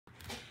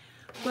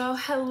Well,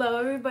 hello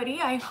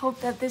everybody. I hope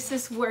that this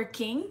is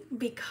working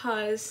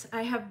because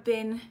I have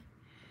been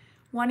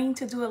wanting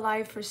to do a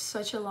live for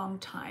such a long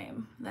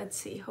time. Let's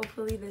see,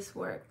 hopefully this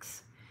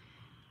works.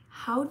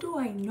 How do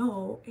I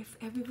know if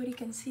everybody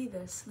can see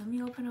this? Let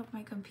me open up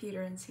my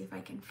computer and see if I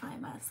can find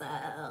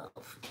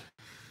myself.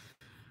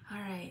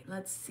 All right,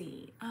 let's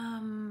see.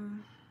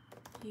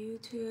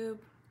 YouTube.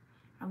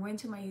 I'm going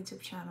to my YouTube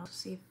channel to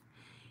see if,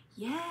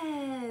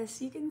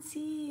 yes, you can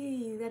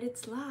see that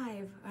it's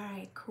live. All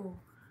right, cool.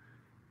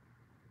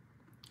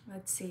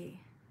 Let's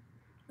see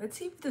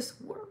if this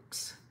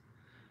works.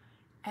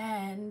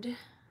 And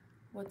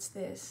what's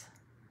this?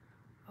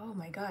 Oh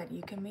my God,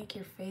 you can make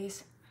your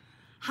face.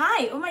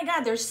 Hi, oh my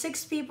God, there's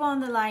 6 people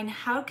on the line.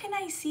 How can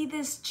I see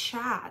this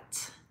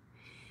chat?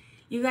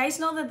 You guys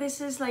know that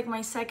this is like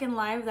my second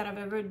live that I've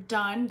ever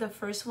done. The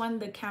first one,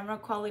 the camera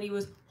quality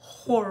was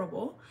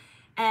horrible.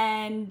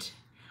 And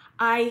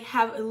I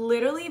have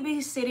literally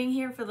been sitting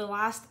here for the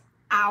last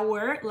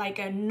hour like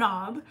a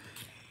knob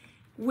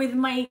with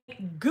my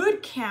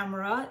good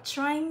camera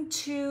trying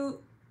to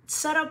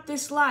set up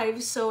this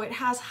live so it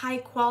has high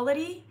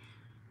quality,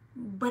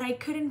 but I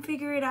couldn't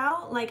figure it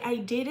out. Like I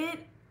did it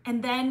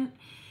and then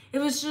it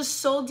was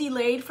just so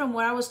delayed from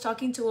what I was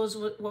talking to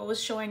what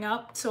was showing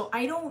up. So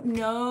I don't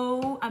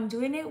know. I'm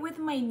doing it with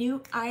my new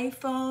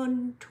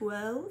iPhone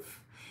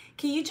 12.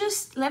 Can you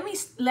just let me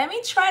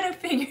try to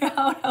figure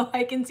out how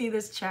I can see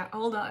this chat.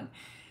 Hold on.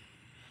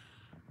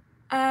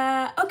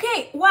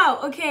 Okay,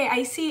 wow, okay,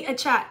 I see a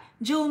chat.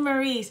 Jewel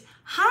Marie's,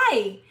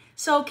 hi.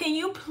 So can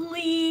you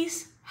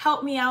please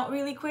help me out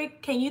really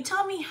quick? Can you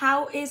tell me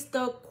how is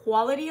the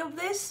quality of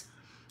this?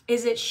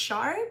 Is it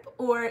sharp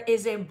or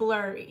is it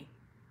blurry?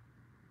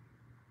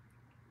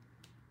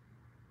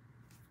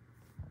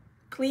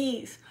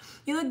 Please.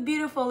 You look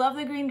beautiful. Love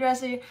the green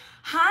dress.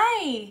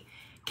 Hi.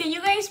 Can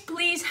you guys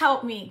please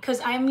help me? Because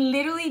I'm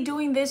literally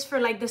doing this for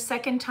like the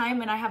second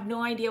time and I have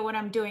no idea what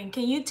I'm doing.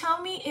 Can you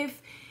tell me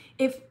if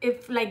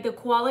like the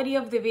quality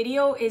of the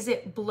video, is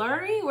it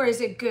blurry or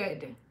is it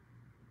good?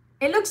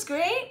 It looks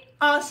great.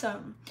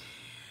 Awesome.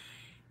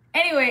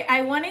 Anyway,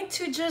 I wanted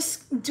to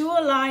just do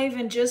a live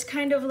and just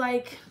kind of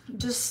like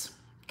just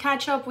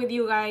catch up with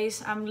you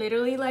guys. I'm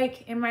literally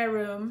like in my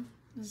room,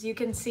 as you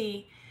can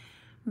see,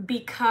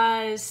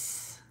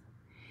 because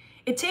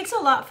it takes a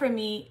lot for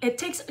me. It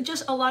takes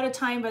just a lot of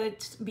time, but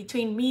it's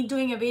between me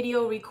doing a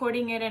video,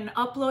 recording it and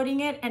uploading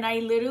it. And I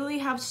literally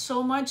have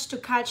so much to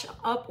catch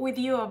up with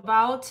you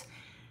about.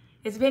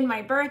 It's been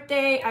my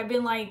birthday. I've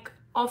been like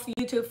off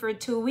YouTube for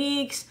 2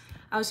 weeks.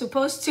 I was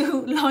supposed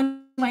to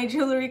launch my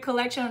jewelry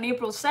collection on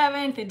April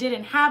 7th. It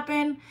didn't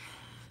happen.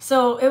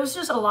 So it was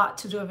just a lot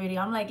to do a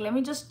video. I'm like, let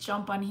me just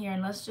jump on here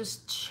and let's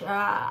just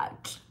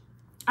chat.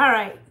 All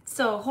right,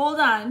 so hold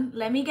on.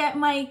 Let me get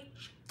my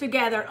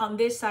together on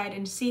this side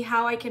and see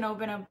how I can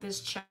open up this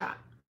chat.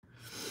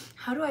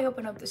 How do I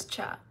open up this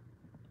chat?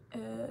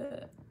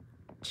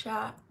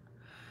 Chat.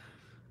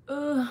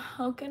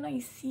 How can I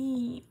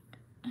see?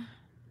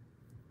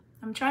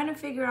 I'm trying to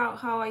figure out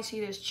how I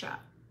see this chat.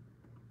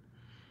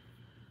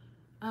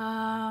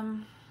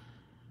 Man.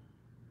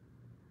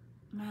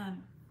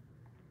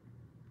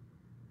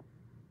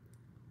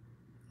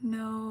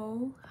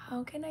 No,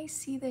 how can I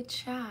see the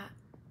chat?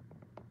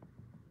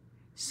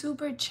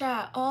 Super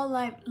chat, all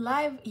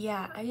live,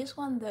 yeah, I just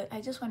want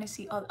to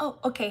see all, oh,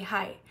 okay,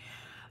 hi.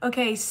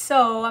 Okay,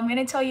 so I'm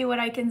gonna tell you what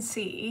I can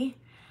see.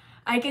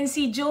 I can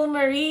see Jewel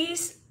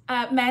Marie's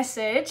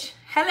message.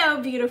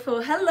 Hello,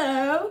 beautiful,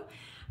 hello.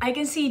 I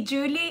can see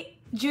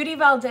Judy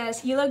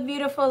Valdez, you look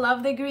beautiful,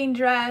 love the green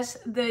dress.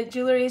 The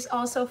jewelry is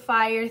also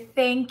fire,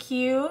 thank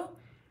you.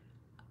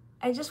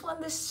 I just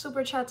want this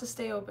super chat to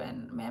stay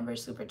open. Member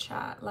super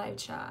chat, live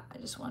chat. I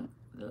just want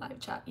the live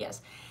chat,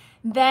 yes.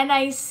 Then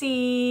I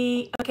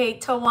see, okay,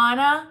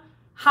 Tawana.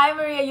 Hi,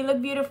 Maria, you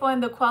look beautiful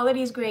and the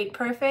quality is great.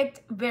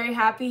 Perfect, very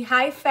happy.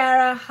 Hi,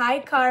 Farah. Hi,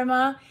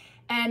 Karma.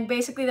 And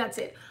basically that's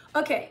it.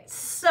 Okay,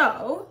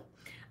 so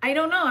I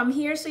don't know. I'm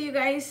here so you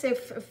guys,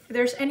 if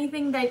there's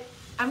anything that,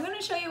 I'm going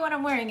to show you what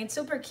I'm wearing. It's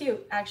super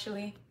cute,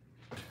 actually.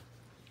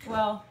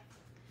 Well,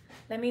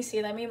 let me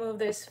see. Let me move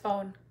this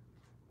phone.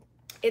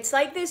 It's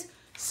like this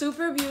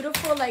super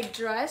beautiful like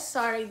dress.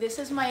 Sorry, this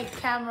is my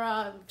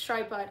camera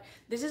tripod.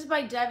 This is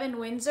by Devin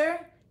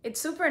Windsor.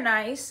 It's super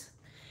nice.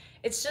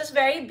 It's just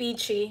very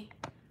beachy.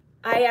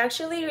 I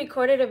actually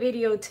recorded a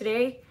video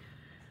today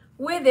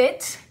with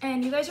it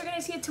and you guys are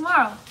gonna see it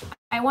tomorrow.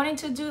 I wanted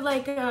to do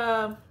like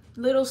a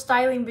little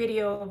styling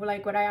video of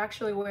like what I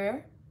actually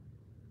wear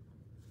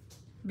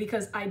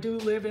because I do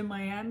live in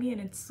Miami and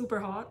it's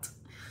super hot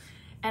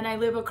and I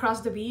live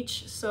across the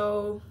beach.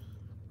 So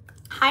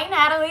hi,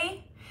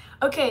 Natalie.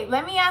 Okay,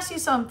 let me ask you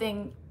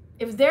something.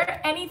 If there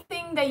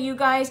anything that you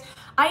guys,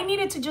 I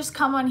needed to just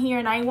come on here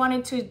and I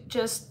wanted to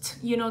just,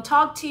 you know,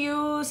 talk to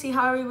you, see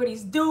how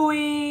everybody's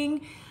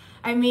doing.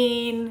 I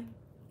mean,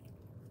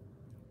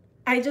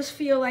 I just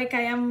feel like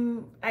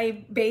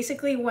I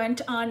basically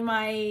went on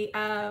my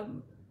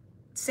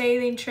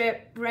sailing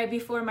trip right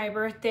before my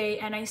birthday,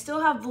 and I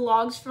still have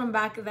vlogs from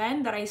back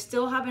then that I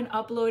still haven't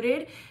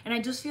uploaded, and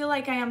I just feel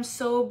like I am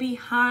so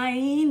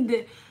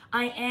behind.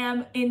 I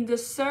am in the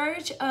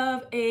search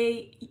of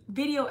a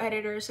video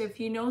editor, so if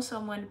you know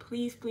someone,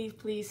 please, please,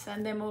 please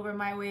send them over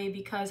my way,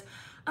 because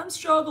I'm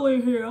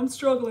struggling here. I'm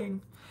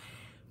struggling.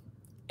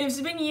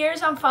 It's been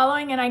years I'm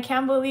following, and I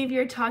can't believe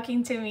you're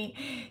talking to me.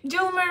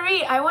 Jewel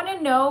Marie, I want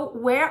to know,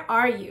 where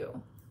are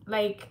you?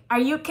 Like,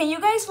 can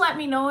you guys let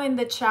me know in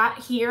the chat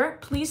here?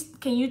 Please,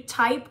 can you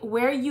type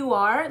where you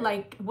are,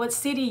 like what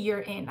city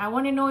you're in? I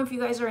want to know if you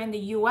guys are in the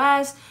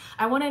US.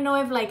 I want to know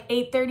if like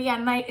 8:30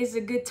 at night is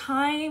a good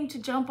time to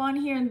jump on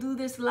here and do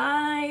this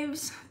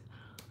lives.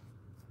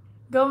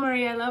 Go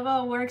Marie, I love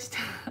how it works.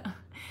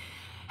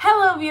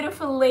 Hello,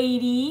 beautiful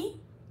lady.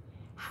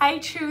 Hi,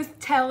 truth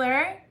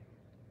teller.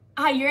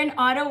 Ah, you're in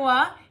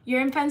Ottawa.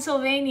 You're in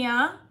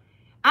Pennsylvania.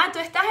 Ah, tú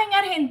estás en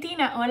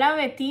Argentina. Hola,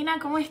 Bettina,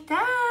 ¿cómo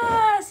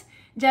estás?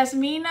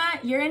 Jasmina,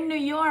 you're in New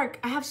York.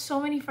 I have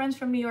so many friends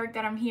from New York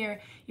that I'm here.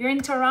 You're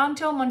in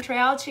Toronto,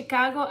 Montreal,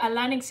 Chicago,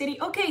 Atlantic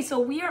City. Okay, so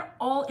we are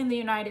all in the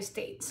United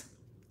States.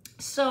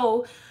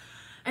 So,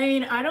 I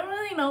mean, I don't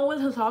really know what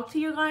to talk to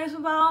you guys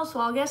about, so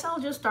I guess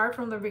I'll just start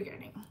from the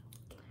beginning.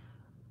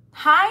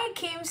 Hi,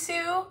 Kim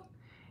Sue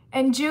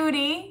and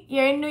Judy.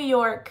 You're in New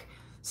York.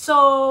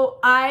 So,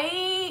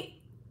 I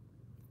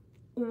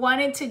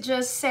wanted to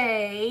just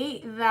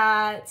say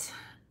that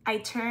I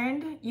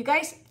turned, you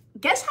guys,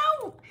 guess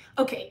how,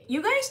 okay,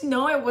 you guys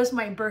know it was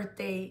my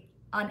birthday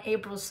on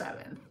April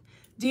 7th.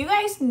 Do you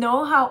guys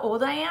know how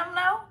old I am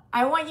now?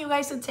 I want you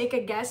guys to take a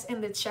guess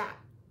in the chat.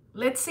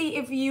 Let's see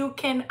if you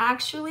can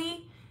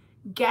actually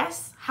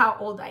guess how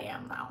old I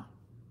am now.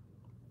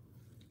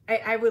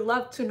 I would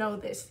love to know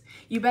this.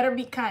 You better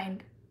be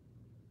kind.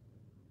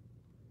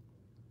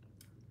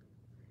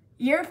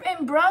 You're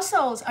in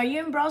Brussels. Are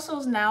you in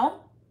Brussels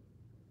now?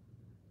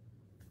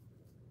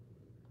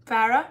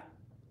 Farah?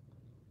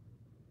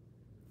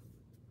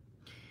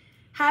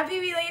 Happy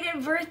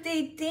belated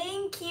birthday.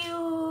 Thank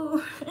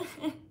you.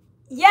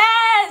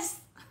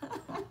 Yes.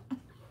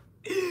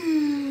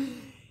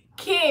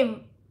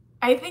 Kim,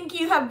 I think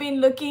you have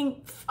been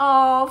looking.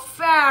 Oh,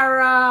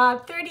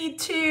 Farah,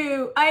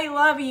 32. I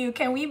love you.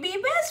 Can we be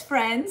best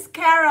friends?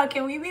 Kara,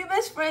 can we be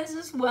best friends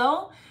as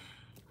well?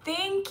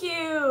 Thank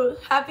you.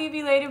 Happy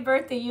belated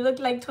birthday. You look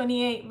like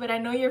 28, but I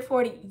know you're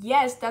 40.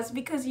 Yes, that's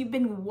because you've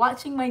been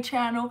watching my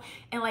channel,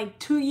 and like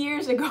 2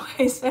 years ago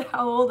I said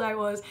how old I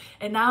was,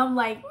 and now I'm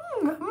like,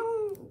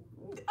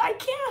 I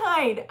can't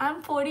hide.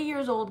 I'm 40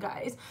 years old,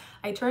 guys.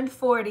 I turned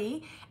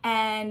 40,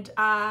 and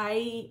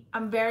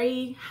I'm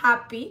very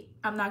happy.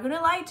 I'm not gonna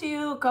lie to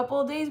you. A couple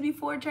of days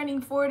before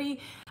turning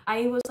 40,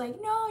 I was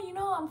like, no, you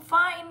know, I'm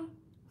fine.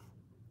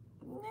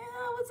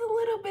 I was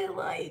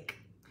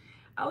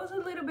a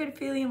little bit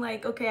feeling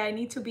like, okay, I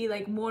need to be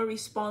like more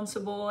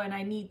responsible, and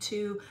I need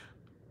to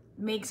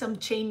make some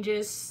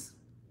changes.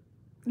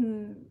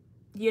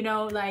 You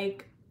know,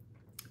 like,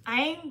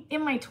 I ain't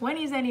in my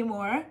 20s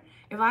anymore.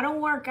 If I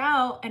don't work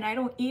out and I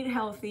don't eat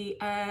healthy,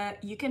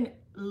 you can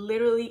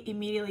literally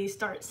immediately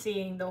start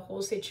seeing the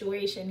whole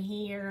situation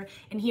here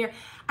and here.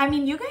 I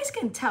mean, you guys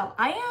can tell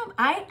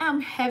I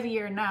am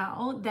heavier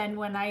now than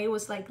when I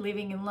was like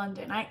living in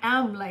London. I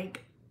am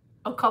like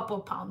a couple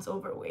pounds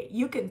overweight.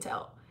 You can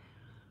tell.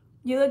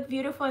 You look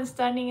beautiful and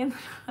stunning, and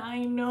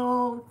I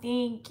know,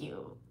 thank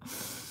you.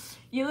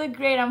 You look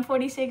great. I'm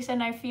 46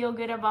 and I feel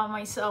good about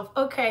myself.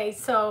 Okay,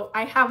 so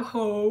I have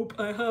hope.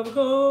 I have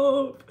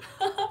hope.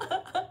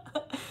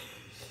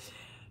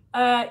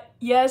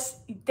 Yes,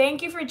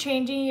 thank you for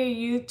changing your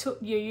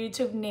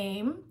YouTube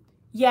name.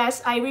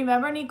 Yes, I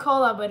remember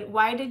Nicola, but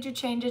why did you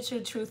change it to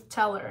Truth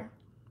Teller?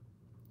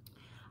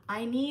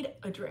 I need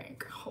a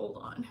drink. Hold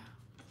on.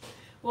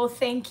 Well,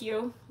 thank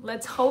you.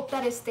 Let's hope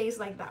that it stays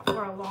like that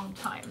for a long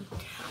time.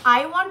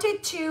 I want to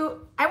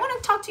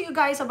talk to you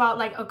guys about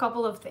like a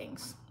couple of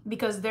things,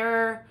 because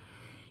they're,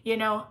 you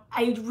know,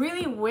 I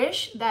really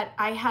wish that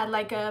I had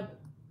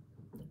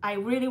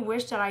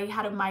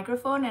a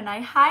microphone, and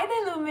hi,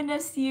 the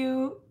luminous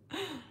you.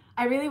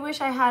 I really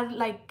wish I had,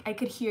 like, I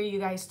could hear you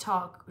guys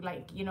talk,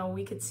 like, you know,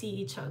 we could see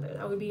each other.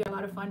 That would be a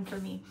lot of fun for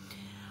me.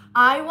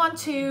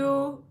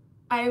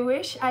 I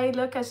wish I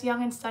look as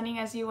young and stunning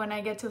as you when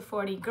I get to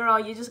 40. Girl,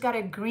 you just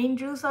gotta green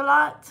juice a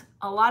lot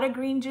of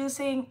green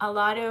juicing, a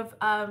lot of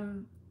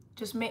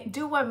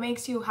do what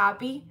makes you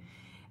happy,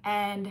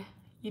 and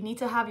you need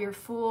to have your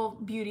full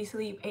beauty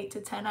sleep, 8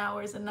 to 10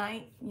 hours a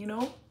night, you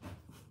know.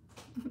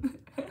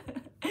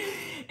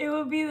 It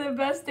will be the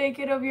best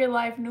decade of your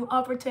life, new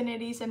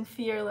opportunities and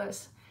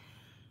fearless.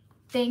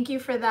 Thank you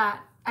for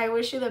that. I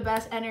wish you the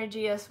best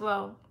energy as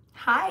well.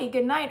 Hi,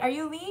 good night. Are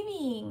you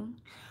leaving?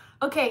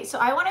 Okay, so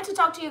I wanted to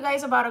talk to you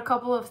guys about a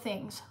couple of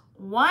things.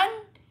 One,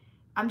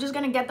 I'm just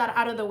gonna get that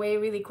out of the way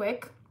really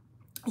quick.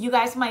 You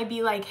guys might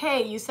be like,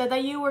 hey, you said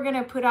that you were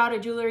gonna put out a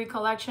jewelry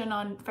collection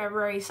on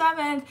February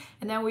 7th,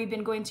 and then we've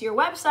been going to your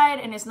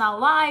website and it's not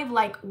live.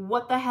 Like,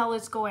 what the hell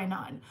is going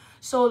on?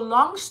 So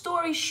long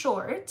story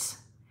short,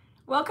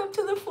 Welcome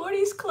to the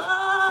 40s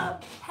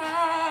Club.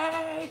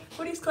 Hey,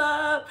 40s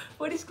Club,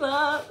 40s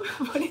Club,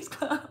 40s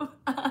Club.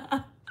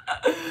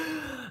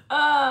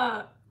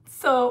 uh,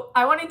 so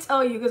I want to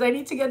tell you, because I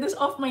need to get this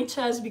off my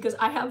chest, because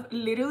I have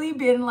literally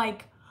been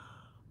like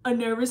a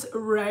nervous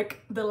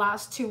wreck the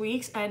last 2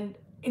 weeks. And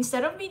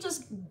instead of me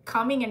just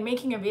coming and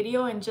making a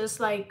video and just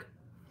like,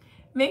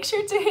 make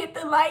sure to hit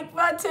the like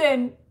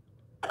button.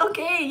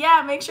 Okay,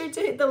 yeah, make sure to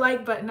hit the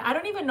like button. I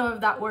don't even know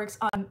if that works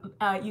on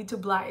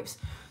YouTube Lives.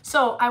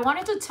 So I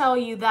wanted to tell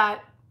you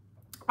that,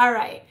 all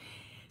right,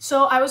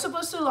 so I was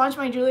supposed to launch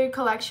my jewelry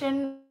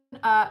collection,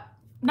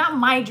 not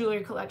my jewelry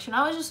collection.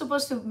 I was just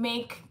supposed to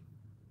make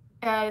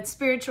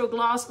Spiritual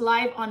Gloss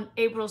live on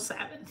April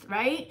 7th,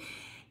 right?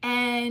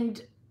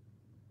 And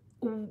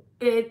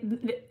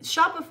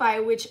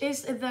Shopify, which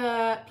is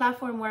the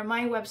platform where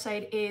my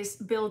website is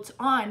built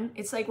on,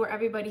 it's like where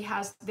everybody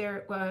has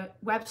their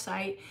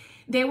website.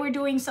 They were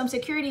doing some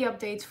security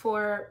updates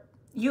for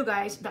you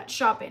guys that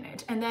shop in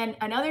it. And then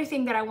another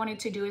thing that I wanted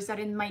to do is that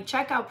in my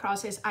checkout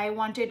process, I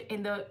wanted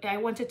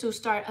to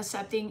start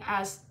accepting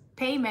as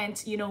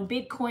payments, you know,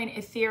 Bitcoin,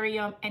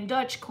 Ethereum, and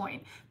Dogecoin,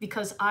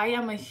 because I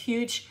am a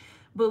huge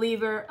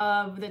believer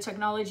of the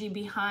technology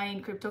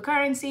behind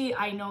cryptocurrency.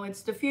 I know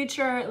it's the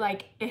future.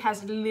 Like, it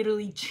has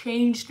literally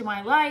changed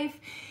my life,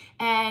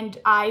 and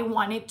I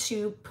wanted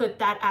to put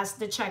that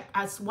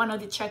as one of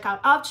the checkout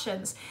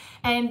options.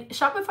 And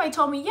Shopify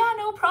told me, yeah,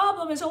 no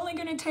problem, it's only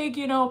going to take,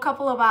 you know, a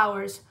couple of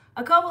hours.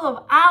 It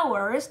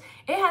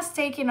has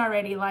taken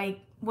already, like,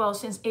 well,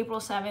 since April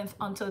 7th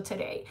until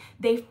today.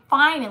 They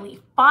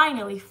finally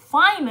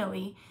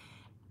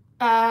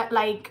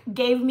like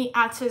gave me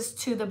access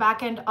to the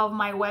back end of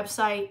my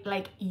website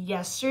like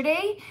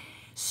yesterday.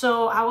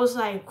 So I was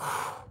like,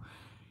 whew.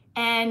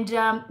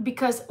 And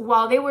because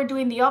while they were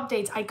doing the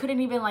updates, I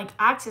couldn't even like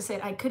access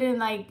it. I couldn't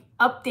like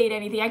update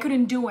anything. I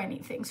couldn't do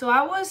anything. So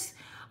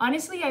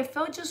I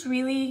felt just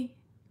really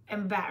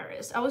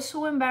embarrassed. I was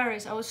so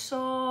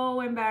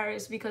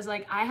embarrassed because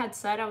like I had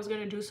said I was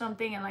gonna do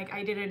something and like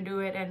I didn't do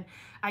it. And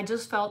I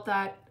just felt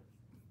that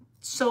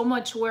so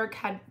much work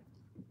had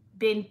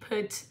been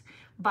put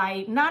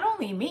by not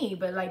only me,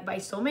 but like by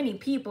so many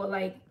people,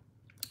 like,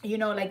 you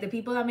know, like the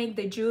people that make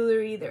the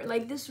jewelry. They're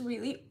like this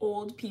really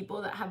old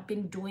people that have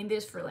been doing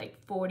this for like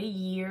 40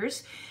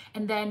 years.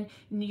 And then,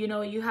 you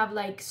know, you have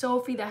like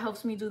Sophie that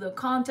helps me do the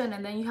content,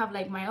 and then you have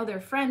like my other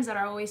friends that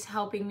are always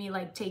helping me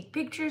like take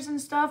pictures and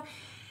stuff.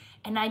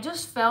 And I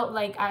just felt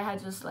like I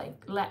had just like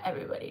let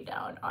everybody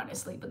down,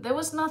 honestly. But there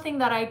was nothing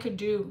that I could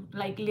do,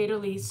 like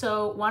literally.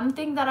 So one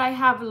thing that I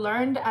have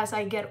learned as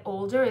I get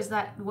older is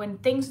that when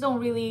things don't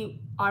really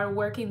are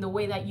working the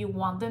way that you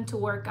want them to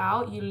work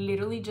out, you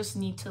literally just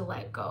need to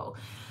let go.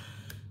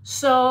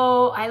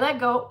 So I let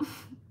go,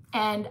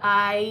 and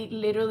I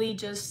literally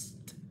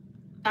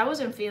I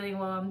wasn't feeling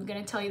well. I'm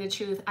gonna tell you the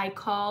truth.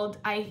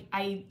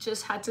 I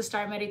just had to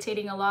start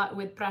meditating a lot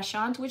with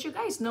Prashant, which you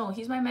guys know,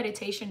 he's my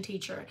meditation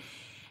teacher.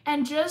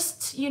 And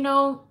just, you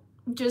know,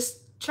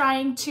 just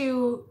trying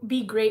to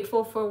be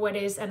grateful for what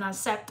is and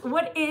accept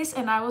what is.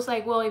 And I was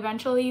like, well,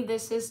 eventually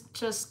this is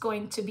just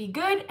going to be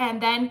good,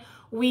 and then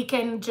we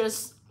can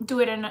just do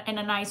it in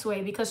a nice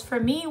way. Because for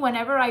me,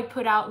 whenever I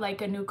put out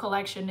like a new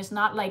collection, it's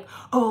not like,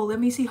 oh, let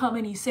me see how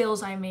many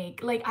sales I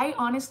make. Like, I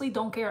honestly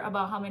don't care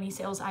about how many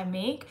sales I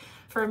make.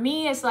 For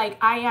me, it's like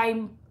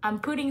I'm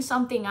putting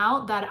something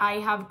out that I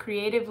have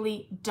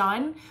creatively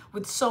done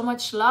with so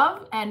much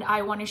love, and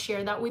I want to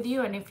share that with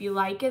you. And if you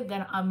like it,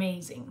 then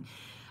amazing.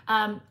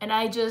 And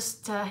I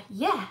just,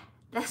 yeah,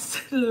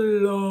 that's a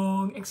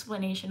long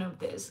explanation of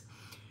this.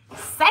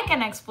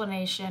 Second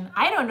explanation,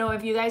 I don't know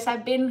if you guys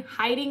have been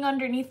hiding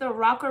underneath a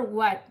rock or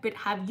what, but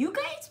have you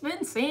guys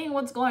been seeing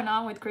what's going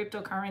on with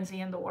cryptocurrency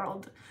in the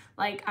world?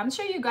 Like, I'm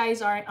sure you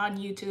guys are on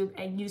YouTube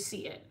and you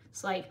see it.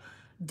 It's like,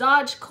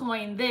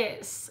 Dogecoin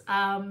this,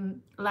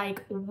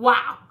 like,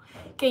 wow.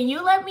 Can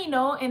you let me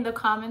know in the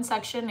comment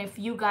section if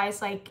you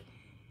guys, like,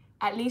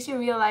 at least you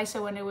realized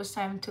that when it was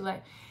time to,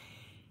 like,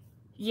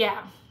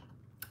 yeah.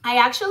 I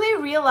actually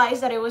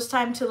realized that it was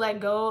time to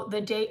let go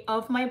the day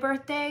of my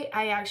birthday.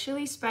 I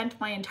actually spent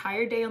my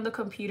entire day on the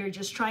computer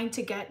just trying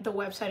to get the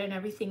website and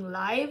everything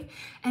live.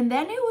 And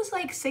then it was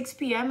like 6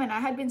 p.m. and I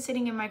had been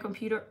sitting in my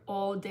computer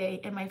all day,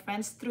 and my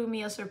friends threw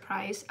me a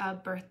surprise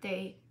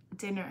birthday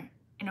dinner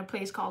in a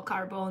place called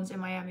Carbones in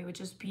Miami,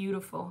 which is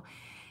beautiful.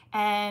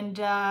 And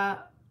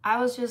I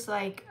was just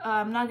like,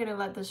 I'm not gonna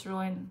let this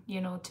ruin, you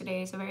know,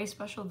 today is a very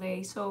special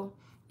day. So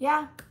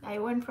yeah, I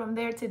went from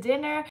there to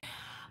dinner.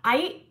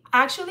 I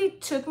actually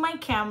took my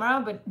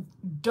camera, but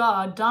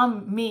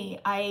dumb me,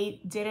 I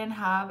didn't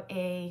have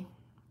a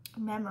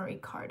memory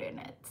card in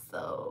it.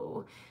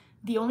 So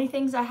the only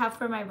things I have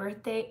for my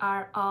birthday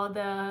are all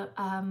the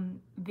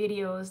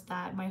videos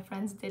that my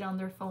friends did on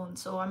their phone.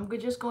 So I'm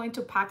just going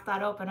to pack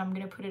that up, and I'm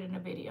gonna put it in a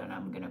video, and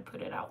I'm gonna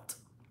put it out.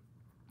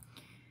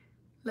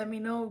 Let me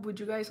know, would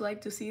you guys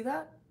like to see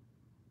that?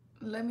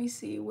 Let me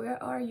see,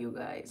 where are you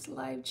guys?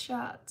 Live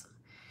chat.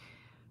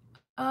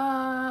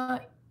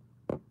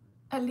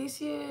 At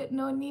least you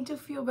no need to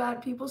feel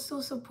bad. People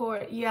still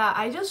support. Yeah,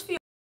 I just feel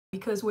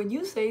because when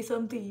you say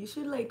something, you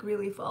should like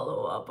really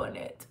follow up on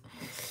it.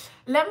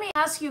 Let me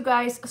ask you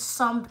guys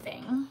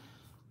something.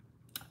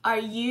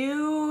 Have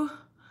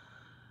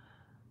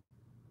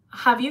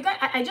you guys,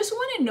 I just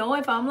want to know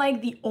if I'm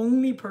like the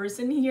only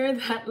person here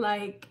that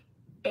like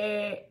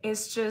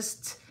it's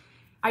just,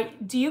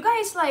 do you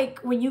guys like,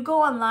 when you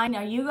go online,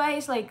 are you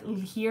guys like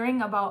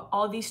hearing about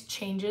all these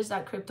changes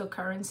that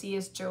cryptocurrency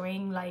is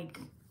doing? Like,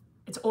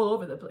 it's all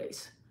over the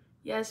place.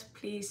 Yes,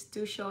 please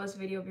do show us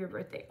video of your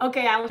birthday.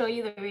 Okay, I will show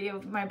you the video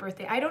of my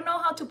birthday. I don't know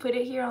how to put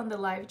it here on the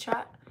live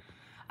chat.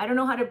 I don't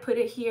know how to put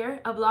it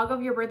here. A vlog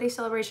of your birthday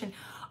celebration.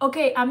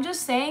 Okay, I'm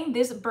just saying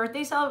this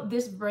birthday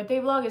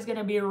vlog is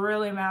gonna be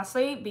really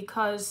messy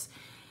because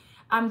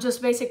I'm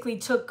just basically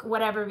took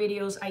whatever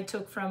videos I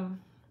took from,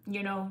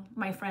 you know,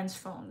 my friends'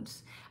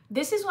 phones.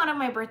 This is one of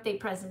my birthday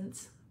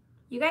presents.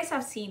 You guys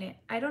have seen it.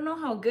 I don't know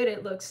how good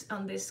it looks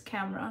on this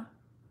camera,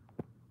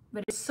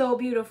 but it's so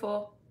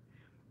beautiful.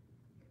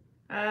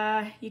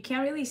 You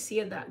can't really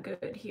see it that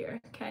good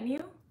here, can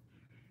you?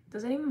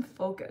 Doesn't even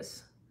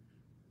focus.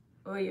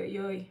 Oy, oy,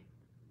 oy.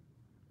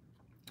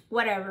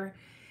 Whatever.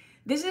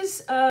 This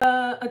is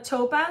a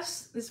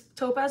topaz. This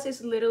topaz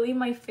is literally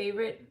my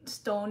favorite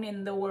stone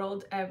in the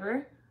world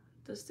ever.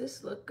 Does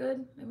this look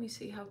good? Let me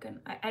see. How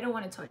can I don't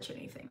want to touch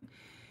anything.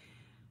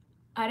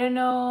 I don't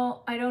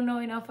know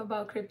enough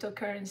about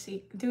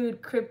cryptocurrency.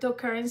 Dude,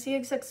 cryptocurrency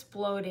is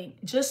exploding.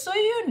 Just so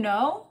you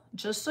know,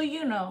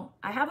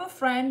 I have a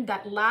friend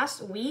that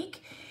last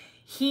week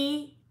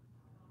he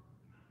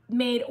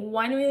made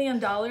 $1 million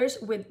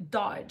with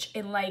DOGE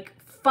in like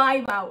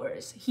 5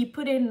 hours. He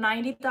put in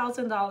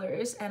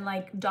 $90,000 and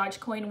like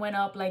Dogecoin went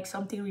up like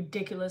something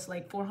ridiculous,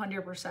 like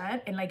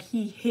 400%, and like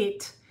he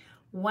hit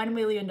 $1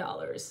 million.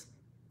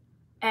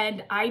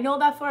 And I know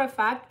that for a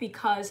fact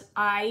because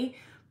I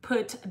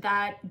put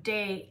that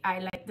day,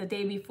 the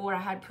day before,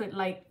 I had put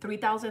like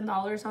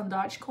 $3,000 on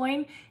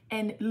Dogecoin,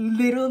 and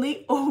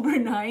literally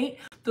overnight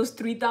those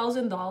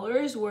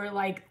 $3,000 were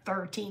like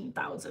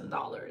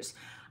 $13,000.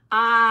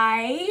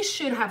 I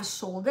should have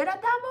sold it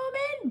at that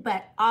moment,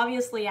 but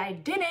obviously I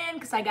didn't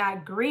because I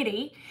got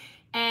greedy,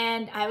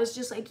 and I was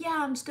just like, yeah,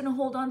 I'm just gonna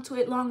hold on to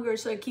it longer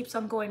so it keeps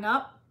on going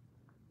up.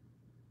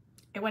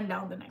 It went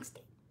down the next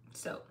day.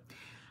 So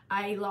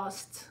I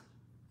lost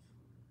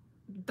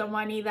the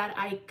money that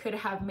I could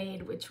have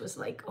made, which was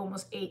like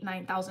almost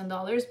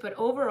 $9,000. But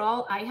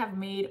overall, I have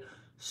made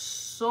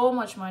so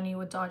much money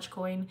with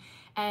Dogecoin.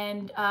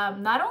 And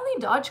not only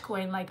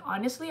Dogecoin, like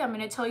honestly, I'm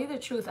gonna tell you the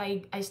truth.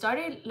 I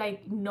started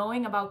like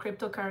knowing about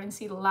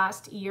cryptocurrency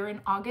last year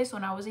in August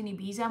when I was in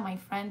Ibiza. My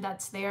friend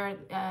that's there,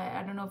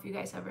 I don't know if you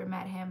guys ever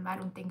met him. I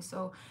don't think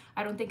so.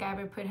 I don't think I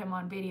ever put him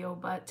on video,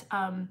 but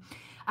I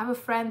have a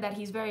friend that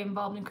he's very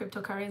involved in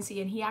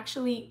cryptocurrency, and he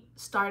actually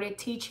started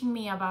teaching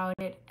me about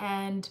it.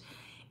 And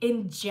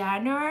in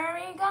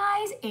January,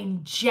 guys,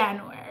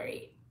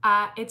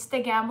 it's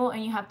the gamble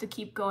and you have to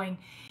keep going.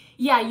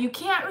 Yeah, you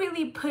can't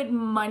really put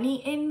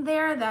money in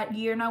there that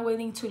you're not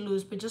willing to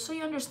lose. But just so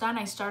you understand,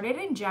 I started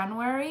in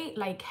January,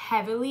 like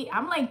heavily.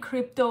 I'm like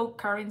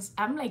cryptocurrency,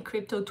 I'm like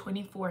crypto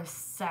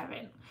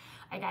 24/7.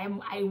 Like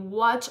I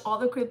watch all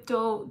the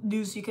crypto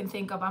news you can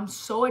think of. I'm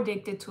so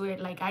addicted to it.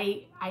 Like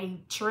I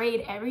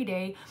trade every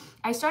day.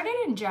 I started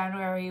in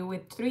January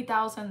with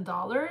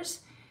 $3,000.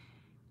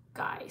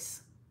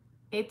 Guys,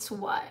 it's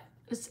what?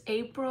 It's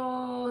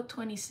April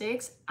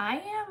 26th.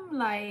 I've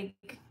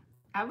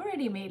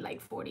already made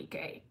like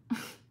 40K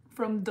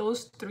from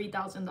those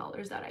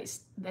 $3,000 that I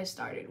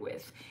started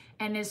with.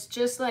 And it's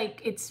just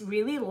like, it's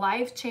really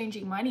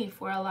life-changing money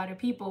for a lot of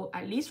people.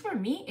 At least for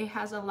me, it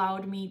has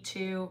allowed me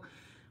to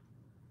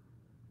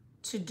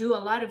do a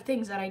lot of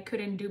things that I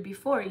couldn't do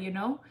before, you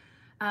know?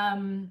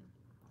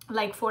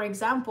 Like for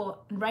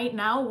example, right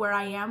now, where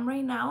I am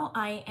right now,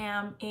 I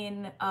am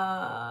in,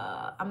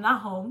 I'm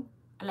not home.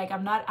 Like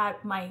I'm not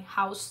at my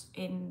house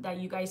that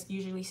you guys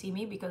usually see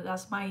me, because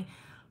that's my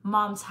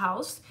mom's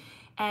house.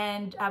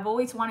 And I've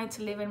always wanted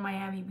to live in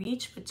Miami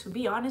Beach, but to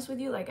be honest with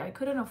you, like I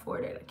couldn't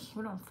afford it. I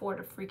couldn't afford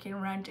a freaking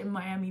rent in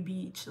Miami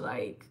Beach.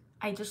 Like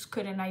I just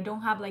couldn't. I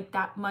don't have like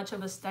that much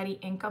of a steady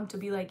income to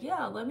be like,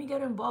 yeah, let me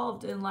get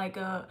involved in like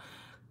a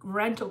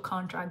rental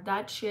contract.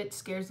 That shit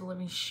scares the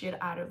living shit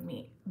out of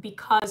me,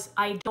 because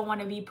I don't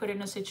want to be put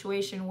in a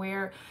situation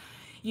where,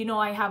 you know,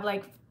 I have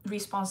like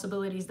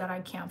responsibilities that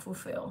I can't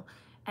fulfill.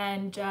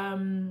 And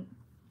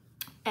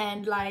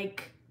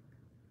like,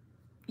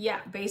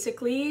 yeah,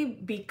 basically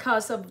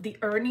because of the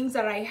earnings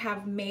that I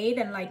have made,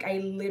 and like I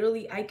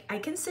literally, I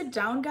can sit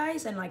down,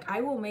 guys, and like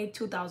I will make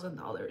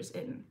 $2,000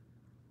 in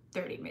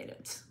 30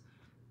 minutes.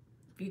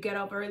 If you get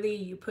up early,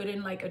 you put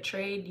in like a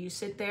trade, you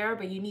sit there,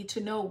 but you need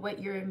to know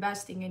what you're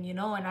investing in, you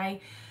know. And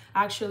I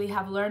actually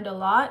have learned a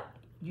lot.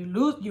 You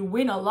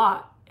win a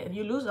lot and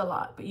you lose a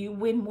lot, but you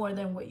win more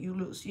than what you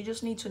lose. You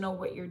just need to know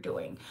what you're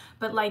doing.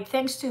 But like,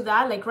 thanks to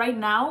that, like right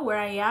now where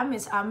I am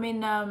is I'm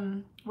in,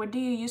 what do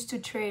you use to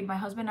trade? My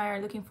husband and I are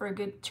looking for a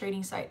good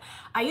trading site.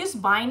 I use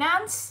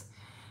Binance,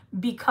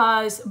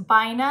 because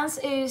Binance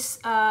is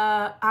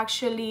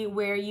actually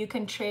where you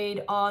can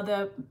trade all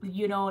the,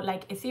 you know,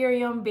 like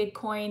Ethereum,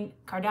 Bitcoin,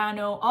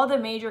 Cardano, all the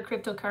major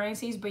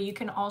cryptocurrencies, but you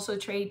can also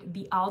trade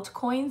the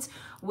altcoins,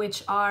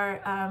 which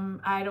are,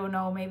 I don't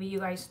know, maybe you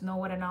guys know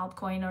what an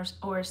altcoin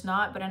or it's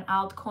not, but an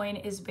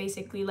altcoin is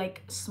basically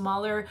like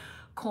smaller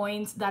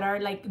coins that are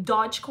like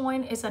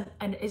Dogecoin is an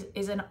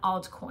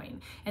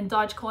altcoin, and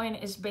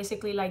Dogecoin is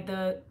basically like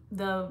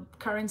the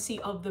currency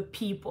of the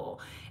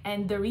people.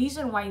 And the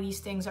reason why these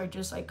things are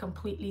just like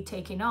completely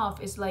taking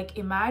off is like,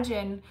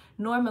 imagine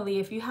normally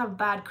if you have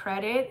bad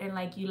credit and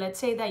like you, let's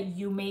say that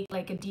you make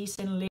like a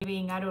decent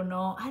living, I don't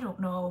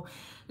know,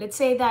 let's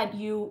say that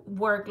you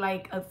work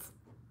like a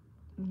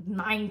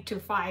 9 to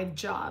 5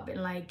 job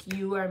and like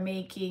you are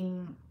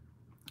making,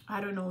 I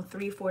don't know,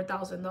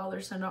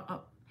 $3,000-4,000 and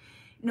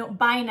no,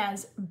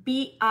 Binance,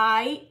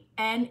 Binance,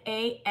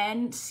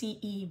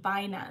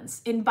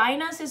 Binance. In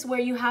Binance is where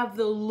you have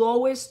the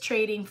lowest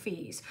trading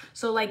fees.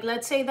 So like,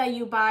 let's say that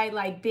you buy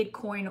like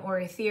Bitcoin or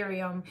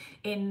Ethereum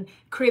in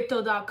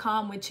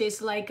crypto.com, which is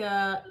like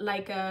a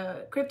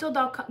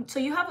crypto.com. So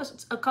you have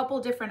a couple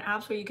different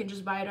apps where you can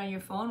just buy it on your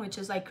phone, which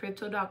is like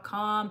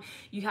crypto.com.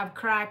 You have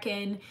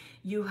Kraken,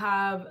 you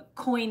have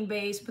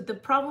Coinbase, but the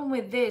problem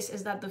with this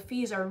is that the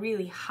fees are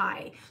really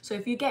high. So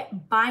if you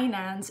get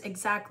Binance,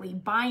 exactly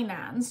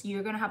Binance,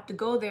 you're gonna have to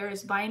go there.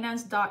 It's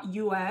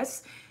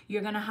Binance.us.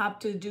 You're gonna have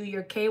to do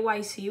your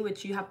KYC,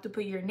 which you have to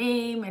put your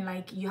name and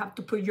like you have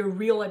to put your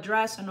real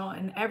address and all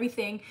and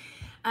everything.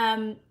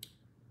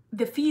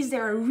 The fees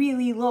there are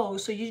really low.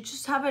 So you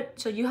just have it.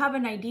 So you have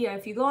an idea.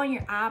 If you go on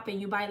your app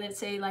and you buy, let's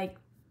say like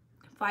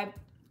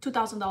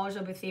 $2,000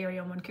 of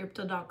Ethereum on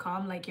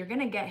crypto.com, like you're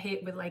gonna get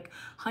hit with like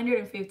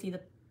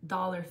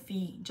 $150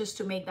 fee just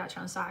to make that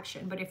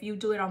transaction. But if you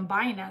do it on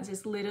Binance,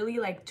 it's literally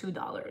like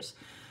 $2.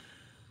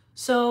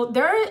 So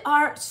there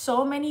are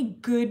so many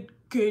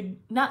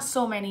not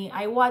so many.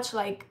 I watch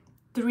like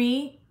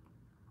 3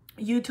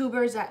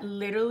 YouTubers that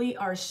literally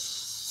are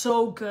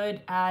so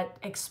good at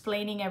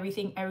explaining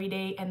everything every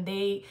day, and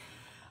they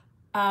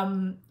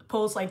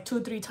post like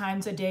 2-3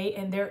 times a day,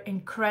 and they're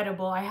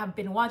incredible. I have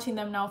been watching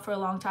them now for a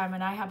long time,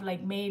 and I have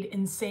like made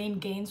insane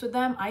gains with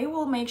them. I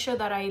will make sure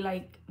that I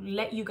like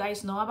let you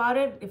guys know about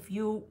it if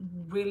you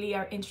really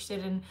are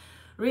interested in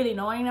really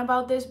knowing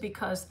about this,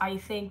 because I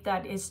think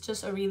that it's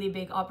just a really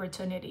big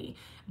opportunity.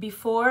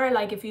 Before,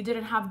 like if you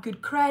didn't have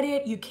good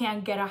credit, you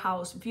can't get a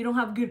house. If you don't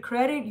have good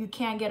credit, you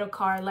can't get a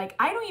car. Like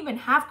I don't even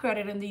have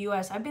credit in the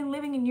US. I've been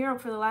living in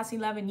Europe for the last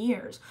 11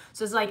 years.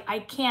 So it's like I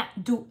can't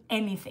do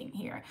anything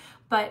here.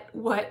 But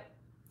what,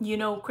 you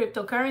know,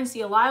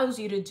 cryptocurrency allows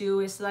you to do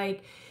is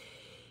like,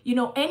 you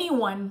know,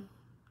 anyone,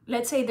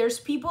 let's say there's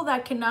people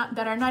that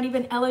are not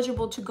even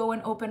eligible to go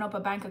and open up a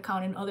bank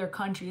account in other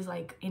countries,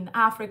 like in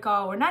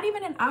Africa, or not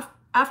even in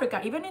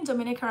Africa, even in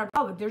Dominican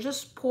Republic. They're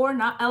just poor,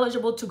 not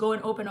eligible to go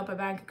and open up a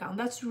bank account.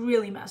 That's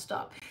really messed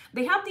up.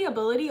 They have the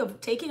ability of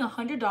taking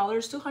 $100,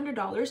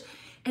 $200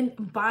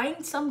 and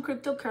buying some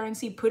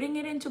cryptocurrency, putting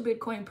it into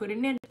Bitcoin,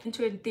 putting it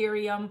into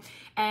Ethereum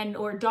and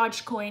or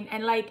Dogecoin,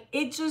 and like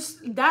it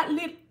just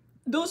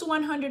those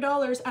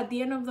 $100 at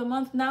the end of the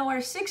month now are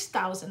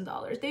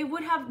 $6,000. They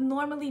would have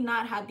normally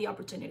not had the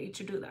opportunity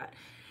to do that.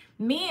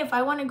 Me, if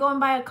I want to go and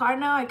buy a car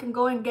now, I can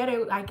go and get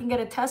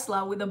a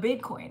Tesla with a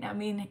Bitcoin. I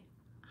mean,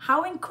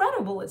 how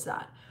incredible is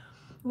that?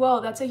 Well,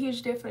 that's a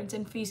huge difference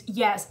in fees.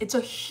 Yes, it's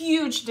a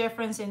huge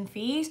difference in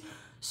fees.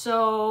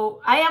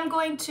 So I am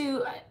going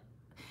to,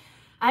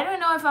 I don't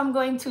know if I'm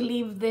going to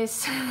leave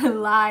this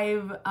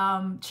live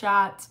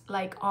chat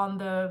like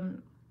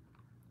on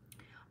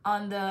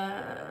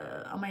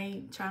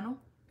my channel,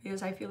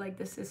 because I feel like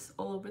this is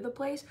all over the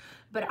place.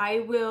 But I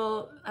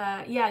will,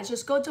 yeah,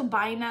 just go to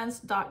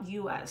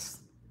Binance.us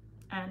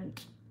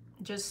and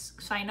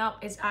just sign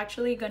up. It's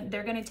actually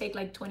they're gonna take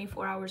like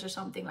 24 hours or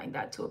something like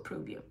that to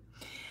approve you.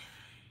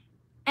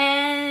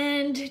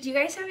 And do you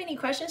guys have any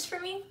questions for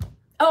me?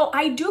 Oh,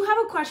 I do have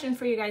a question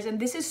for you guys, and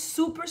this is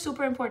super,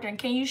 super important.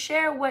 Can you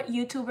share what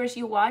YouTubers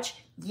you watch?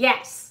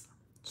 Yes.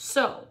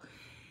 So,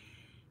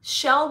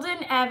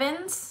 Sheldon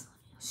Evans,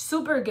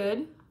 super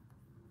good.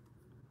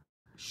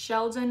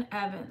 Sheldon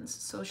Evans.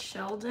 So,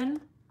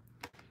 Sheldon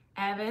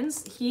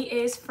Evans, he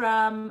is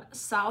from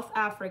South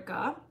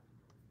Africa.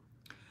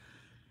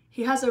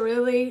 He has a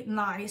really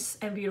nice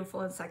and beautiful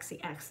and sexy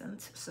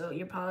accent. So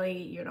you're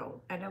probably, you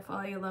know, end up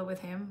falling in love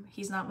with him.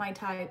 He's not my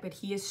type, but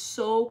he is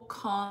so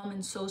calm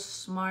and so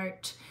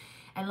smart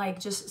and like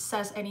just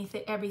says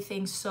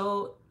everything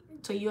so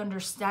you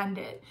understand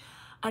it.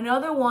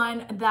 Another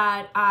one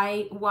that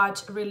I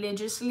watch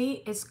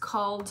religiously is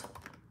called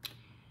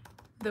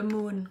The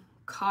Moon,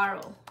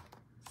 Carl.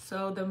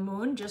 So The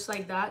Moon, just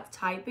like that,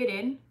 type it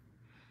in.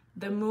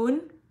 The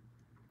Moon,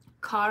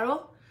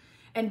 Carl.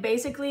 And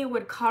basically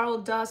what Carl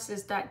does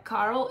is that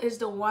Carl is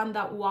the one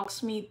that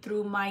walks me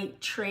through my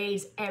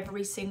trades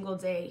every single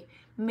day.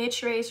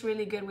 Mitch Ray is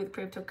really good with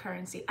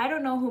cryptocurrency. I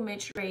don't know who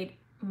Mitch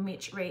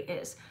Ray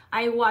is.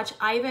 I watch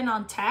Ivan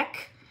on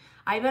Tech.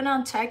 Ivan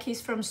on Tech, he's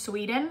from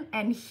Sweden,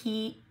 and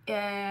he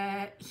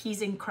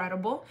he's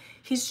incredible.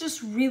 He's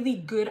just really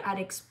good at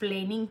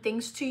explaining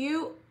things to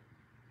you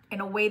in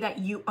a way that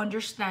you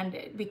understand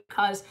it,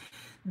 because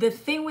the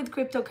thing with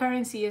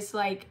cryptocurrency is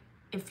like,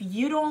 if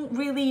you don't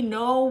really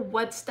know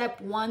what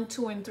step 1,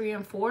 2, and 3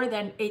 and 4,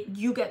 then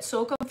you get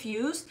so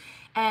confused,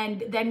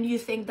 and then you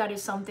think that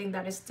is something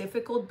that is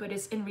difficult, but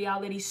it's in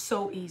reality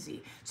so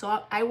easy.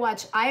 So I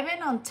watch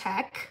Ivan on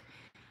Tech,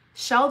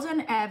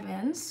 Sheldon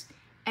Evans,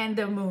 and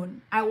The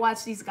Moon. I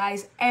watch these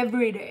guys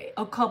every day,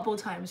 a couple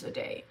times a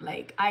day.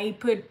 Like I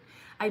put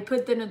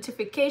the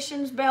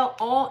notifications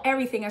bell,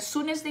 everything. As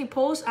soon as they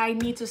post, I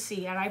need to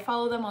see. And I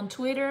follow them on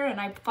Twitter,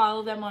 and I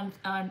follow them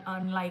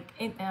on like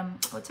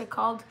what's it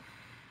called?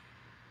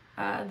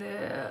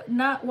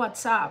 Not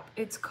WhatsApp.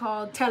 It's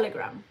called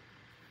Telegram.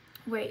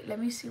 Wait, let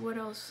me see what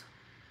else.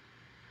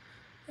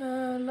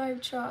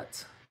 Live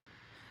chat.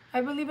 I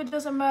believe it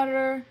doesn't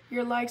matter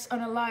your likes on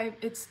a live.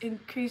 It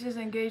increases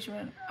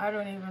engagement. I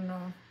don't even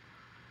know.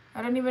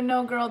 I don't even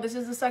know, girl. This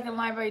is the second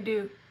live I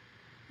do.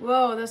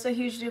 Whoa, that's a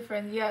huge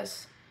difference.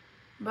 Yes.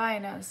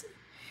 Binance.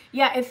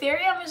 Yeah,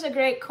 Ethereum is a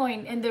great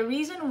coin. And the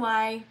reason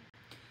why,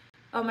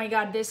 oh my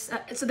God,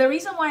 so the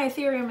reason why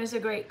Ethereum is a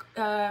great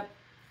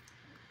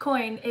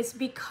coin is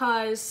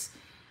because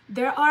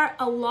there are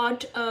a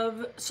lot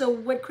of, so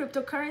what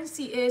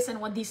cryptocurrency is and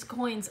what these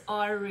coins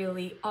are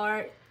really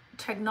are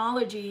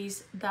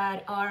technologies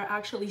that are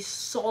actually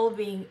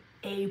solving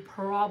a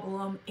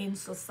problem in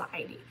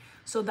society.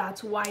 So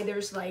that's why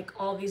there's like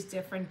all these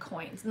different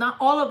coins. Not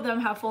all of them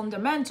have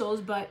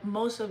fundamentals, but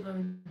most of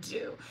them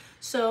do.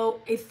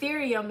 So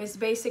Ethereum is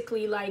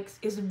basically like,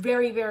 is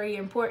very, very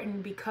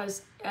important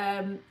because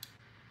a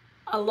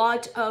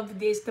lot of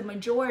the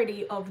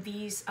majority of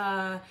these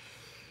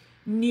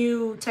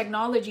new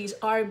technologies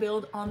are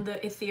built on the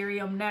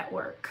Ethereum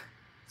network.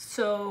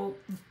 So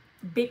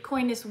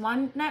Bitcoin is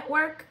one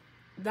network,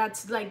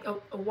 that's like a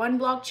one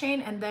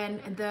blockchain, and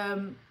then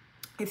the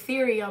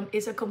Ethereum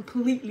is a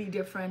completely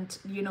different,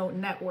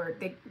 network.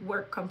 They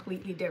work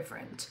completely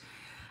different.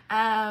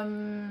 Let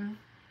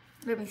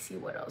me see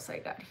what else I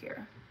got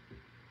here.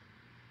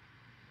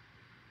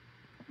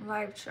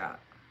 Live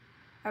chat.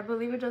 I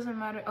believe it doesn't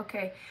matter.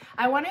 Okay,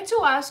 I wanted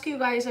to ask you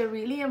guys a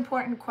really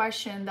important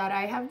question that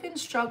I have been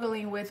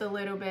struggling with a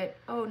little bit.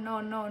 Oh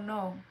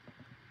no.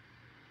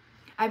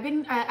 I've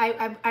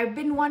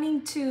been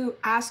wanting to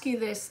ask you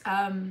this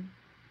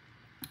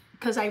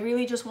because I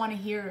really just want to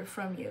hear it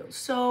from you.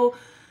 So,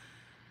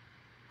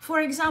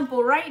 for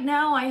example, right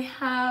now I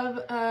have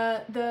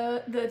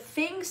the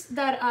things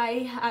that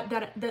I have,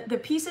 the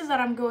pieces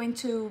that I'm going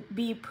to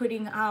be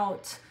putting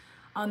out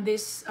on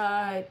this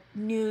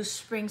new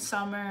spring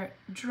summer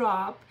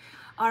drop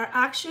are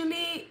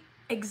actually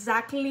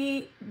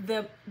exactly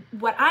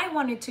what I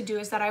wanted to do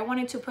is that I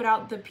wanted to put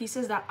out the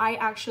pieces that I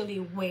actually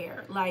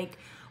wear, like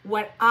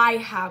what I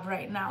have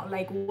right now,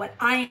 like what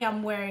I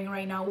am wearing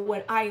right now,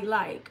 what I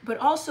like, but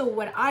also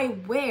what I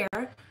wear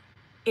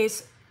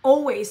is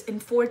always in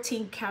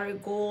 14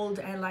 karat gold,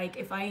 and like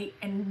if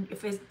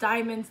it's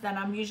diamonds, then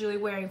I'm usually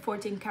wearing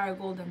 14 karat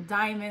gold and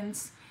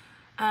diamonds,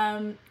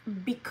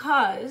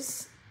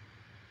 because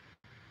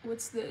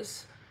what's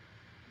this?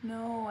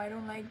 No, I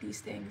don't like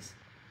these things.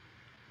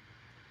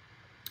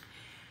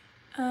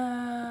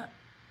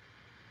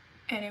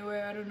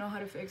 Anyway, I don't know how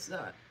to fix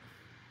that.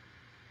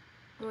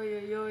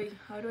 Oy,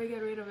 how do I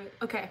get rid of it?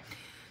 Okay,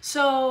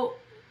 so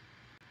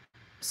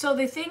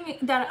the thing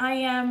that I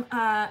am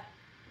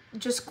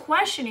just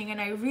questioning,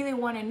 and I really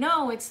want to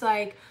know, it's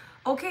like,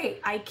 okay,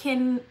 I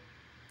can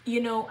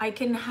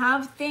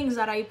have things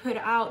that I put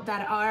out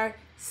that are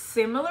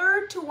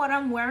similar to what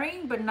I'm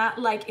wearing, but not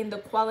like in the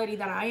quality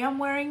that I am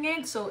wearing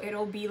it. So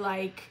it'll be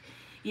like,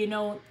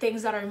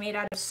 things that are made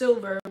out of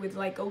silver with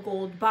like a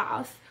gold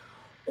bath.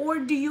 Or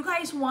do you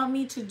guys want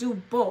me to do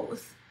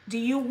both? Do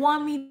you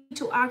want me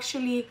to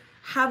actually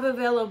have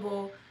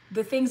available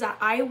the things that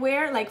I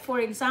wear? Like, for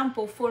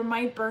example, for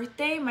my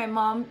birthday, my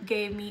mom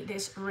gave me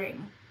this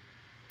ring.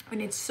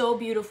 And it's so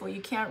beautiful.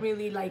 You can't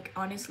really like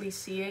honestly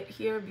see it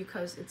here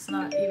because it's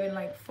not even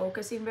like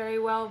focusing very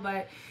well,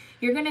 but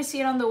you're gonna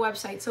see it on the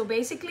website. So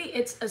basically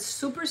it's a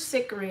super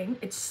sick ring.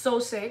 It's so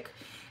sick.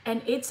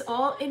 And it's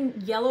all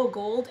in yellow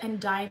gold and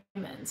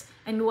diamonds.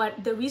 And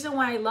the reason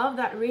why I love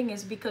that ring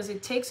is because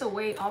it takes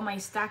away all my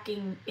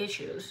stacking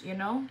issues,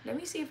 Let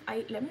me see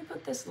let me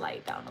put this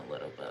light down a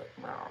little bit.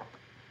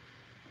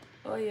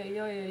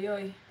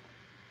 Oy.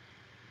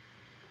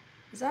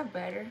 Is that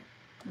better?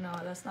 No,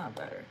 that's not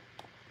better.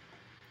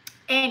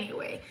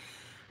 Anyway,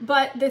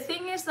 but the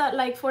thing is that,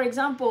 like, for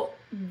example,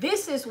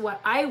 this is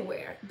what I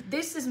wear.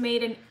 This is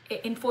made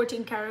in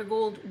 14 karat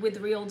gold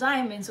with real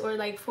diamonds. Or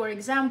like, for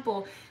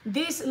example,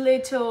 this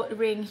little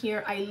ring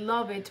here, I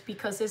love it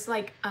because it's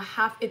like a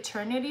half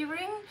eternity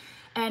ring.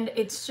 And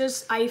it's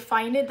just, I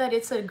find it that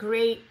it's a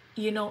great,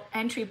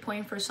 entry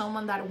point for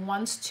someone that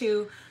wants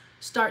to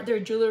start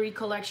their jewelry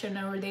collection,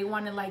 or they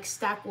want to like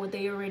stack what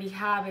they already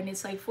have. And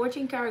it's like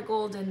 14 karat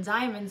gold and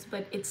diamonds,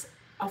 but it's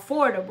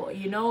affordable,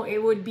 it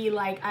would be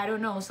like, I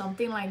don't know,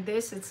 something like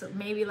this, it's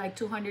maybe like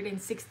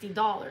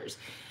 $260.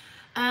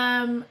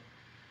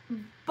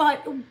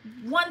 But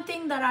one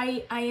thing that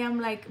I am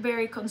like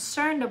very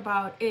concerned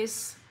about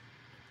is,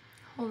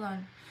 hold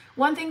on.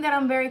 One thing that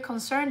I'm very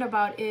concerned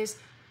about is,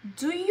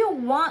 do you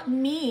want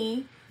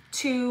me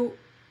to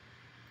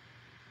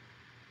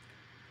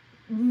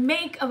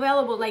make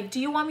available, like, do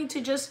you want me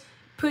to just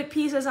put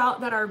pieces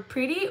out that are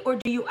pretty, or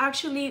do you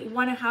actually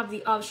want to have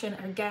the option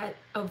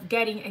of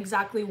getting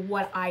exactly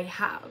what I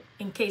have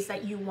in case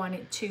that you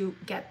wanted to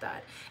get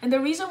that? And the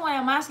reason why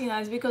I'm asking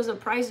that is because the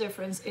price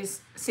difference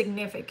is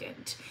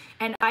significant,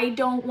 and I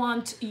don't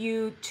want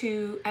you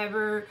to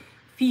ever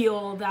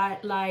feel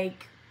that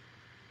like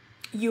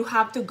you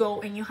have to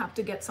go and you have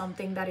to get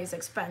something that is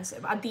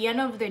expensive. At the end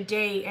of the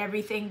day,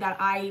 everything that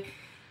I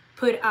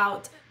put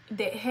out,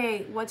 that,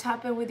 hey, what's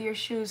happened with your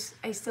shoes?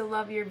 I still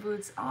love your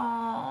boots.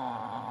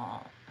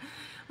 Oh,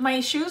 my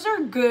shoes are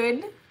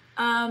good.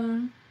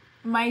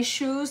 My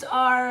shoes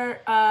are,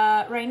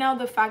 right now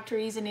the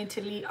factories in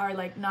Italy are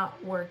like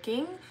not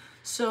working.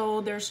 So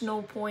there's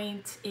no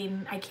point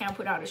in, I can't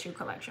put out a shoe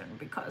collection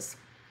because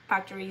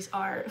factories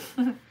are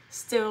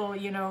still,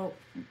 you know,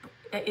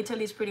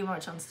 Italy's pretty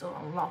much still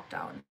on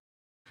lockdown.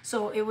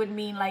 So it would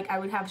mean like I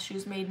would have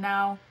shoes made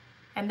now,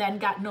 and then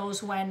God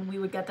knows when we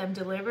would get them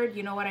delivered.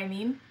 You know what I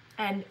mean?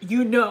 And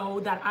you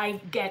know that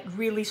I get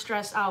really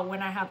stressed out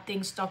when I have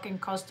things stuck in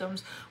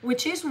customs,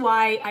 which is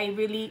why I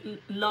really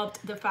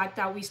loved the fact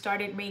that we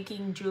started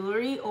making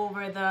jewelry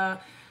over the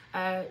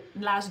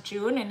last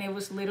June, and it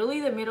was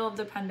literally the middle of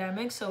the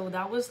pandemic. So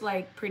that was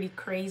like pretty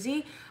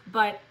crazy,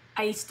 but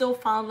I still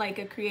found like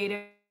a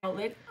creative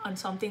outlet on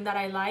something that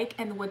I like.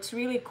 And what's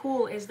really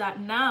cool is that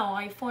now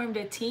I formed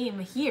a team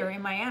here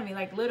in Miami,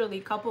 like literally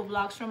a couple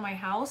blocks from my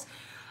house,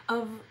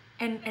 of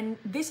and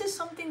this is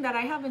something that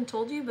I haven't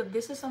told you, but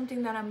this is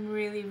something that I'm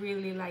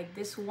really like,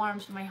 this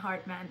warms my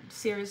heart, man.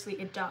 Seriously,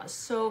 it does.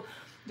 So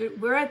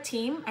we're a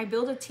team. I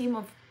built a team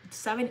of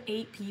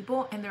 7-8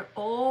 people, and they're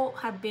all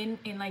have been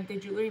in like the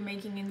jewelry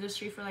making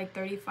industry for like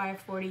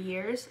 35-40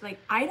 years. Like,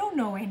 I don't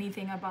know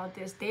anything about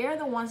this. They are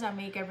the ones that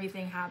make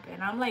everything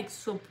happen. I'm like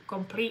so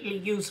completely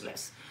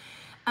useless.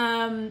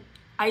 I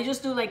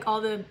just do like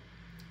all the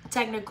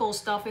technical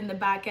stuff in the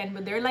back end,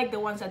 but they're like the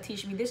ones that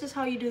teach me, this is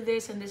how you do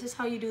this and this is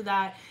how you do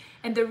that.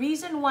 And the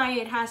reason why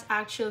it has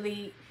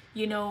actually,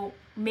 you know,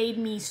 made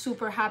me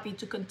super happy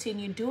to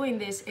continue doing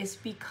this is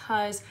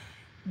because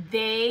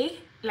they,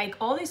 like,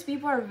 all these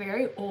people are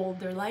very old.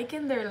 They're like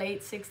in their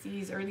late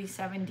 60s, early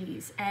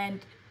 70s,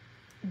 and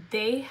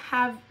they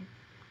have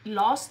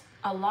lost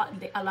a lot.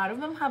 A lot of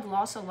them have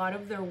lost a lot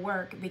of their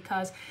work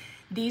because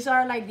these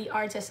are like the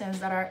artisans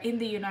that are in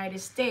the United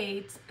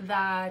States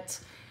that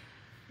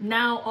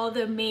now all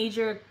the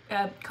major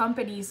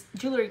companies,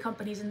 jewelry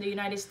companies in the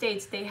United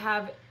States, they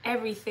have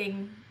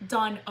everything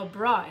done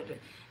abroad.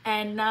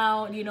 And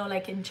now, you know,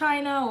 like in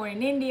China or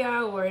in India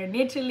or in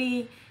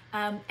Italy,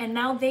 and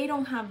now they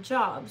don't have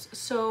jobs.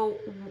 So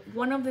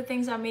one of the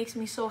things that makes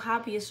me so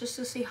happy is just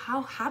to see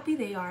how happy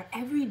they are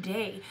every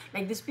day.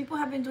 Like, these people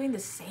have been doing the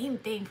same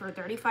thing for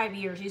 35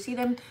 years. You see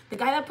them, the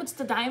guy that puts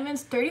the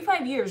diamonds,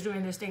 35 years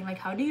doing this thing. Like,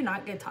 how do you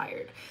not get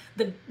tired?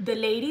 The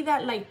lady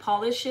that like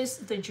polishes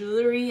the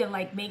jewelry and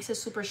like makes it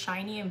super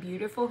shiny and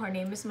beautiful, her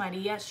name is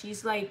Maria.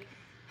 She's like,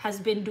 has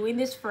been doing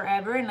this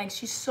forever, and like,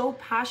 she's so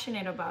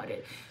passionate about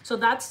it. So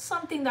that's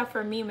something that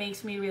for me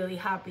makes me really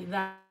happy,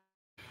 that,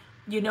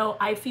 you know,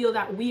 I feel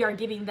that we are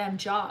giving them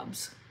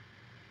jobs.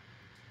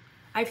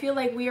 I feel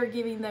like we are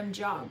giving them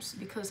jobs,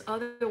 because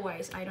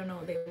otherwise, I don't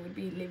know, they would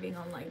be living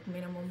on like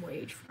minimum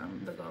wage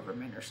from the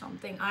government or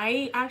something.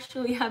 I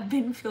actually have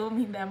been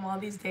filming them all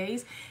these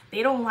days.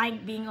 They don't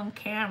like being on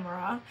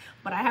camera,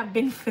 but I have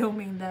been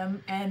filming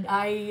them, and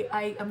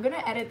I'm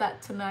gonna edit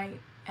that tonight,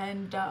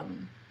 and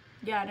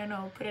yeah, I don't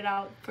know, put it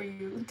out for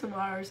you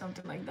tomorrow or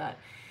something like that.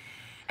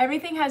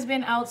 Everything has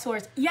been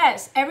outsourced.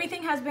 Yes,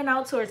 everything has been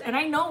outsourced. And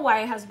I know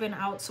why it has been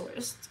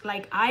outsourced.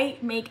 Like, I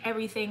make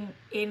everything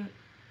in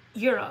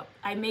Europe.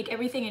 I make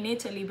everything in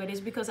Italy, but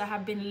it's because I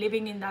have been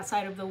living in that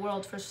side of the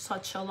world for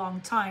such a long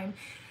time.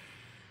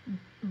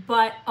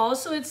 But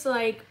also, it's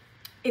like,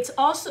 it's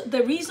also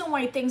the reason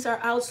why things are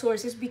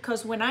outsourced is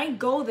because when I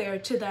go there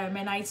to them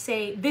and I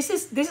say, this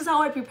is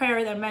how I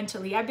prepare them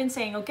mentally. I've been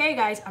saying, okay,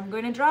 guys, I'm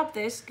going to drop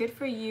this. Good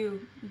for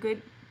you.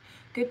 Good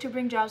to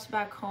bring jobs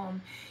back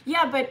home.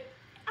 Yeah, but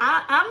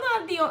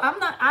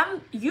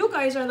you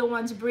guys are the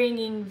ones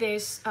bringing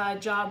this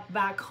job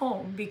back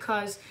home,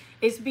 because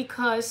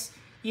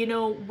you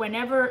know,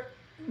 whenever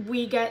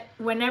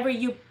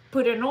you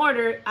put an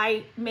order,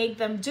 I make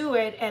them do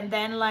it, and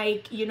then,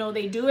 like, you know,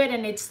 they do it,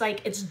 and it's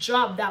like, it's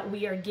job that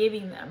we are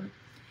giving them.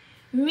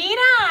 Mira,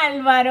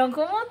 Álvaro,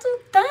 ¿cómo tú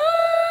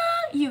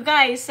estás? You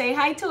guys, say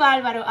hi to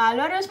Álvaro.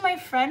 Álvaro is my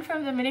friend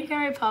from Dominican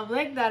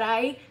Republic that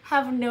I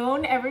have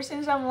known ever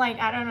since I'm like,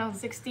 I don't know,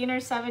 16 or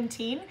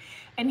 17.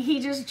 And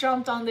he just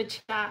jumped on the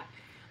chat.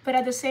 But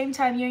at the same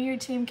time, you and your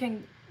team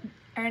can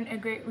earn a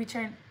great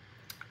return.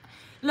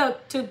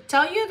 Look, to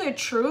tell you the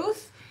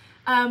truth,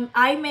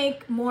 I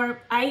make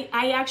more,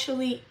 I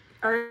actually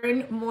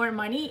earn more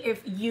money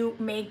if you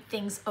make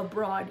things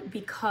abroad,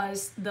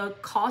 because the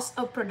cost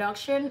of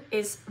production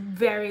is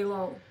very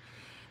low.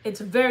 It's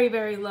very,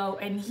 very low.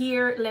 And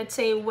here, let's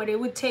say what it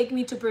would take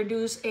me to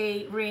produce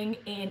a ring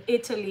in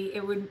Italy,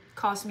 it would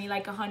cost me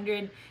like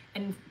 $150,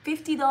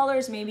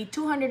 maybe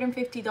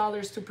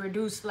 $250 to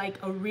produce like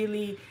a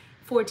really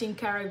 14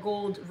 karat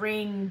gold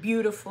ring,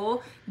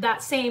 beautiful.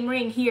 That same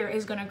ring here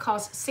is gonna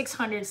cost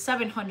 $600,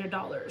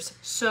 $700.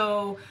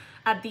 So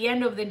at the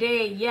end of the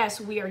day,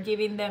 yes, we are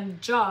giving them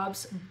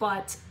jobs,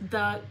 but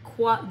the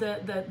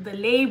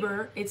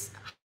labor, it's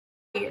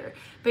higher.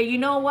 But you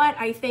know what?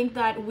 I think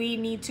that we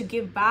need to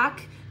give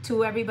back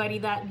to everybody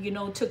that, you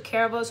know, took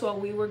care of us while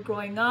we were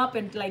growing up,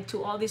 and like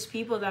to all these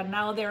people that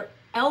now they're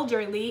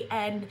elderly,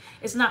 and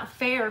it's not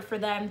fair for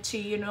them to,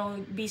 you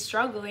know, be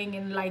struggling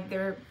in like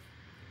their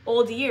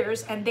old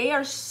years, and they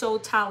are so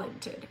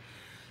talented.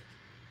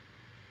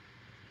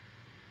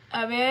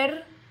 A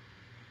ver.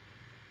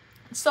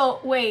 So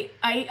wait,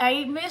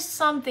 I missed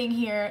something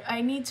here.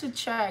 I need to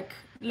check.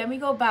 Let me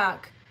go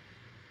back.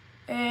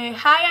 Hi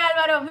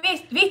Álvaro,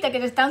 viste que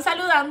te están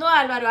saludando,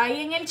 Álvaro,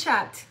 ahí en el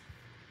chat.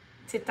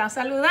 Se están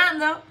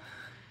saludando.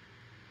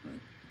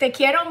 Te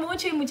quiero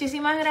mucho y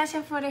muchísimas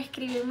gracias por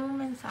escribirme un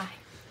mensaje.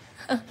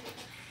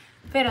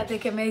 Espérate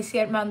que me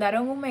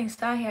mandaron un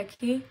mensaje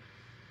aquí.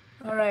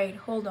 All right,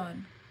 hold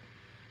on.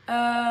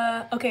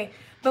 Okay,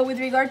 but with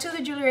regard to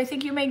the jewelry, I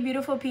think you make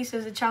beautiful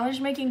pieces. The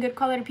challenge making good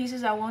quality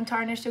pieces that won't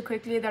tarnish too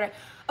quickly.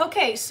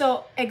 Okay,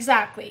 so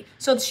exactly.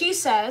 So she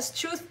says,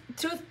 truth,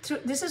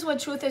 this is what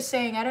Truth is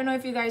saying. I don't know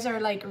if you guys are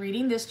like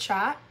reading this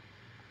chat.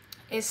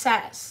 It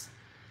says,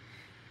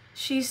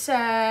 she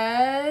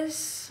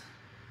says,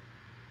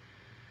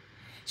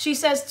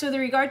 to the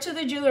regard to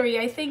the jewelry,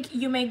 I think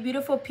you make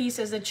beautiful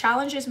pieces. The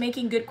challenge is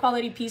making good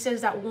quality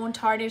pieces that won't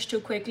tarnish too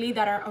quickly,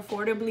 that are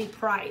affordably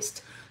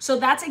priced. So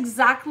that's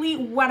exactly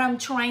what I'm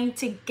trying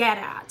to get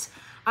at.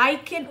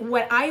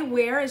 What I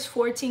wear is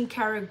 14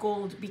 karat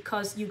gold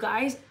because, you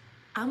guys,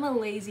 I'm a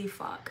lazy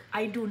fuck.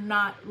 I do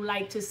not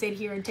like to sit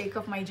here and take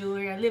off my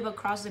jewelry. I live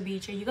across the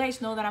beach, and you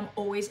guys know that I'm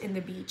always in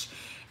the beach.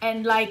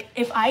 And like,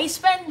 if I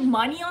spend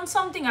money on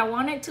something, I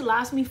want it to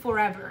last me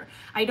forever.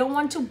 I don't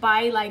want to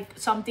buy like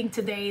something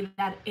today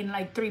that in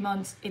like 3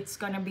 months, it's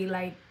gonna be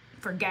like,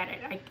 forget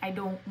it. I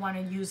don't want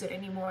to use it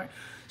anymore.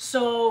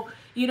 So,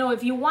 you know,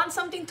 if you want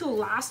something to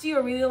last you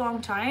a really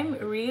long time,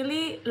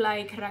 really,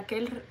 like,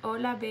 Raquel,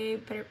 hola,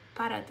 babe,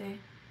 prepárate,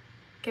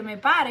 que me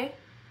pare.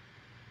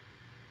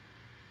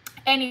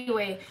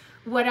 Anyway,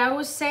 what I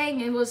was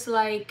saying, it was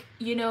like,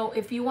 you know,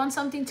 if you want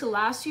something to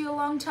last you a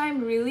long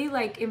time, really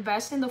like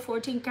invest in the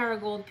 14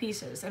 karat gold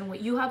pieces. And what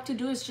you have to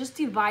do is just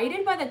divide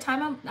it by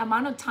the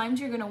amount of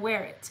times you're gonna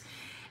wear it.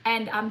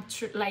 And I'm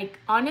like,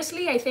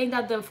 honestly, I think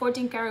that the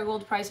 14 karat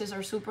gold prices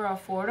are super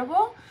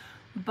affordable.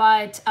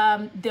 But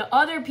the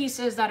other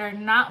pieces that are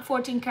not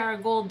 14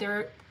 karat gold,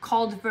 they're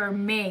called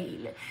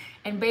vermeil.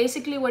 And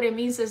basically what it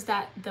means is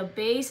that the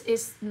base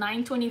is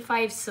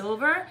 925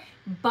 silver,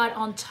 but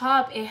on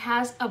top it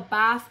has a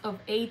bath of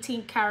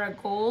 18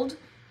 karat gold.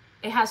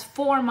 It has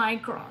 4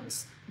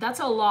 microns. That's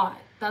a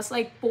lot. That's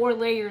like 4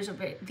 layers of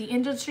it. The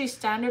industry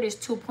standard is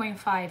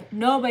 2.5.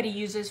 Nobody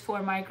uses 4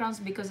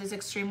 microns because it's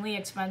extremely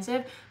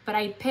expensive, but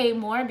I pay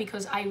more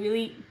because I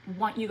really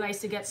want you guys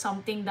to get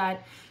something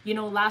that, you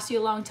know, lasts you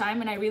a long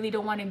time. And I really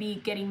don't want to be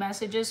getting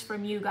messages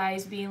from you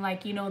guys being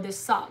like, you know, this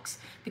sucks.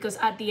 Because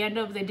at the end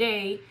of the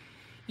day,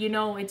 you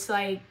know, it's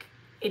like,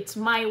 it's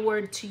my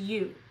word to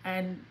you.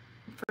 And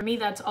for me,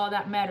 that's all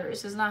that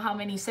matters. It's not how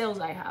many sales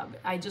I have.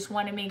 I just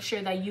want to make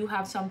sure that you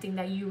have something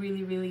that you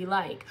really, really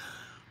like.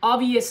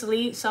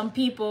 Obviously, some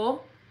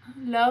people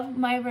love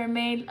my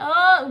vermeil.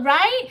 Oh,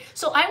 right?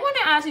 So I want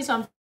to ask you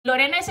something.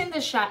 Lorena is in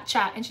the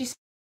chat and she said,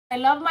 I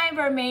love my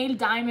vermeil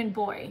diamond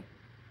boy.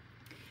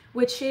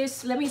 Which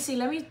is, let me see,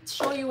 let me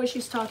show you what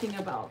she's talking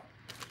about.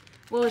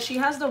 Well, she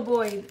has the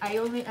boy. I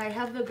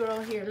have the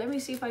girl here. Let me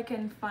see if I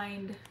can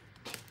find.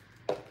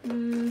 I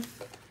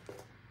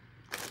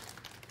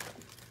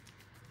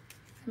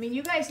mean,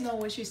 you guys know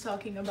what she's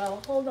talking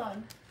about. Hold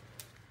on.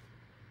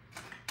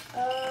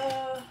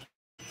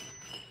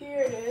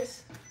 Here it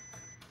is.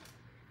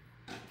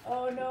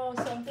 Oh no,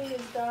 something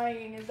is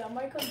dying. Is that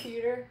my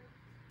computer?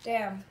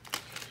 Damn.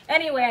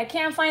 Anyway, I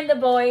can't find the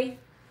boy.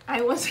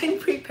 I wasn't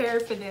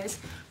prepared for this.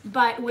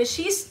 But what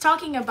she's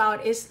talking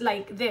about is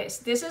like this.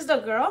 This is the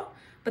girl,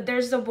 but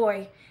there's the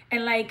boy.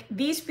 And like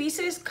these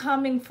pieces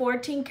come in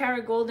 14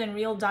 karat gold and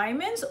real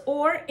diamonds,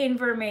 or in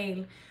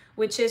vermeil,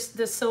 which is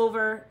the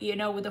silver, you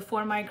know, with the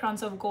 4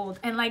 microns of gold.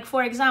 And like,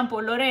 for example,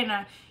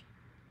 Lorena,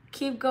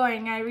 keep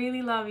going. I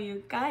really love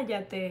you.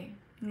 Cállate.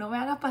 No me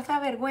hagas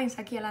pasar vergüenza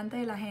aquí delante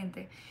de la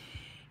gente.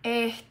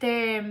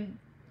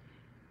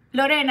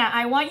 Lorena,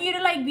 I want you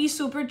to like be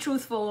super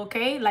truthful,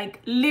 okay?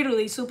 Like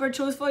literally super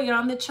truthful. You're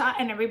on the chat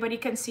and everybody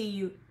can see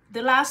you.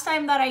 The last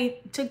time that I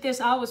took this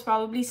out was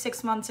probably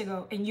 6 months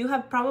ago, and you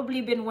have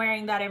probably been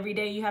wearing that every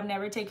day. You have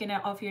never taken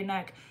it off your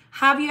neck.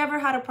 Have you ever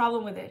had a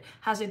problem with it?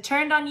 Has it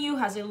turned on you?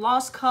 Has it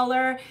lost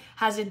color?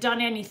 Has it done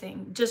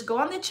anything? Just go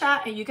on the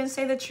chat and you can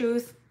say the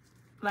truth.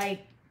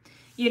 Like,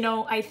 you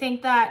know, I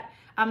think that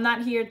I'm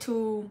not here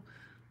to,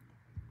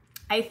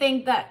 I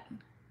think that,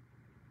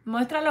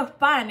 muestra los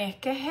panes,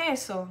 ¿qué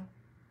es eso?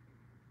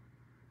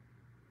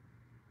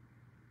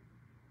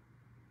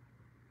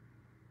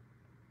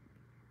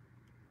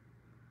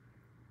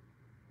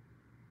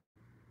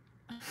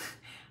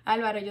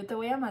 Álvaro, yo te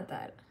voy a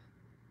matar.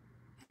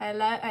 I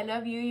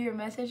love you. Your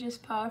message is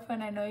powerful,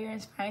 and I know you're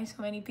inspiring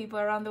so many people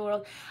around the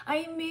world.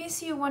 I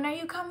miss you. When are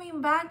you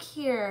coming back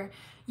here?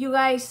 You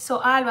guys, so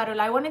Álvaro,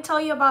 I want to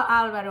tell you about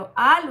Álvaro.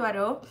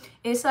 Álvaro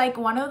is like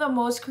one of the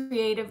most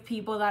creative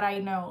people that I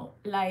know.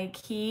 Like,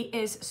 he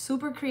is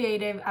super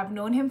creative. I've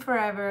known him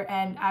forever,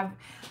 and I've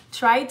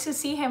tried to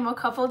see him a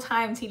couple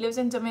times. He lives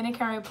in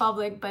Dominican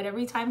Republic, but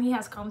every time he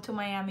has come to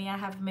Miami, I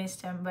have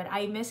missed him. But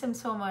I miss him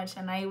so much,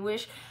 and I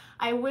wish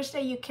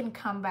that you can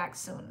come back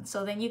soon.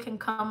 So then you can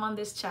come on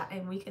this chat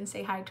and we can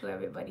say hi to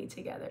everybody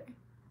together.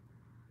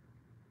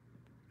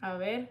 A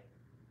ver.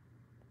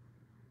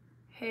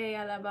 Hey,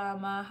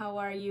 Alabama, how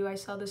are you? I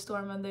saw the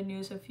storm on the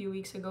news a few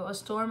weeks ago. A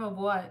storm of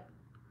what?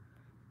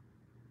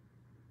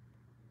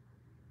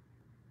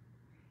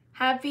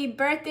 Happy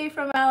birthday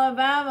from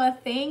Alabama.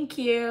 Thank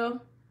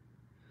you.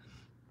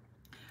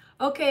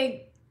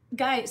 Okay,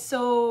 guys,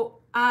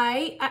 so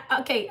I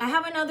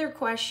have another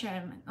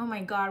question. Oh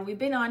my God, we've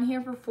been on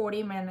here for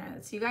 40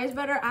 minutes. You guys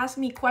better ask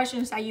me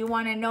questions that you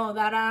want to know,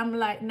 that I'm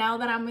like, now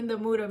that I'm in the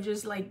mood of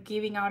just like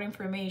giving out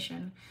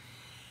information.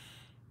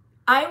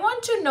 I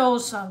want to know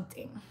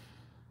something.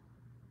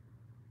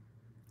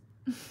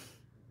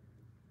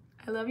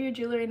 I love your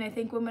jewelry, and I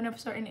think women of a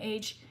certain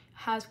age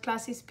has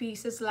classy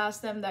pieces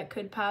last them that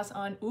could pass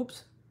on.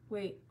 Oops,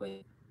 wait.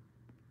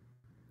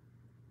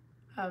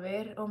 A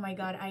ver, oh my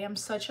God, I am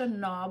such a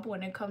knob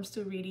when it comes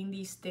to reading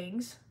these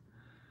things.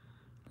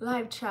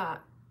 Live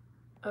chat.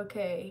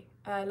 Okay,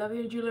 I love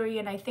your jewelry,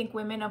 and I think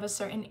women of a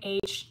certain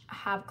age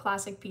have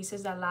classic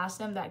pieces that last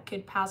them that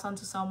could pass on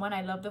to someone.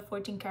 I love the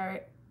 14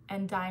 karat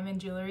and diamond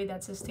jewelry.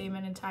 That's a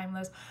statement and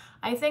timeless.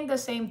 I think the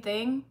same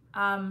thing,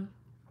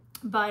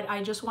 but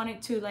I just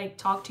wanted to like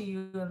talk to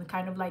you and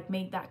kind of like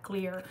make that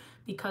clear,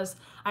 because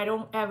I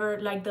don't ever,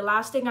 like, the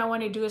last thing I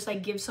want to do is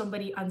like give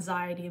somebody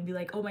anxiety and be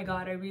like, oh my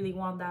God, I really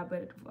want that,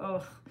 but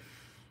oh,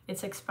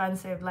 it's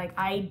expensive. Like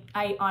I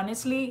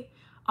honestly,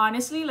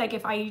 like,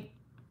 if I,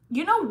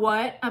 you know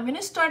what, I'm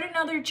gonna start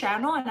another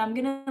channel and I'm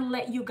gonna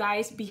let you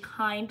guys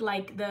behind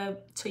like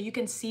so you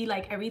can see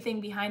like everything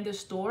behind the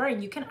store,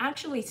 and you can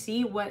actually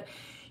see what,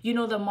 you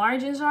know, the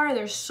margins are.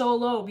 They're so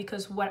low,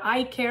 because what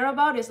I care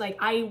about is like,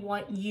 I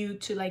want you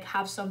to like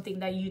have something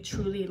that you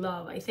truly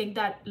love. I think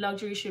that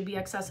luxury should be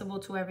accessible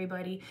to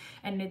everybody,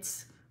 and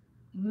it's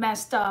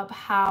messed up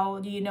how,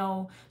 you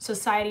know,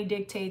 society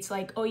dictates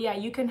like, oh yeah,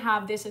 you can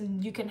have this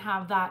and you can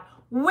have that,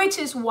 which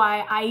is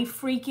why I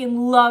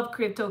freaking love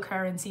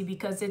cryptocurrency,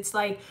 because it's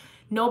like,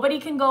 nobody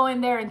can go in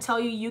there and tell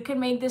you, you can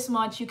make this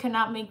much, you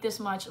cannot make this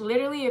much.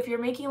 Literally, if you're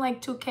making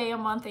like 2K a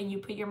month and you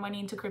put your money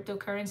into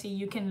cryptocurrency,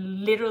 you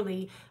can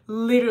literally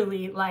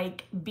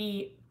like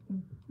be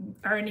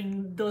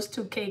earning, those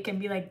 2K can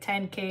be like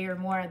 10K or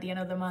more at the end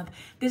of the month.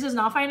 This is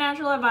not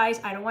financial advice.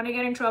 I don't want to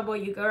get in trouble.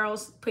 You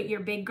girls, put your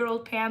big girl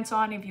pants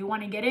on if you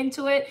want to get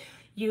into it.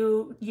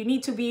 You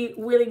need to be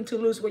willing to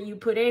lose what you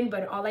put in,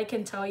 but all I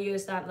can tell you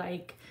is that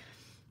like,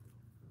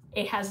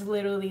 it has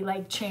literally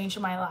like changed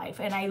my life,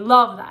 and I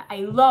love that. I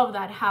love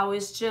that, how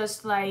it's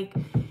just like,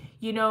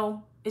 you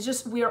know, it's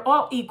just, we are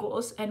all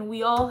equals and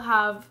we all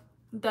have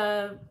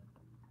the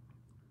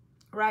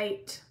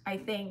right, I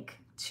think,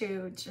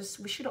 to just,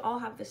 we should all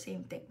have the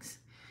same things.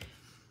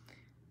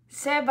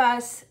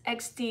 Sebas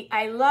XT,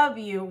 I love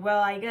you.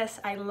 Well, I guess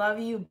I love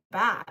you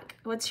back.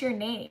 What's your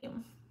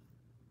name?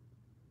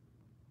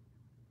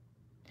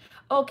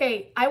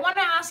 Okay, I want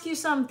to ask you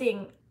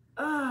something.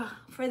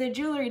 For the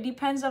jewelry,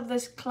 depends of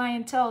this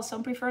clientele.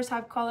 Some prefers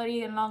high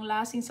quality and long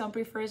lasting, some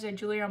prefers their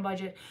jewelry on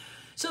budget.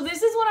 So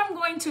this is what I'm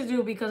going to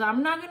do, because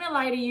I'm not gonna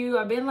lie to you,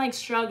 I've been like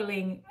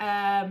struggling.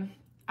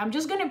 I'm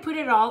just gonna put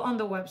it all on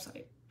the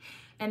website,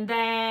 and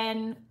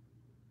then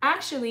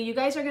actually you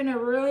guys are gonna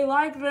really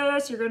like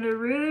this. You're gonna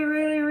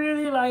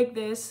really like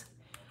this.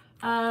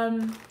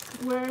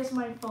 Where is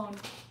my phone?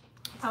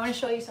 I want to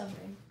show you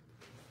something.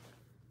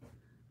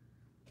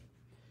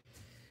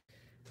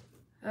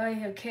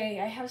 Okay,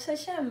 I have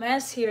such a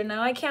mess here.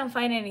 Now I can't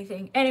find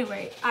anything.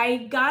 Anyway, I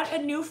got a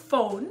new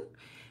phone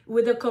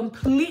with a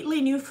completely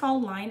new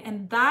phone line,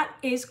 and that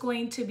is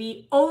going to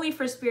be only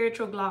for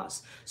spiritual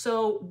gloss.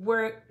 So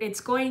you're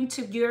going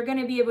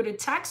to be able to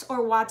text or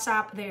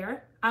WhatsApp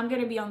there. I'm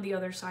going to be on the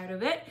other side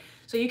of it.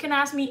 So you can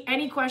ask me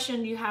any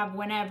question you have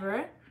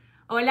whenever.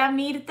 Hola,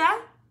 Mirta.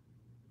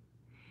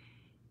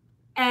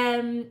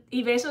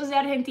 Y besos de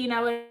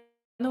Argentina.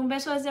 Un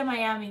beso desde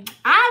Miami.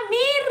 ¡Ah,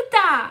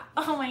 Mirta!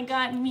 Oh my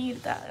God,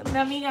 Mirta,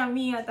 una amiga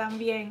mía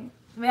también.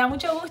 Me da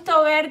mucho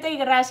gusto verte y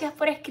gracias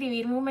por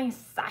escribirme un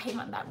mensaje y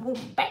mandarme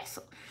un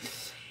beso.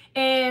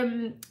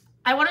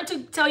 I wanted to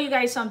tell you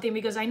guys something,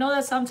 because I know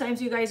that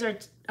sometimes you guys are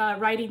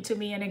writing to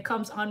me and it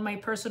comes on my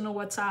personal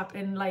WhatsApp,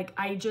 and like,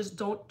 I just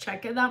don't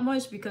check it that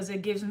much because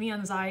it gives me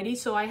anxiety.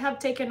 So I have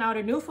taken out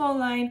a new phone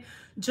line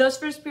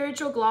just for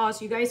spiritual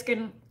gloss. You guys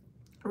can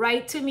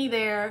write to me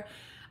there.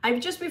 I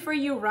just prefer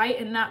you write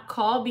and not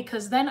call,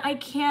 because then I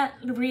can't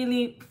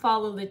really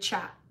follow the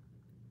chat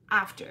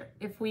after,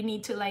 if we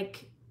need to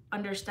like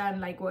understand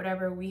like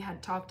whatever we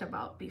had talked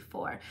about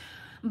before.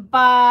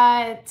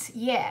 But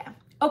yeah,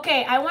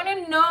 Okay, I want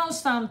to know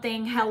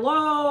something.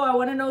 Hello, I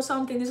want to know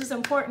something. This is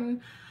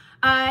important.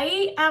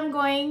 I am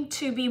going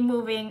to be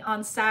moving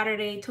on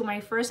Saturday to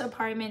my first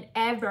apartment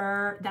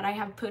ever that I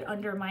have put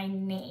under my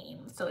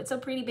name. So it's a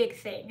pretty big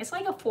thing. It's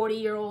like a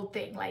 40-year-old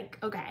thing. Like,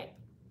 okay,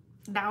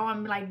 now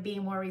I'm like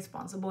being more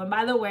responsible. And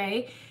by the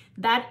way,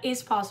 that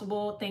is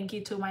possible thank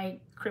you to my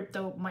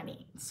crypto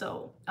money.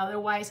 So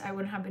otherwise I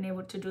wouldn't have been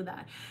able to do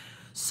that.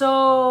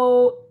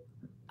 So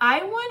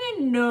I want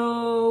to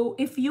know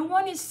if you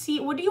want to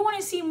see, what do you want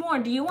to see more?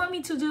 Do you want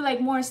me to do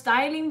like more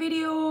styling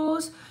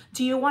videos?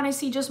 Do you want to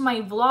see just my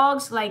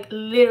vlogs, like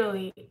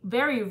literally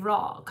very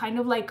raw, kind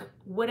of like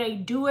what I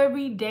do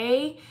every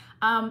day?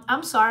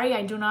 I'm sorry,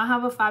 I do not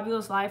have a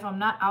fabulous life. I'm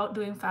not out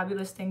doing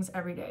fabulous things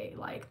every day.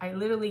 Like I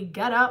literally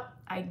get up,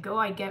 I go,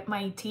 I get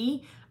my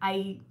tea.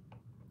 I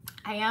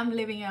am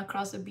living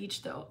across the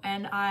beach though.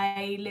 And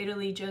I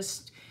literally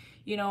just,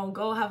 you know,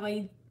 go have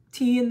my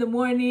tea in the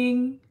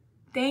morning.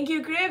 Thank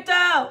you, crypto.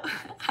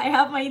 I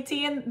have my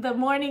tea in the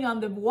morning on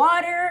the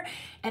water.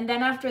 And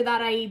then after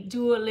that, I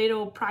do a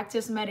little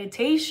practice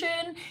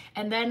meditation.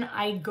 And then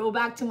I go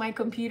back to my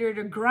computer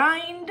to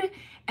grind.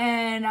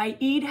 And I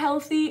eat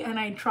healthy. And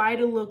I try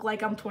to look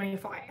like I'm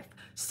 25.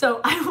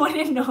 So I want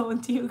to know,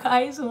 do you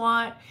guys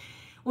want,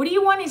 what do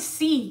you want to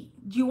see?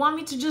 Do you want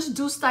me to just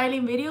do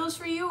styling videos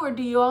for you? Or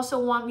do you also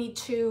want me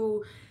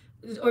to,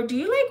 or do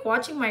you like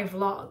watching my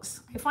vlogs?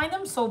 I find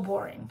them so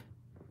boring.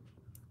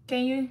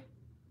 Can you?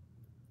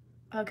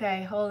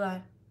 Okay, hold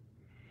on.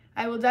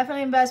 I will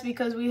definitely invest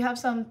because we have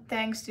some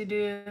things to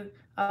do.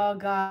 Oh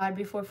God,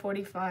 before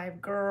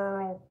 45.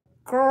 Girl,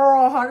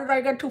 how did I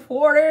get to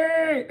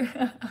 40?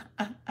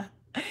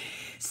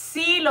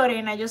 Sí,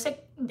 Lorena, yo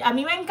sé, a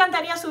mí me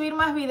encantaría subir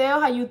más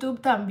videos a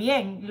YouTube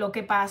también. Lo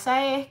que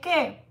pasa es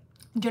que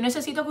yo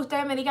necesito que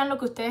ustedes me digan lo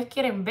que ustedes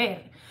quieren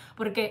ver.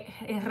 Porque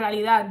en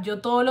realidad yo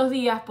todos los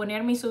días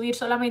ponerme y subir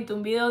solamente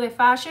un video de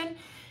fashion,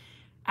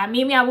 a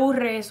mí me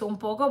aburre eso un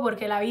poco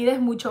porque la vida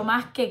es mucho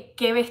más que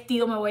qué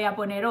vestido me voy a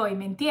poner hoy,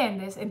 ¿me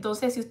entiendes?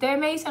 Entonces, si ustedes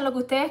me dicen lo que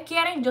ustedes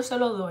quieren, yo se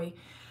lo doy.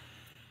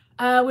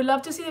 We'd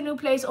love to see the new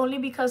place only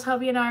because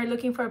hubby and I are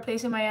looking for a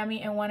place in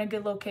Miami and want a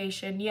good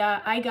location.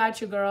 Yeah, I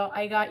got you, girl.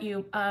 I got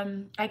you.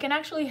 I can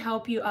actually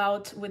help you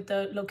out with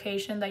the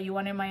location that you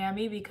want in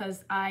Miami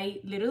because I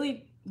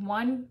literally,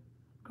 one,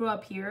 grew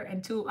up here,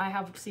 and two, I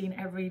have seen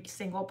every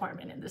single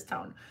apartment in this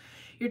town.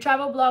 Your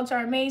travel blogs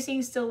are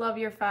amazing. Still love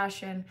your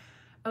fashion.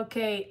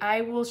 Okay,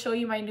 I will show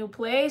you my new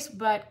place,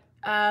 but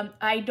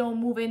I don't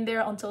move in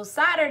there until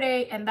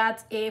Saturday, and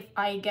that's if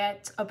I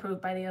get approved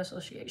by the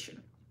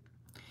association.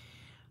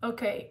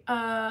 Okay,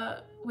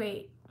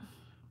 wait.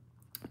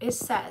 It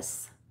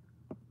says,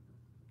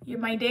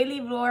 my daily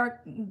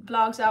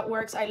vlogs at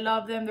works, I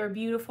love them. They're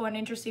beautiful and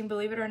interesting,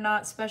 believe it or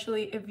not,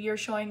 especially if you're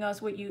showing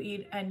us what you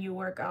eat and you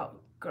work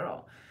out,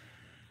 girl.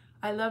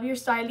 I love your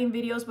styling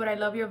videos, but I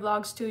love your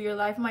vlogs too. Your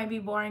life might be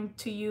boring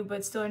to you,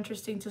 but still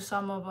interesting to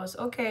some of us.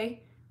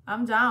 Okay.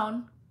 I'm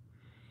down.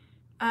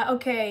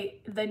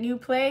 Okay, the new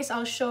place,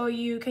 I'll show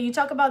you. Can you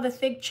talk about the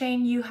thick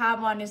chain you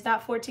have on? Is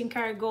that 14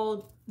 karat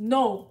gold?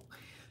 No.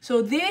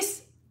 So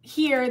this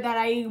here that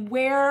I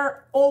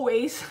wear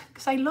always,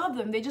 because I love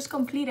them. They just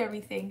complete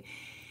everything.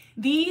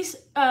 These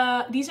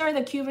are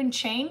the Cuban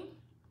chain,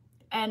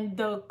 and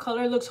the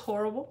color looks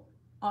horrible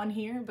on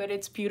here, but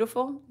it's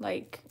beautiful.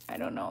 Like, I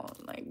don't know,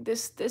 like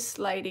this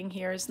lighting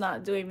here is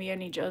not doing me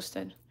any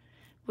justice.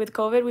 With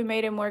COVID, we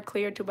made it more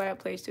clear to buy a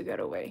place to get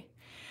away.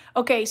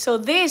 Okay, so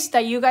this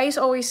that you guys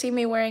always see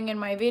me wearing in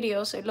my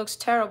videos, it looks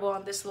terrible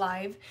on this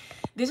live.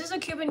 This is a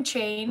Cuban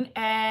chain,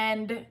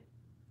 and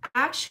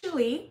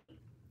actually,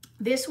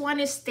 this one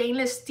is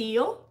stainless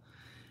steel,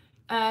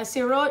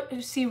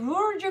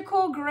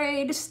 chirurgical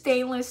grade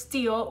stainless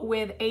steel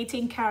with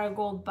 18 karat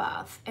gold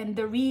bath. And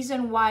the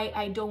reason why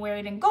I don't wear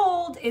it in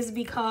gold is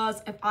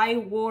because if I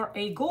wore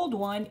a gold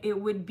one, it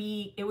would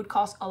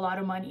cost a lot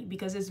of money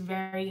because it's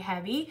very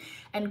heavy,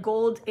 and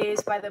gold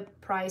is by the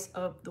price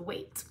of the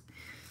weight.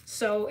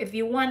 So if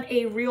you want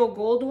a real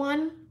gold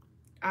one,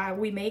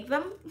 we make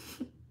them.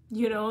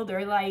 You know,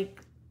 they're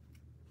like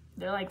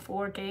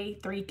 4K,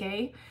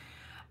 3K.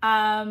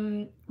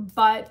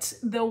 But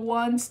the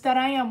ones that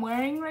I am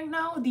wearing right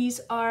now,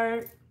 these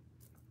are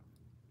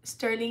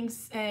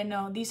stainless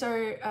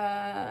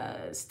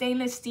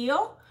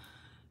steel,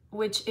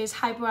 which is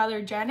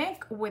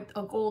hypoallergenic with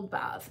a gold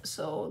bath.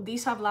 So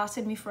these have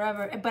lasted me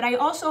forever. But I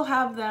also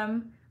have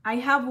them. I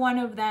have one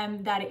of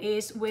them that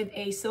is with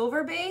a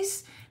silver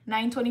base,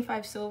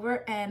 925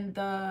 silver, and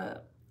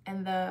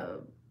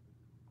the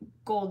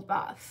gold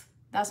bath.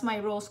 That's my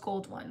rose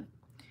gold one.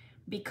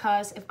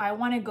 Because if I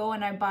want to go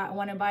and I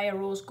want to buy a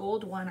rose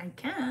gold one, I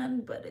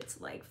can, but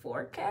it's like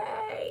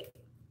 4K.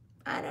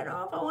 I don't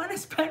know if I want to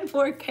spend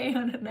 4K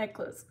on a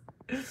necklace.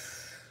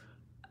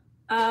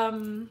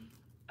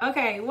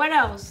 Okay, what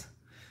else?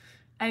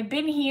 I've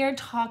been here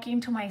talking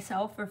to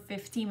myself for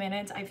 50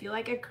 minutes. I feel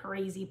like a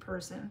crazy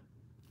person.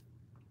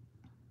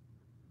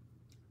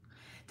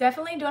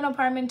 Definitely do an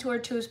apartment tour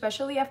too,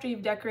 especially after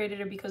you've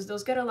decorated it, because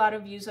those get a lot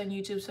of views on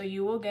YouTube, so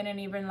you will get an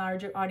even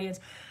larger audience.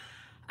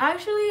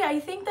 Actually,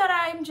 I think that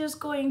I'm just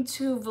going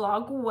to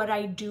vlog what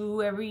I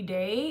do every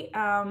day.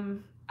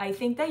 I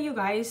think that you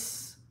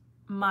guys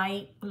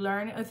might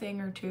learn a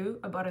thing or two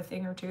about a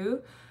thing or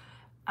two.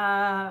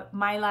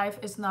 My life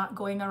is not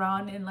going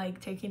around and like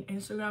taking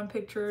Instagram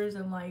pictures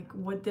and like,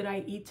 what did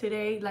I eat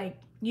today? Like,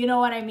 you know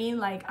what I mean?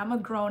 Like, I'm a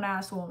grown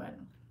ass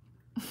woman.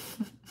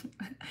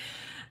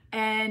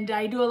 And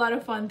I do a lot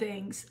of fun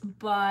things,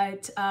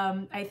 but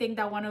I think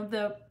that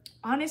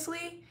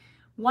honestly,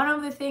 one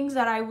of the things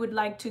that I would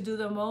like to do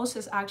the most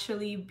is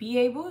actually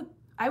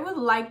I would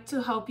like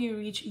to help you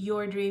reach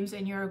your dreams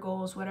and your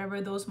goals, whatever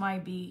those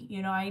might be.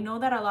 You know, I know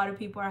that a lot of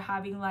people are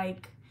having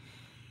like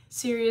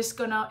serious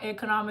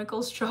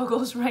economical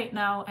struggles right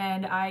now,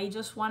 and I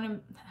just want to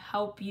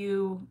help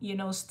you, you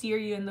know, steer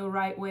you in the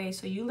right way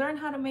so you learn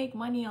how to make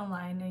money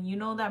online. And you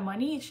know that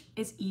money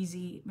is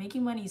easy.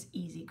 Making money is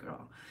easy,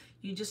 girl.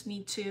 You just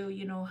need to,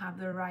 you know, have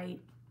the right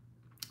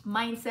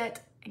mindset,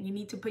 and you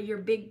need to put your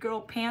big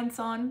girl pants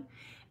on,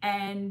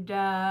 and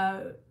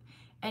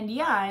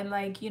yeah, and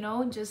like, you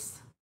know, just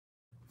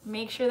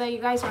make sure that you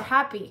guys are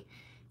happy.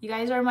 You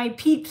guys are my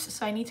peeps,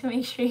 so I need to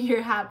make sure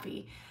you're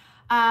happy.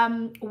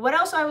 What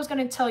else I was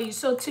gonna tell you?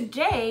 So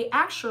today,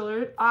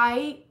 actually,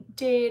 I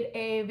did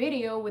a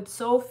video with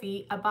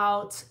Sophie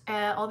about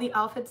all the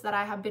outfits that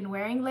I have been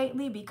wearing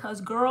lately,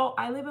 because girl,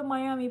 I live in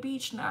Miami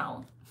Beach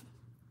now.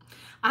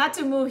 I had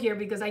to move here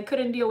because I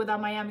couldn't deal with that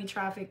Miami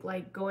traffic,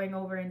 like going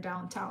over in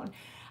downtown.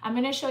 I'm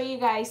gonna show you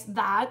guys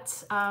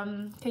that.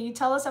 Can you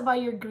tell us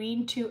about your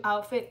green 2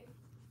 outfit?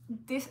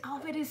 This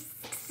outfit is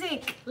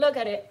sick. Look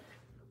at it.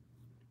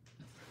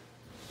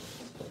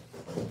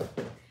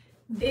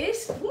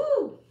 This,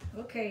 woo!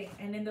 Okay,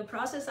 and in the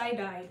process, I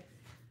died.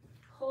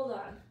 Hold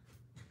on.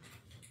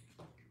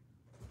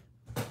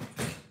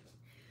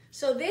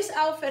 So this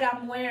outfit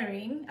I'm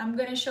wearing, I'm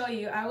gonna show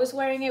you. I was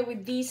wearing it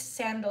with these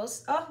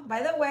sandals. Oh,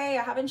 by the way,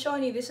 I haven't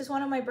shown you. This is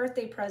one of my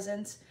birthday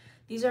presents.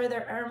 These are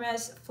the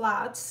Hermes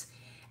flats.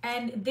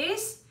 And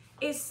this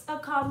is a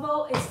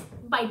combo. It's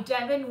by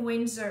Devin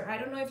Windsor. I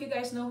don't know if you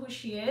guys know who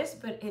she is,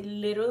 but it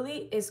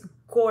literally is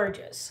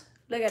gorgeous.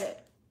 Look at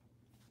it.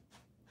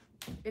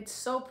 It's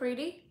so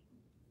pretty.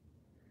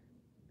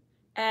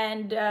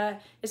 And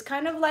it's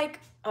kind of like,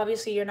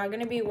 obviously you're not going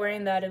to be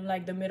wearing that in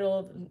like the middle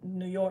of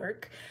New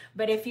York,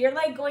 but if you're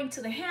like going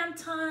to the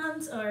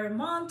Hamptons or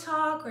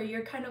Montauk, or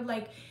you're kind of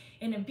like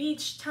in a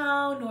beach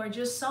town, or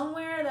just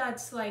somewhere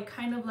that's like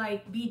kind of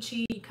like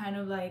beachy, kind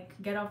of like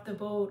get off the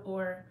boat,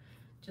 or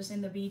just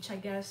in the beach, I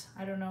guess,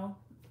 I don't know.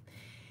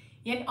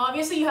 And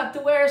obviously you have to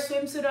wear a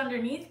swimsuit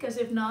underneath, because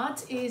if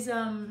not, is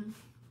a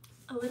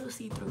little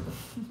see-through.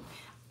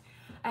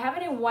 I have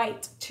it in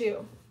white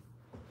too.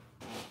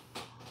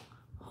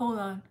 Hold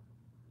on.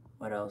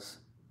 What else?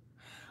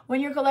 When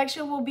your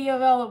collection will be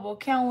available.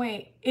 Can't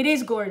wait. It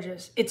is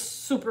gorgeous. It's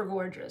super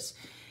gorgeous.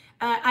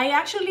 I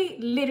actually,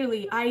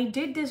 literally, I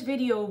did this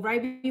video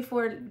right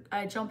before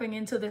jumping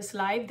into this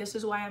live. This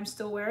is why I'm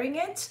still wearing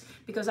it,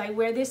 because I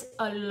wear this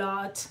a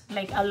lot,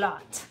 like a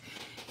lot.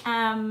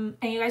 And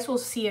you guys will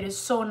see it. It's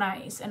so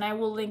nice. And I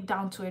will link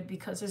down to it,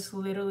 because it's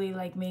literally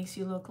like makes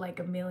you look like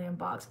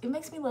 $1,000,000. It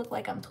makes me look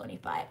like I'm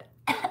 25.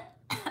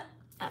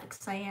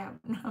 Because I am.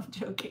 No, I'm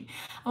joking.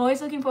 I'm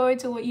always looking forward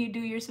to what you do.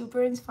 You're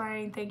super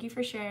inspiring. Thank you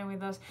for sharing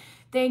with us.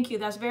 Thank you.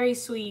 That's very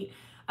sweet.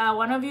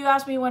 One of you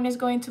asked me when it's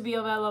going to be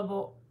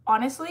available.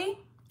 Honestly,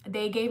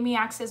 they gave me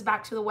access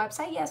back to the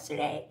website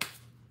yesterday.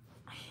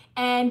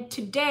 And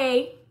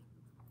today,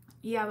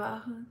 y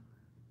abajo.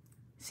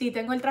 Sí,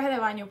 tengo el traje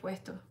de baño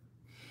puesto.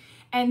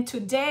 And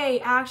today,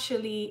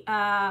 actually,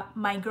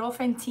 my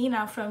girlfriend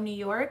Tina from New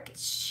York,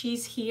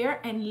 she's here,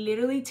 and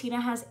literally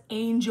Tina has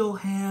angel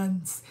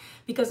hands,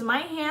 because my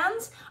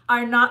hands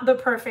are not the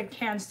perfect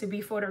hands to be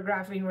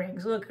photographing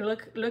rings.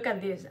 Look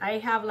at this. I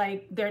have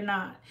like, they're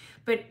not.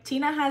 But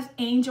Tina has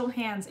angel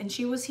hands, and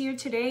she was here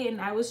today,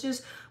 and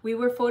we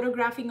were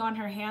photographing on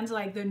her hands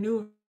like the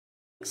new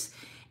rings.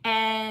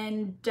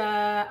 And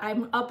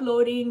I'm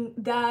uploading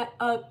that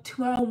up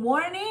tomorrow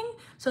morning.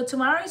 So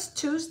tomorrow is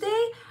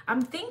Tuesday.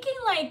 I'm thinking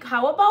like,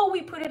 how about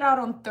we put it out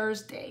on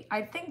Thursday?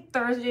 I think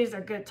Thursday is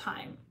a good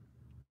time.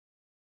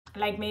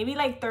 Like maybe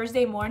like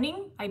Thursday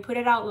morning, I put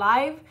it out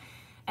live,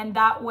 and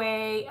that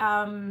way,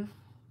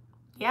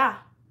 yeah,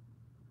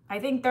 I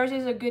think Thursday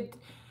is a good.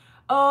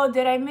 Oh,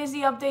 did I miss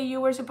the update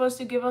you were supposed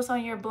to give us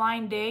on your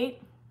blind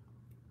date?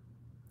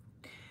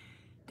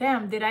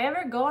 Damn, did I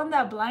ever go on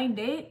that blind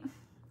date?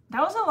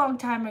 That was a long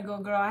time ago,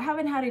 girl. I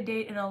haven't had a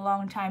date in a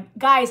long time.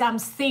 Guys, I'm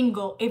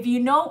single. If you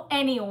know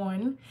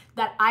anyone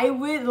that I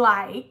would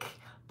like,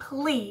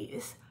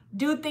 please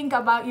do think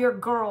about your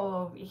girl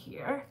over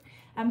here.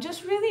 I'm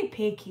just really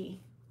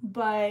picky,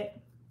 but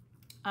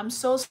I'm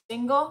so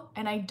single,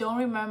 and I don't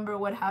remember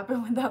what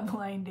happened with that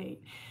blind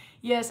date.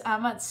 Yes,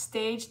 I'm at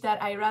stage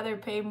that I'd rather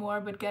pay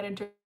more but get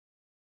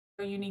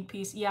a unique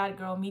piece. Yeah,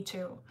 girl, me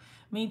too.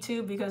 Me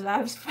too, because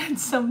I've spent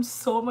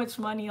so much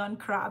money on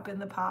crap in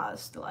the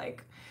past.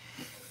 Like,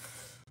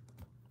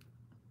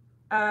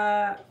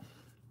 what,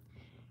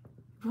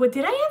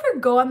 did I ever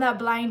go on that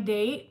blind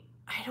date?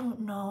 I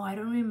don't know. I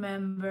don't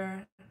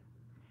remember.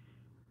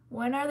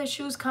 When are the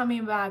shoes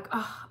coming back?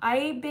 Oh,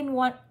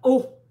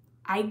 oh,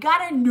 I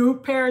got a new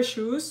pair of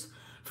shoes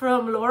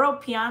from Loro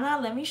Piana.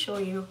 Let me show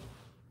you.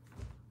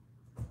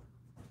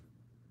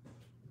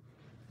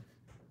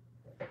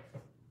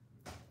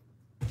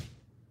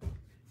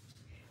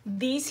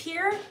 These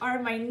here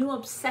are my new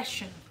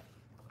obsession.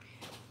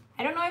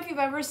 I don't know if you've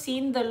ever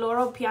seen the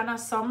Loro Piana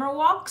summer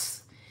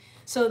walks.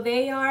 So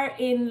they are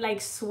in like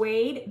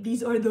suede.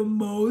 These are the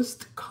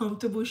most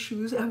comfortable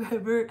shoes I've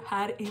ever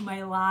had in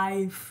my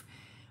life.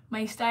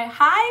 My style.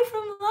 Hi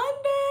from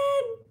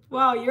London.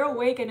 Wow, you're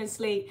awake and it's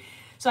late.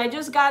 So I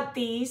just got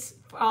these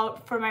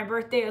out for my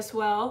birthday as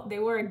well. They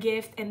were a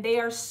gift and they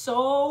are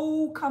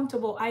so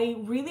comfortable. I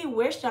really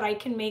wish that I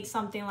can make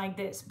something like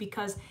this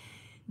because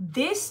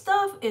this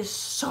stuff is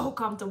so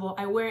comfortable.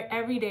 I wear it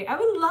every day. I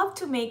would love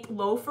to make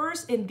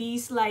loafers in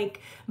these like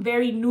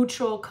very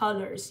neutral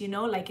colors, you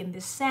know, like in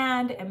the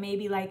sand and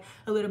maybe like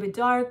a little bit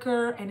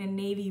darker and in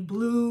navy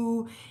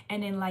blue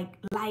and in like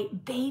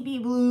light baby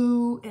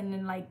blue and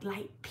then like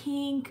light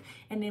pink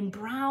and in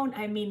brown.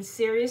 I mean,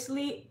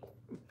 seriously,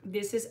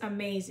 this is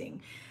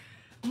amazing.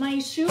 My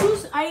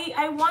shoes,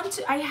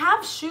 I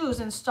have shoes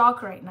in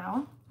stock right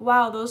now.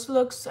 Wow, those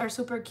looks are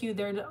super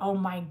cute. Oh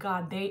my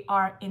God, they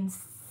are insane.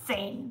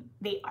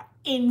 They are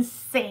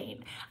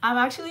insane. I'm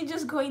actually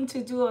just going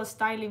to do a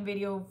styling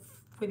video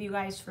with you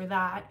guys for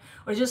that,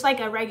 or just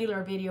like a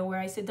regular video where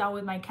I sit down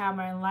with my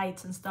camera and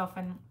lights and stuff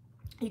and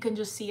you can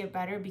just see it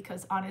better,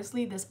 because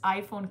honestly this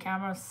iPhone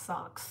camera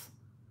sucks.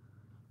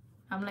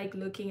 I'm like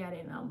looking at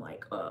it and I'm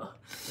like, oh.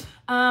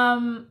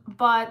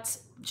 But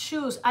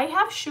shoes, I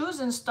have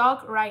shoes in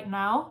stock right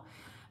now.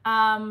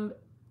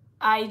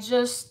 I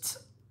just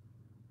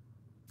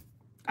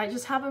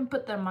haven't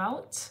put them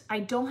out. I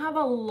don't have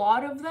a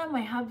lot of them. I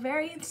have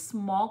very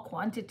small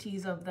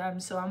quantities of them.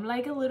 So I'm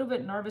like a little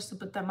bit nervous to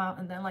put them out.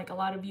 And then like a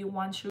lot of you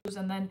want shoes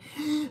and then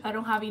I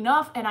don't have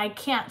enough. And I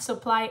can't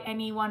supply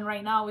anyone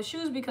right now with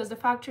shoes because the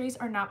factories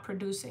are not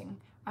producing.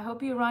 I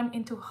hope you run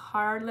into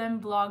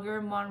Harlem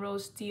blogger Monroe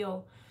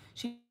Steele.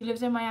 She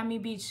lives in Miami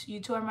Beach.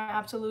 You two are my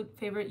absolute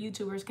favorite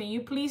YouTubers. Can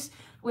you please,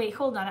 wait,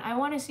 hold on. I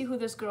want to see who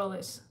this girl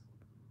is.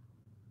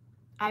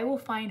 I will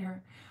find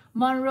her.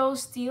 Monroe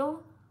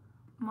Steele.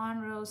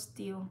 Monroe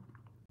Steele.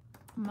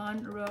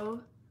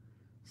 Monroe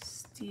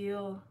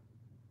Steele.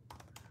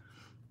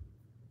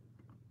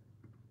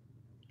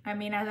 I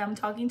mean, as I'm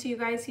talking to you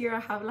guys here, I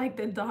have like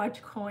the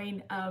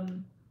Dogecoin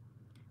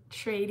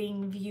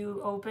trading view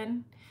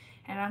open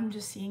and I'm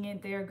just seeing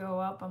it there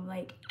go up. I'm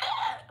like,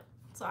 ah!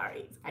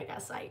 Sorry, I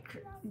got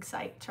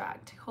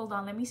sidetracked. Hold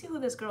on, let me see who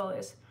this girl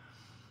is.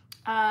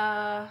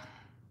 Monroe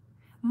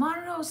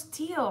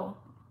Steele.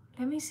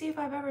 Let me see if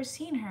I've ever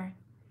seen her.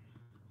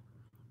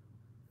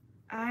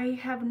 I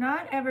have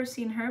not ever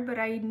seen her, but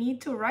I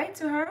need to write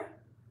to her.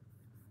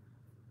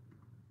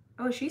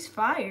 Oh, she's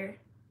fire.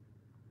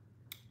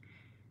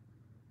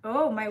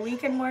 Oh, my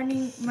weekend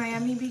morning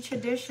Miami Beach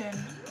edition.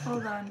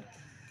 Hold on.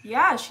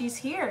 Yeah, she's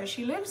here.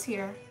 She lives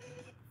here.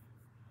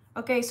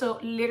 Okay, so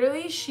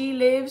literally she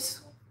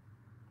lives,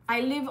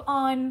 I live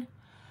on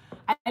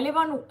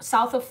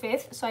south of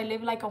 5th, so I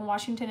live like on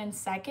Washington and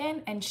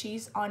 2nd, and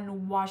she's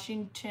on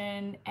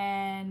Washington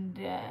and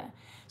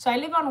so I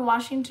live on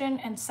Washington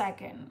and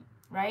 2nd,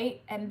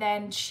 right? And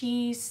then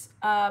she's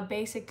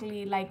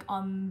basically like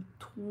on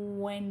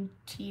 20,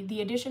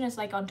 the addition is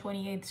like on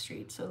 28th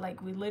Street, so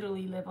like we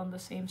literally live on the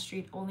same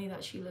street, only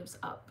that she lives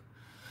up.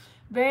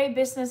 Very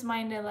business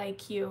minded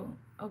like you.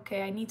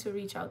 Okay, I need to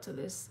reach out to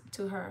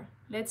her.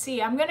 Let's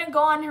see, I'm gonna go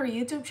on her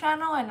YouTube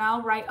channel and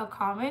I'll write a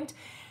comment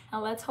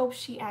and let's hope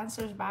she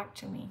answers back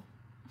to me.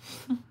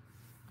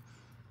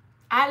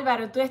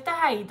 Álvaro, tú estás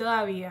ahí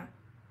todavía.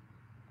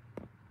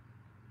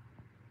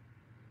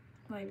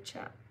 Live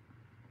chat.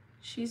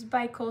 She's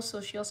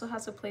bi-coastal. She also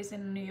has a place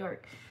in New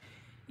York.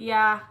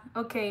 Yeah,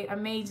 okay,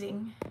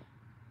 amazing.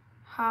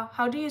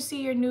 How do you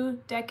see your new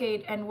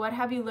decade and what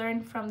have you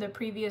learned from the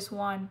previous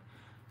one?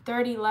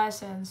 30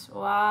 lessons.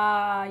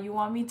 Wow, you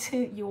want me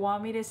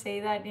to say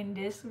that in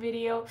this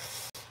video?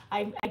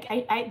 I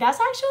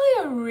that's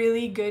actually a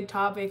really good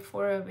topic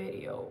for a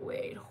video.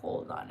 Wait,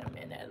 hold on a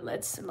minute. Let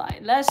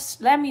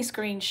me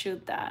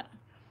screenshot that.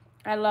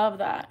 I love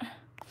that.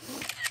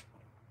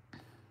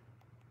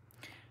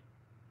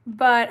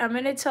 But I'm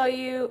gonna tell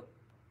you,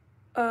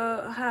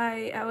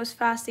 hi, I was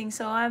fasting,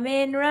 so I'm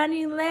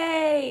running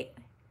late.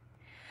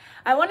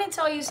 I want to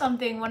tell you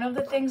something. One of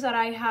the things that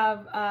I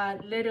have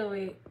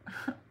literally,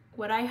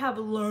 what I have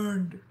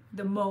learned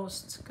the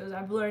most, because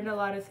I've learned a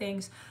lot of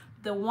things,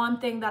 the one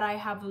thing that I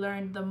have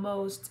learned the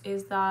most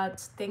is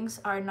that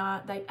things are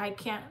not, that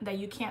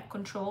you can't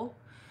control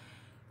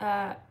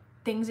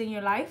things in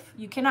your life.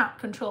 You cannot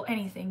control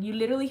anything. You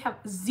literally have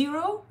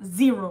zero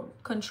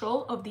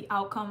control of the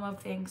outcome of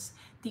things.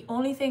 The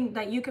only thing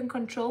that you can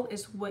control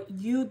is what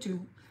you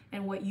do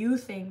and what you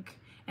think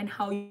and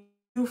how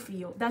you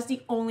feel. That's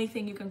the only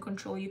thing you can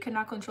control. You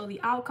cannot control the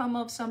outcome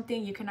of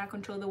something. You cannot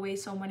control the way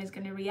someone is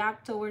going to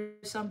react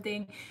towards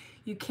something.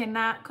 You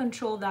cannot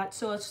control that.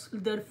 So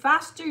the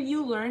faster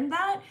you learn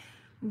that,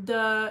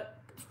 the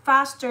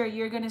faster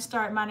you're going to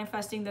start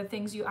manifesting the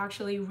things you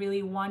actually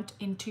really want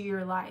into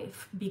your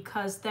life,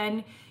 because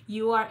then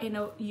you are in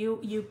a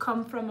you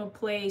come from a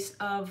place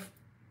of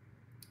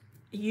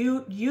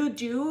you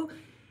do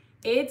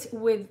it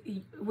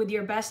with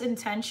your best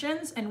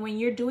intentions. And when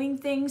you're doing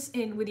things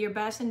with your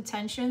best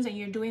intentions and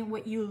you're doing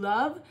what you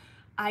love,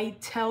 I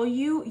tell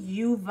you,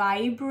 you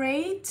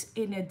vibrate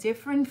in a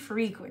different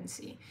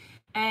frequency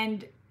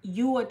and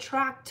you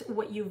attract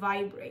what you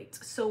vibrate.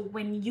 So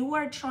when you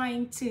are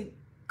trying to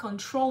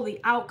control the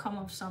outcome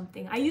of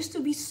something, I used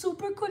to be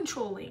super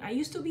controlling. I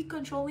used to be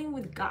controlling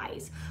with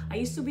guys. I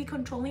used to be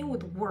controlling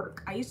with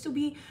work.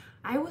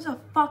 I was a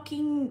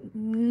fucking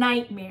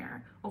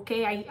nightmare.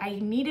 Okay, I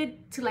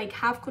needed to like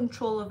have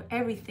control of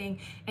everything,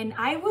 and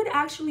I would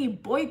actually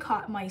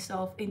boycott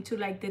myself into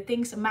like the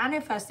things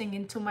manifesting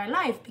into my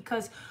life.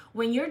 Because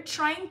when you're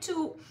trying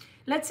to,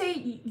 let's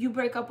say you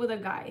break up with a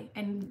guy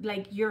and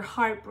like you're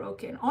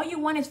heartbroken, all you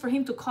want is for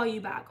him to call you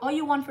back, all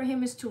you want for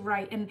him is to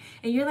write, and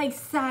you're like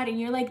sad and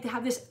you're like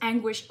have this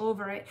anguish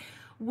over it.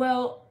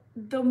 Well,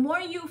 the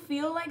more you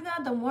feel like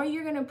that, the more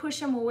you're gonna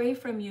push him away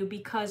from you,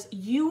 because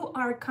you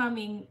are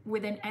coming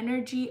with an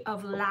energy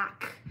of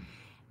lack.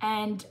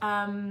 And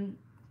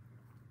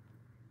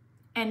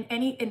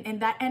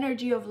that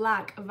energy of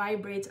lack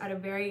vibrates at a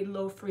very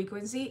low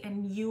frequency,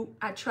 and you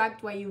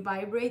attract what you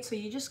vibrate. So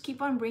you just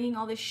keep on bringing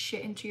all this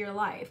shit into your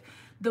life.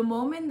 The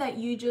moment that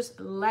you just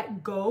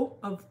let go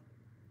of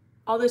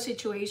all the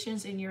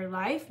situations in your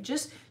life,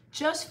 just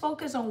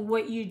focus on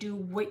what you do,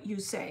 what you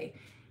say.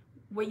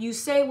 What you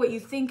say, what you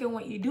think, and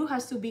what you do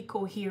has to be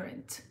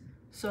coherent.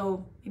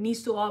 So it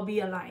needs to all be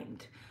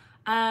aligned.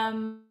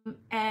 And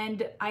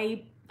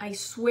I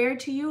swear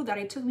to you that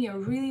it took me a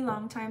really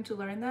long time to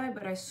learn that,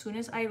 but as soon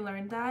as I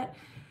learned that,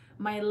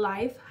 my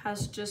life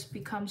has just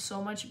become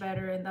so much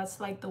better. And that's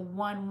like the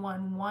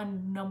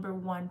number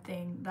one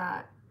thing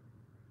that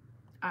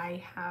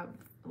I have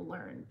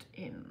learned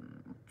in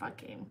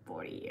fucking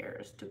 40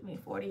 years. Took me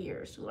 40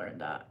 years to learn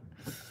that.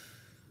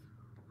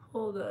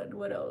 Hold on,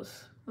 what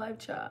else? Live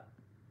chat.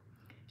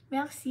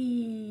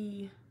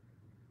 Merci.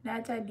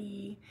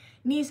 Natalie.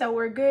 Nisa,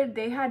 we're good.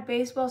 They had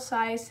baseball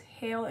size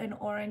hail in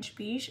Orange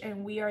Beach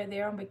and we are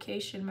there on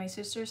vacation. My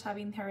sister's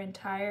having her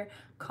entire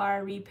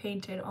car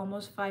repainted,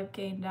 almost 5K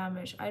in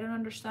damage. I don't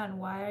understand.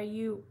 Why are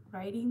you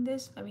writing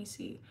this? Let me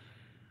see.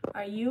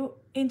 Are you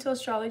into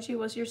astrology?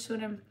 What's your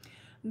pseudonym?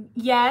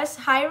 Yes.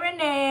 Hi,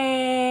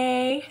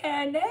 Renee.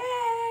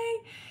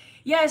 Renee.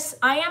 Yes,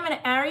 I am an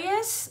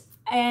Aries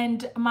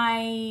and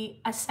my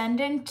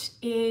ascendant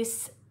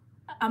is,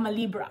 I'm a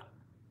Libra.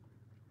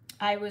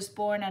 I was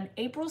born on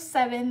April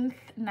 7th,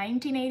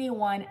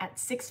 1981 at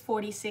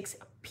 6:46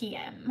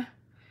 p.m.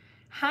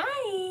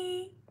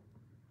 Hi.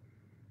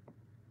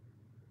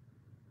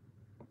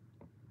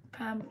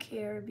 Pam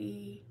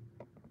Kirby.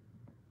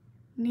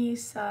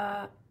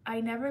 Nisa,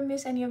 I never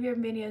miss any of your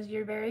videos.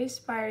 You're very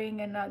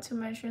inspiring and not to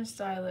mention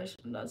stylish.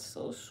 That's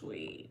so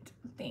sweet.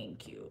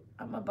 Thank you.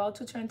 I'm about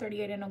to turn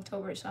 38 in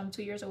October, so I'm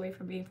 2 years away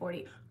from being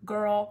 40.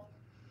 Girl,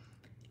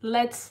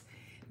 this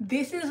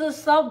is a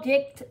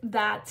subject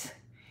that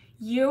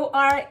you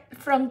are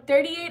from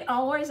 38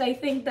 hours. I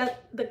think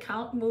that the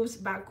count moves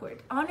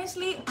backward.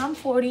 Honestly, I'm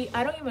 40.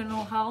 I don't even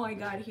know how I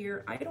got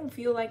here. I don't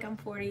feel like I'm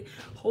 40.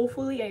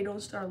 Hopefully I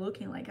don't start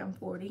looking like I'm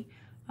 40.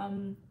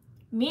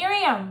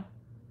 Miriam.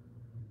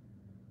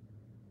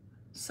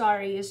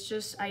 Sorry, it's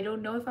just, I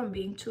don't know if I'm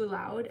being too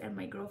loud and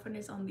my girlfriend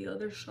is on the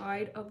other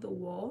side of the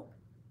wall.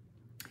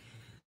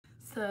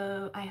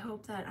 So I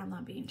hope that I'm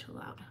not being too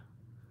loud.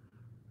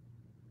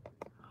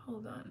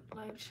 Hold on,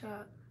 live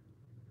chat.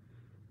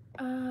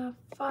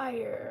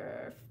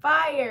 Fire.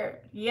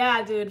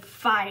 Yeah, dude,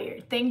 fire.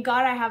 Thank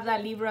God I have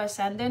that Libra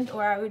ascendant,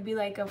 or I would be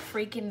like a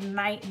freaking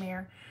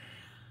nightmare.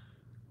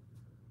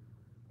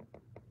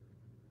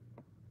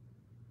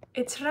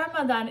 It's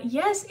Ramadan.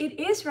 Yes, it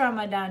is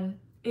Ramadan.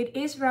 It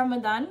is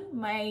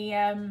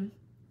Ramadan.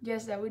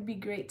 Yes, that would be a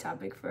great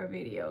topic for a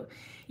video.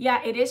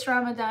 Yeah, it is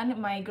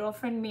Ramadan. My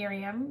girlfriend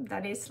Miriam,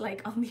 that is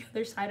like on the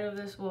other side of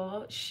this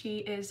wall, she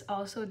is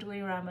also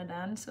doing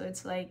Ramadan. So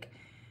it's like,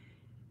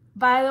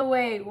 by the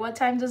way, what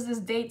time does this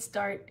date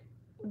start?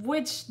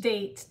 Which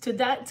date?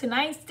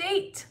 Tonight's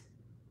date?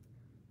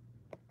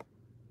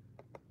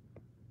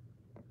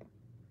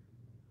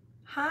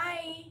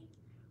 Hi.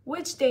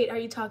 Which date are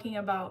you talking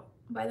about?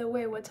 By the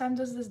way, what time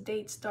does this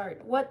date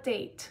start? What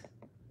date?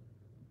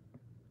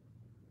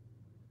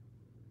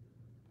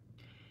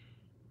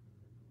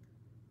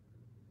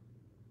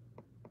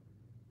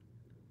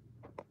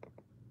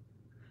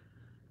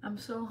 I'm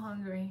so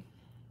hungry.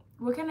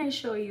 What can I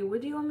show you?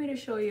 What do you want me to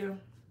show you?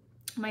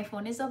 My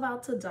phone is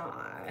about to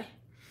die.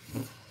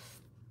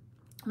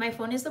 My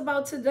phone is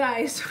about to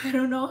die, so I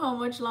don't know how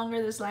much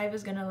longer this live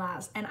is gonna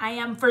last. And I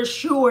am for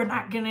sure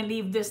not gonna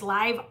leave this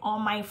live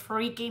on my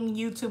freaking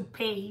YouTube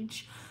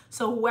page.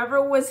 So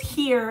whoever was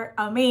here,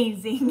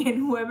 amazing. And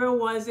whoever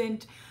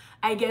wasn't,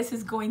 I guess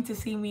is going to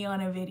see me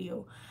on a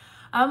video.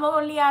 I'm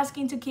only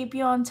asking to keep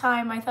you on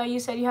time. I thought you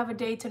said you have a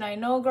date tonight.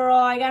 No, girl,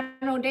 I got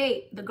no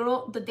date.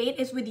 The date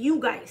is with you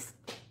guys.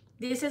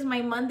 This is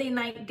my Monday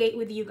night date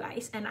with you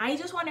guys. And I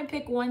just want to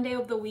pick one day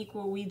of the week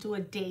where we do a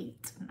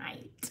date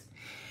night.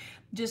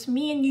 Just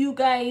me and you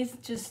guys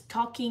just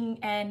talking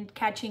and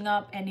catching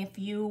up. And if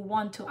you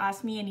want to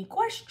ask me any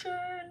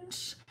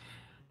questions,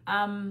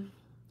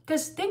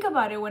 because think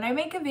about it, when I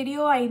make a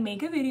video,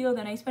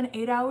 then I spend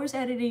 8 hours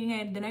editing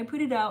it, then I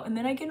put it out, and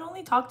then I can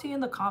only talk to you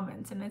in the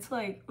comments. And it's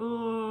like,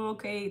 oh,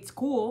 okay, it's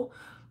cool.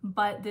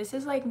 But this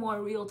is like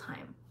more real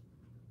time,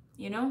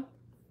 you know?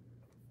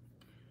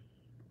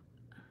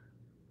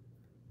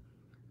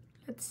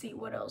 Let's see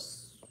what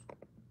else.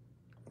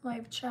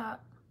 Live chat.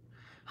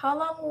 How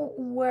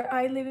long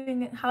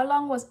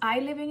was I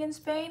living in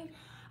Spain?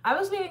 I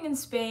was living in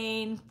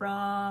Spain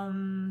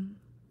from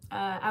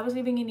I was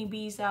living in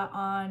Ibiza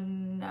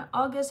on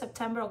August,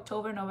 September,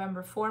 October,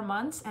 November, 4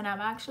 months, and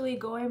I'm actually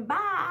going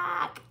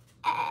back.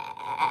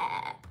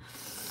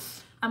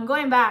 I'm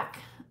going back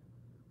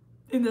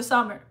in the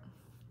summer.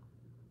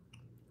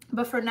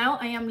 But for now,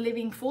 I am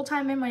living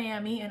full-time in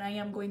Miami, and I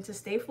am going to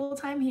stay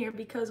full-time here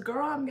because,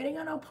 girl, I'm getting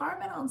an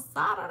apartment on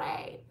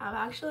Saturday. I'm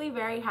actually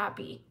very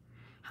happy.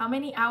 How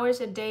many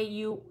hours a day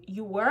you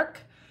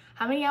work?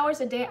 How many hours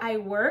a day I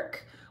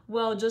work?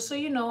 Well, just so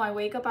you know, I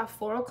wake up at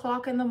 4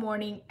 o'clock in the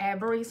morning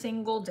every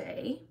single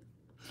day.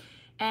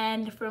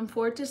 And from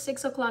 4 to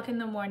 6 o'clock in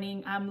the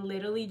morning, I'm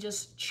literally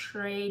just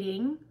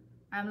trading.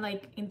 I'm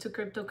like into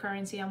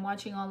cryptocurrency. I'm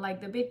watching all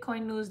like the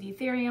Bitcoin news, the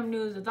Ethereum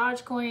news, the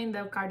DOGE coin,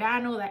 the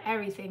Cardano, the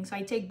everything. So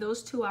I take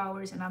those 2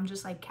 hours and I'm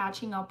just like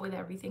catching up with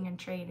everything and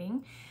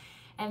trading.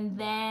 And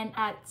then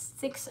at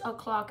 6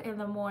 o'clock in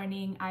the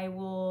morning, I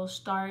will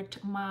start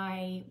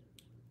my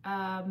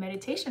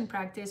meditation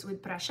practice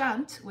with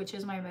Prashant, which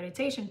is my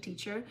meditation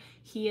teacher.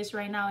 He is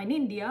right now in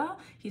India.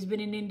 He's been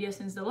in India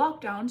since the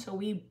lockdown. So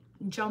we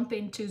jump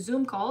into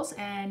Zoom calls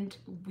and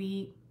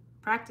we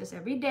practice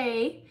every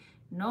day.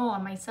 No,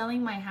 am I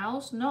selling my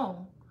house?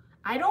 No,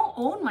 I don't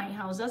own my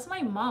house. That's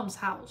my mom's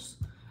house.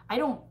 I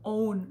don't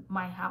own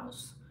my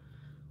house.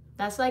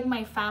 That's like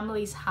my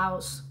family's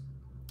house.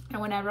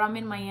 And whenever I'm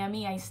in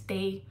Miami, I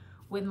stay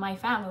with my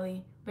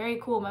family.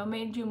 Very cool. What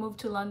made you move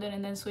to London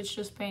and then switch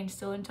to Spain?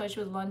 Still in touch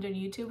with London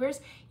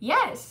YouTubers?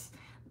 Yes.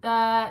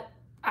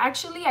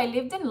 Actually, I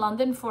lived in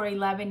London for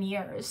 11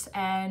 years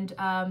and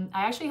I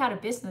actually had a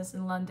business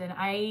in London.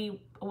 I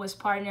was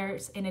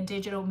partners in a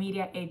digital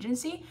media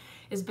agency.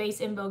 It's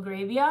based in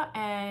Belgravia,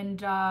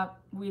 and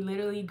we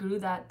literally grew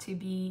that to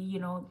be, you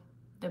know,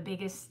 the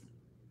biggest,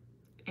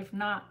 if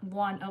not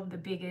one of the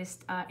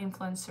biggest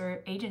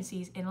influencer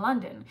agencies in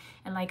London.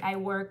 And like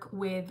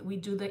we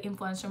do the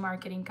influencer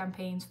marketing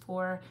campaigns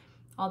for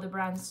all the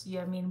brands,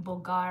 yeah, I mean,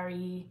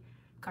 Bulgari,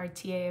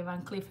 Cartier,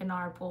 Van Cleef &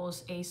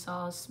 Arpels,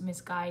 ASOS,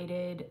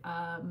 Misguided,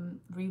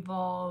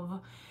 Revolve.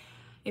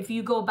 If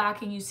you go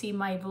back and you see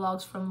my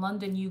vlogs from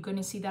London, you're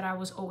gonna see that I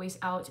was always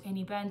out in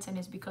events, and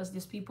it's because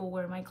these people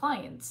were my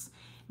clients.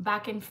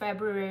 Back in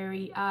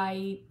February,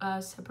 I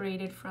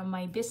separated from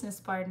my business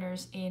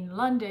partners in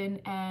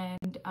London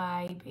and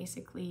I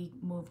basically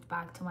moved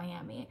back to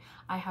Miami.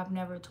 I have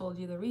never told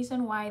you the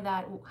reason why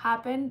that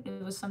happened.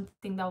 It was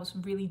something that was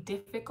really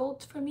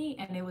difficult for me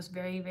and it was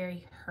very,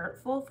 very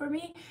hurtful for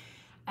me.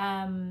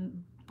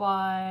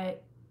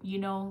 But, you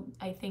know,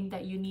 I think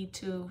that you need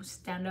to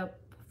stand up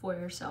for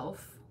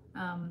yourself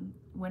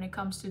when it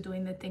comes to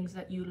doing the things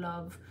that you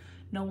love.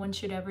 No one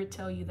should ever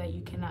tell you that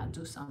you cannot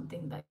do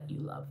something that you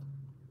love.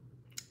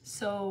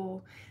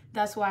 So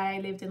that's why I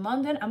lived in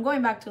London. I'm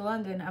going back to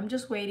London. I'm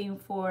just waiting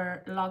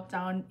for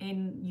lockdown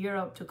in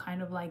Europe to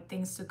kind of like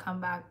things to come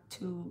back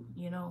to,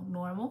 you know,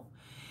 normal.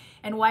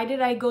 And why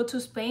did I go to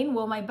Spain?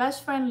 Well, my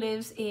best friend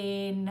lives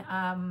in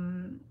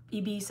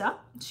Ibiza.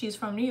 She's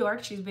from New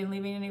York. She's been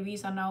living in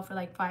Ibiza now for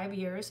like 5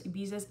 years.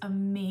 Ibiza is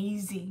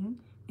amazing.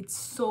 It's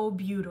so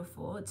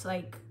beautiful. It's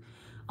like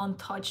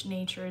untouched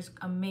nature is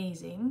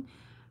amazing.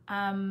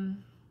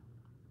 Bumped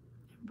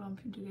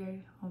into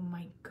Gary. Oh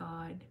my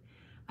God.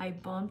 I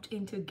bumped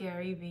into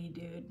Gary Vee,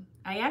 dude.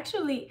 I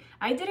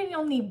didn't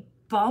only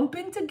bump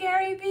into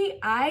Gary Vee.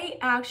 I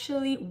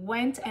actually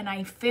went and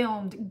I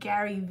filmed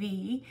Gary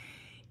Vee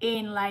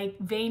in like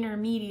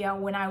VaynerMedia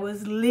when I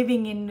was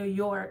living in New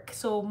York.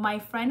 So my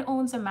friend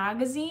owns a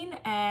magazine,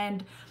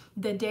 and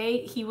the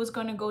day he was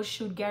gonna go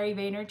shoot Gary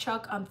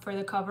Vaynerchuk for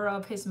the cover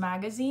of his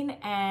magazine,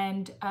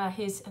 and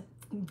his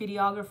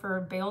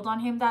videographer bailed on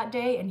him that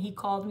day, and he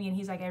called me and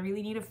he's like, I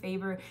really need a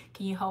favor,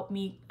 can you help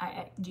me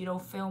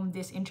film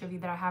this interview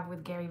that I have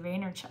with Gary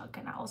Vaynerchuk?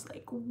 And I was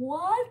like,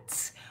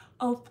 what?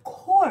 Of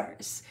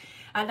course.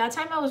 At that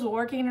time I was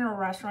working in a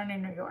restaurant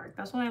in New York.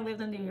 That's when I lived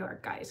in New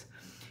York, guys.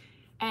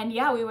 And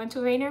yeah, we went to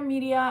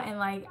VaynerMedia and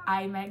like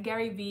I met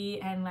Gary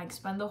Vee and like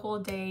spent the whole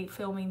day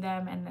filming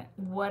them, and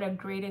what a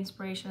great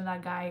inspiration,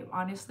 that guy.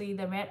 Honestly,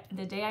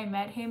 the day I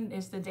met him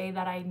is the day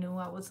that I knew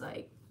it was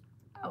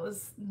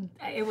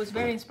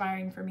very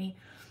inspiring for me.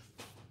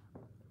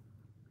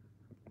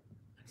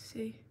 Let's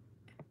see.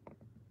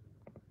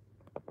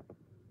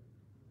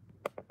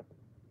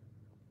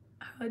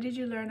 How did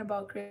you learn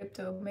about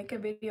crypto? Make a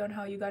video on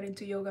how you got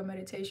into yoga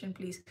meditation,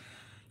 please.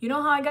 You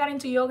know how I got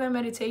into yoga and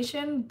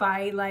meditation?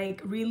 By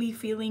like really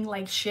feeling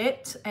like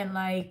shit, and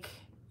like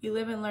you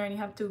live and learn, you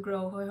have to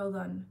grow. Wait, hold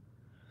on.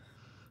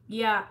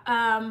 Yeah,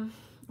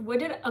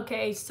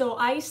 okay, so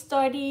I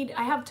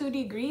have 2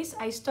 degrees.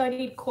 I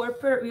studied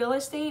corporate real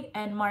estate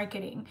and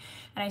marketing,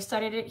 and I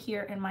studied it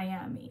here in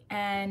Miami.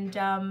 And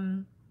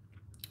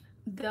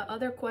the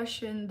other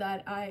question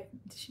that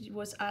she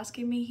was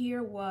asking me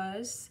here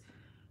was,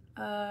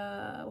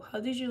 how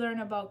did you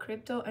learn about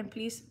crypto? And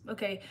please,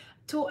 okay,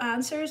 2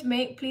 answers.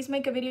 Please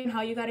make a video on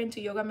how you got into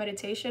yoga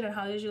meditation, and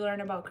how did you learn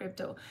about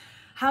crypto.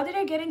 How did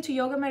I get into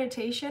yoga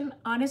meditation?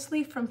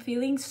 Honestly, from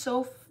feeling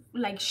so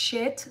like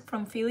shit,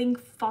 from feeling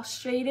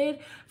frustrated,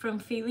 from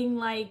feeling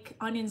like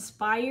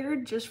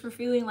uninspired, just for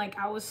feeling like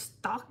I was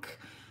stuck,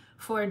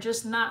 for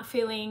just not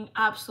feeling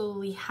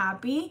absolutely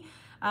happy.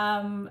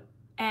 And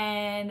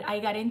I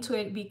got into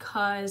it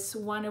because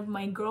one of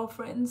my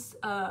girlfriends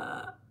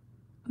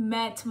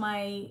met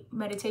my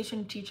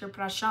meditation teacher,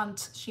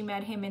 Prashant. She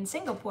met him in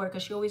Singapore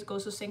because she always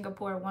goes to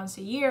Singapore once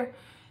a year.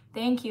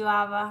 Thank you,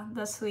 Ava.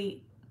 That's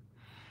sweet.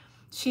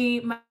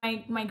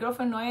 My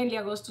girlfriend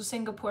Noelia goes to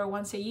Singapore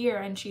once a year,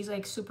 and she's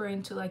like super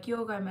into like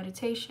yoga and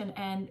meditation.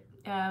 And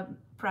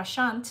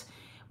Prashant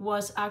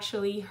was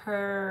actually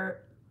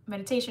her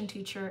meditation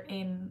teacher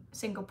in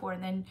Singapore,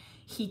 and then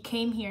he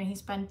came here and he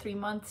spent 3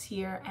 months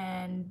here.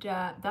 And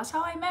that's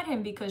how I met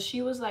him, because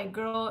she was like,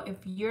 girl, if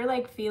you're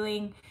like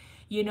feeling,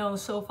 you know,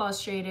 so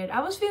frustrated.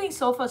 I was feeling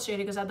so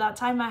frustrated because at that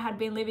time I had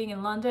been living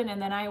in London,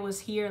 and then I was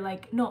here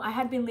like, no, I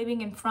had been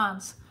living in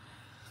France,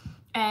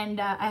 and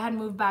I had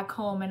moved back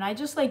home, and I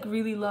just like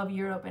really love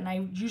Europe, and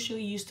I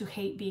usually used to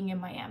hate being in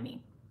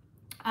Miami.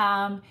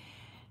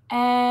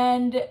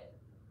 And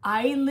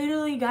I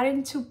literally got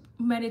into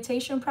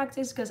meditation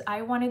practice because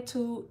I wanted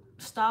to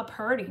stop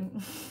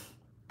hurting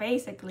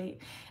basically,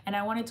 and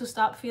I wanted to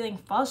stop feeling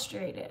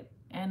frustrated,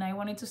 and I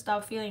wanted to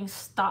stop feeling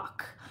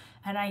stuck.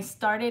 And I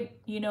started,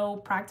 you know,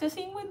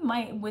 practicing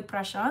with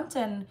Prashant,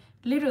 and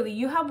literally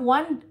you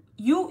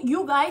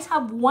guys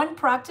have one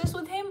practice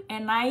with him,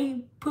 and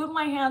I put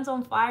my hands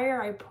on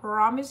fire. I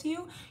promise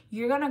you,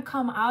 you're gonna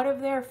come out of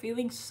there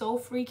feeling so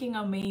freaking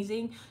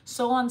amazing,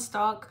 so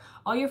unstuck.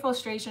 All your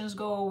frustrations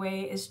go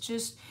away.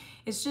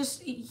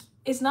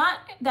 It's not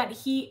that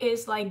he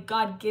is like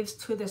God gives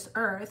to this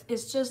earth.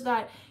 It's just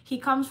that he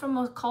comes from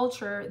a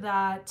culture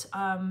that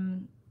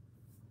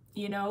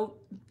you know,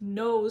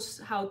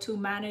 knows how to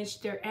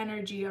manage their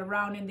energy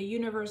around in the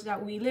universe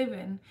that we live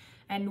in.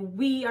 And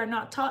we are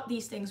not taught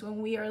these things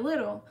when we are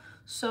little.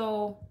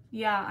 So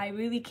yeah, I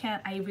really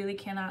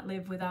cannot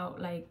live without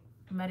like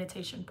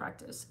meditation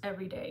practice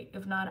every day.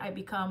 If not, I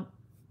become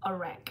a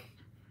wreck.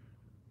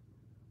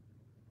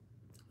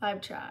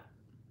 Live chat.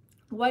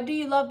 What do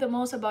you love the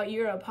most about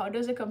Europe? How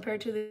does it compare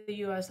to the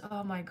US?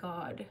 Oh my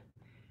God.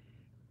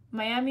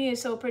 Miami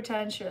is so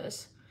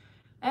pretentious.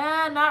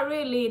 Not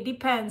really. It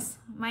depends.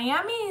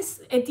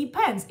 It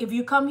depends. If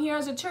you come here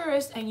as a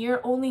tourist and you're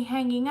only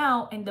hanging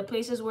out in the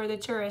places where the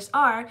tourists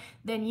are,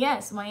 then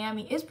yes,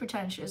 Miami is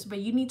pretentious. But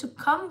you need to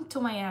come to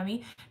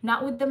Miami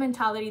not with the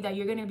mentality that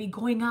you're going to be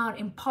going out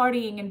and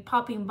partying and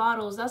popping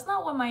bottles. That's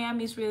not what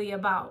Miami is really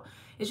about.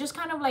 It's just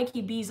kind of like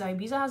Ibiza.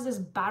 Ibiza has this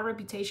bad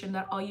reputation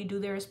that all you do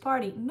there is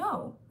party.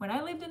 No, when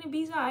I lived in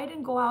Ibiza, I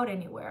didn't go out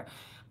anywhere.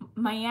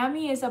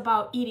 Miami is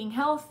about eating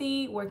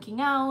healthy, working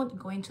out,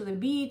 going to the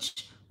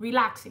beach,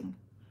 relaxing.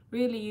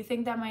 Really, you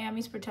think that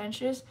Miami's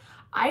pretentious?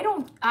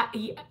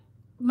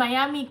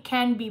 Miami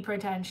can be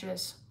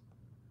pretentious.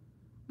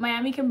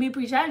 Miami can be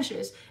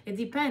pretentious. It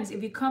depends.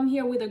 If you come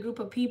here with a group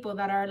of people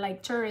that are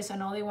like tourists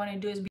and all they want to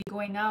do is be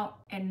going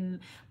out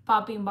and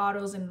popping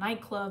bottles in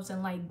nightclubs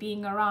and like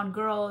being around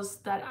girls,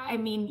 that, I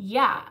mean,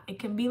 yeah, it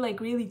can be like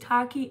really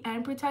tacky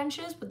and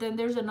pretentious. But then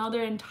there's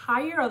another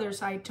entire other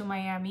side to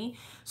Miami,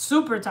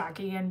 super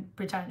tacky and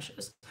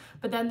pretentious.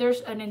 But then there's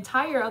an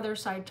entire other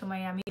side to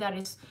Miami that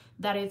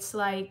it's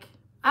like,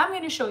 I'm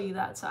going to show you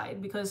that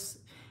side, because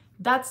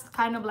that's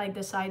kind of like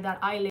the side that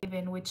I live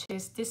in, which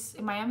is this.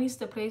 Miami is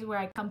the place where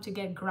I come to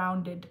get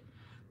grounded.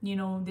 You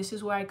know, this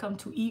is where I come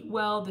to eat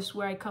well. This is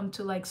where I come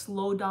to like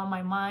slow down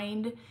my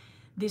mind.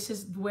 This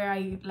is where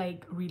I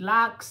like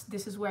relax.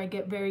 This is where I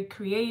get very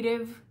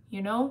creative,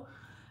 you know.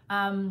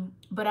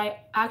 But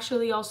I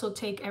actually also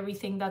take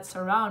everything that's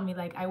around me.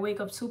 Like I wake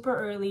up super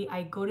early.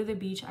 I go to the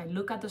beach. I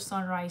look at the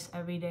sunrise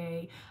every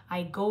day.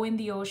 I go in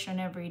the ocean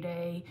every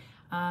day.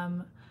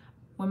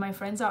 When my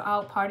friends are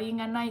out partying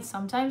at night,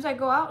 sometimes I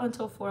go out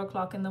until 4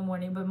 o'clock in the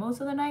morning, but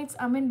most of the nights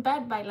I'm in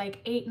bed by like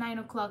 8, 9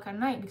 o'clock at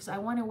night because I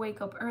want to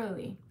wake up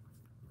early.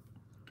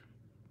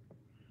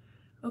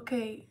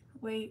 Okay,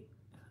 wait.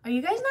 Are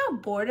you guys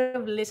not bored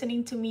of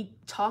listening to me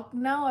talk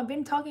now? I've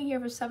been talking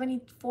here for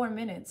 74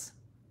 minutes.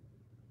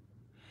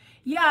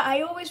 Yeah,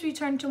 I always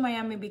return to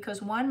Miami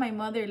because one, my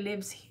mother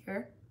lives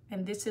here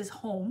and this is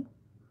home.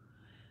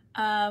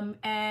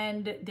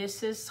 And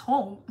this is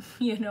home,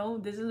 you know,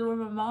 this is where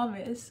my mom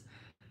is.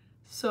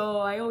 So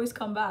I always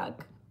come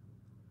back.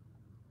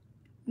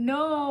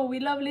 No,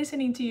 we love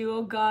listening to you.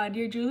 Oh God,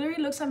 your jewelry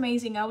looks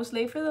amazing. I was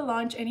late for the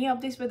launch. Any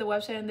updates for the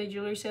website and the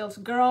jewelry sales?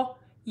 Girl,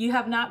 You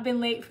have not been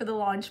late for the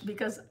launch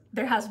because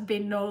there has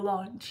been no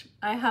launch.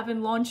 I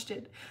haven't launched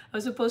it. I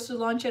was supposed to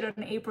launch it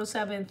on April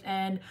 7th,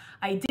 and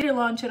I didn't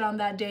launch it on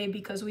that day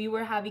because we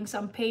were having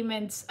some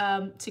payments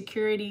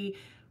security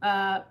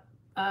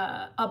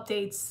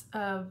updates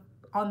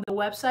on the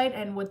website,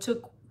 and what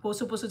was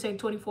supposed to take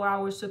 24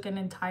 hours took an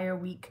entire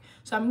week.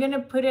 So I'm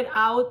gonna put it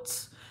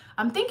out.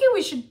 I'm thinking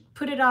we should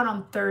put it out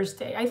on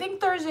Thursday. I think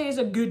Thursday is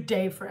a good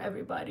day for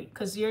everybody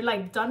because you're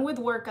like done with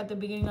work at the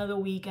beginning of the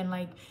week, and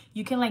like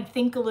you can like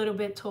think a little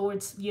bit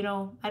towards, you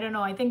know, I don't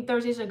know. I think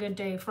Thursday's a good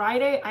day.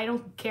 Friday, I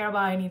don't care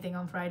about anything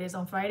on Fridays.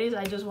 On Fridays,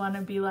 I just want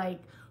to be like,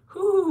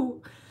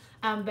 whoo.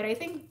 But I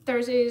think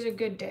Thursday is a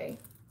good day.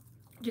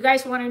 Do you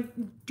guys want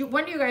to do,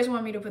 when do you guys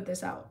want me to put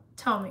this out?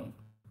 Tell me.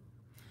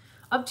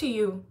 Up to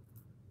you.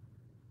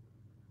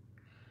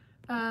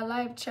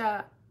 Live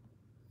chat.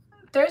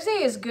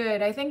 Thursday is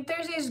good. I think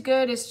Thursday is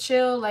good. It's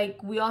chill.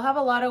 Like, we all have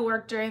a lot of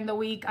work during the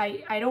week.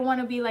 I don't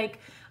want to be like,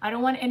 I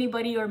don't want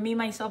anybody or me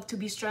myself to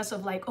be stressed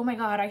of like, oh my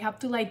God, I have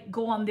to like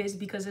go on this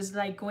because it's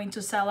like going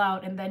to sell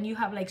out. And then you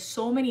have like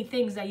so many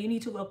things that you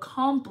need to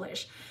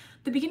accomplish.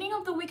 The beginning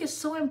of the week is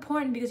so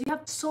important because you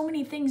have so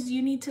many things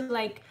you need to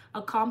like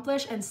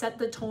accomplish and set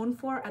the tone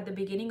for at the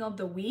beginning of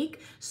the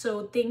week,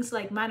 so things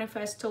like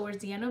manifest towards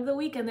the end of the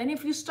week. And then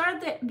if you start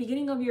the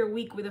beginning of your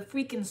week with a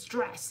freaking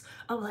stress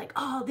of like,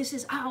 oh, this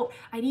is out,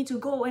 I need to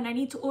go and I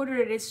need to order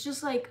it, it's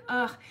just like,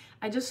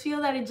 I just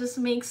feel that it just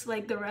makes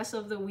like the rest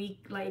of the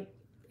week, like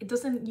it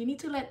doesn't, you need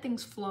to let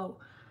things flow.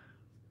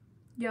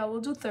 Yeah,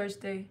 we'll do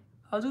Thursday.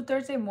 I'll do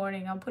Thursday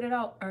morning. I'll put it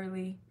out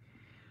early.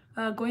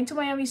 Going to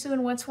Miami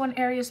soon. What's one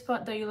area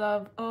spot that you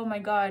love? Oh my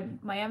God,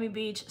 Miami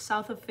Beach,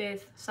 south of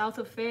 5th. South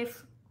of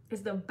 5th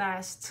is the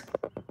best.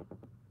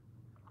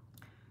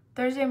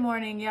 Thursday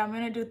morning. Yeah, I'm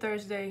gonna do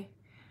Thursday.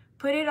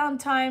 Put it on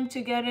time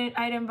to get an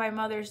item by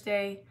Mother's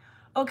Day.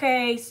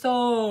 Okay,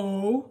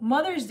 so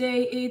Mother's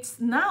Day, it's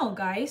now,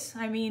 guys.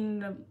 I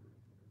mean,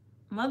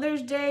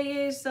 Mother's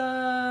Day is,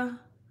 hold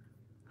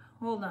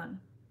on.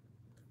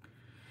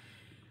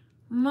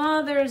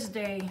 Mother's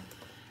Day.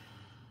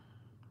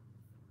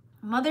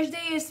 Mother's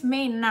Day is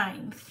May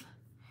 9th.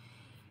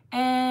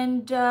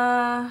 And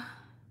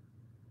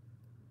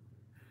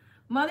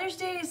Mother's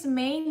Day is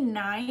May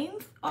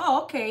 9th.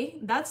 Oh, okay,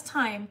 that's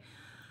time.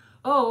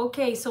 Oh,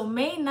 okay, so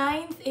May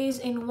 9th is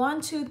in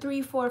 1, 2,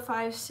 3, 4,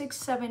 5, 6,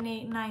 7,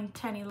 8, 9,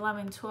 10,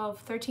 11, 12,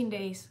 13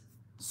 days.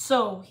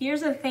 So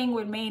here's the thing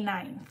with May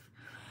 9th.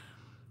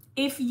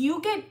 If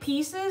you get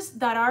pieces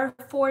that are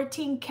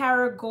 14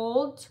 karat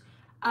gold,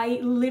 I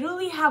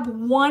literally have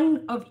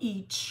one of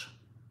each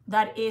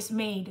that is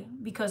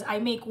made, because I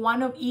make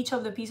one of each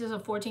of the pieces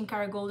of 14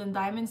 karat gold and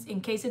diamonds. In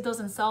case it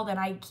doesn't sell, then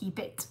I keep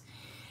it.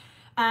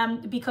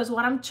 Because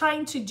what I'm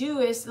trying to do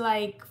is,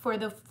 like, for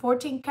the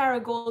 14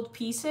 karat gold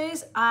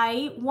pieces,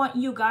 I want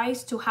you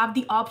guys to have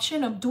the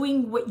option of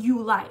doing what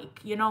you like,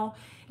 you know.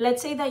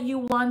 Let's say that you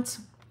want,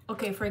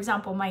 okay, for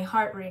example, my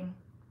heart ring.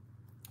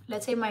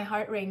 Let's say my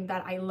heart ring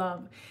that I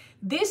love.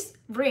 This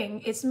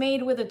ring, it's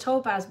made with a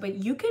topaz, but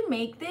you can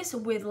make this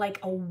with like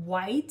a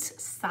white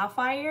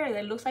sapphire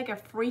that looks like a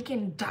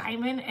freaking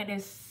diamond and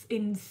is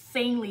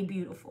insanely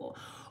beautiful.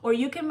 Or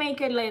you can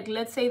make it like,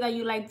 let's say that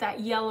you like that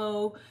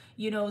yellow,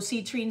 you know,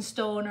 citrine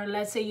stone, or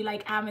let's say you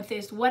like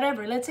amethyst,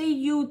 whatever. Let's say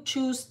you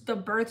choose the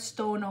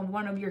birthstone of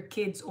one of your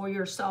kids or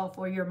yourself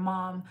or your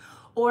mom.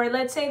 Or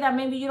let's say that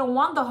maybe you don't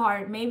want the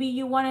heart, maybe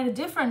you want a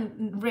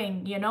different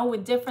ring, you know,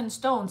 with different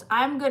stones.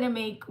 I'm gonna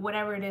make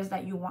whatever it is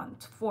that you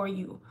want for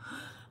you.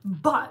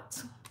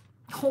 But,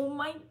 oh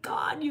my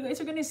God, you guys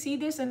are gonna see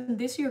this, and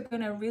this you're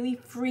gonna really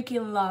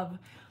freaking love.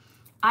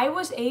 I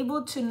was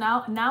able to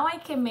now I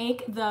can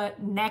make the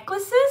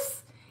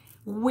necklaces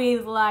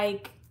with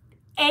like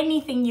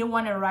anything you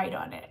want to write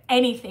on it.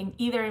 Anything,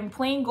 either in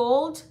plain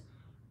gold,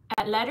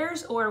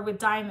 letters, or with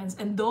diamonds,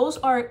 and those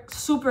are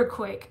super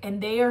quick,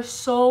 and they are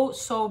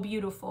so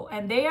beautiful,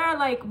 and they are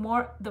like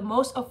the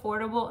most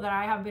affordable that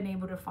I have been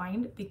able to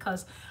find,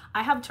 because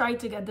I have tried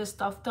to get this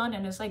stuff done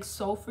and it's like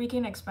so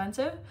freaking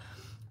expensive.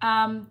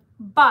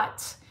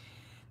 But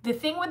the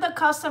thing with the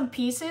custom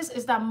pieces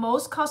is that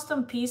most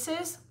custom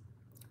pieces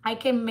I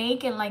can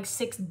make in like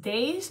 6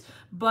 days,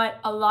 but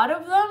a lot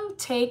of them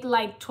take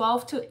like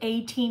 12 to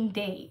 18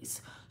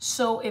 days.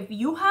 So if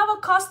you have a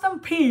custom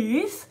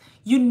piece,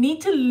 you need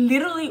to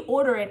literally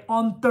order it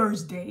on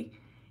Thursday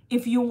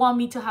if you want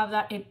me to have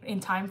that in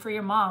time for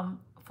your mom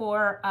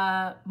for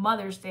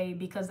Mother's Day,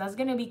 because that's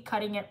gonna be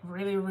cutting it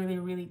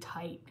really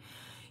tight.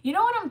 You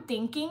know what I'm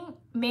thinking?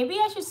 Maybe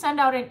I should send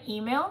out an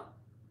email,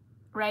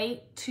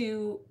 right,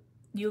 to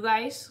you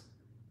guys.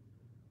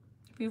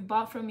 If you've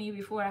bought from me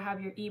before, I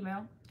have your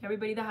email.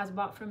 Everybody that has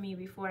bought from me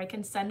before, I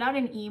can send out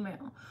an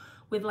email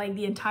with like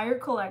the entire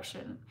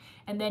collection,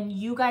 and then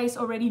you guys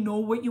already know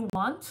what you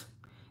want,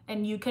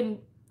 and you can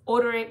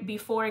order it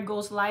before it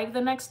goes live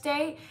the next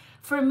day.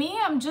 For me,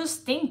 I'm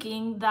just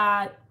thinking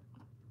that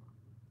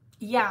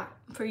yeah,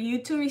 for you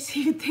to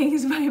receive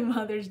things by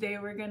Mother's Day,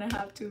 we're gonna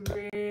have to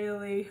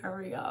really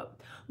hurry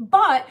up.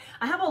 But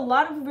I have a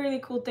lot of really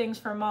cool things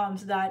for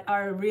moms that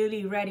are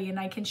really ready and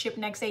I can ship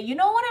next day. You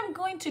know what I'm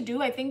going to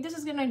do? I think this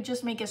is gonna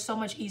just make it so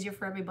much easier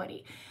for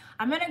everybody.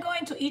 I'm gonna go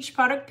into each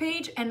product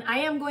page and I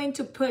am going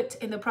to put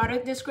in the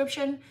product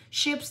description,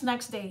 ships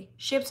next day,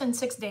 ships in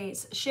 6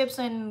 days, ships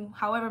in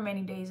however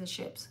many days it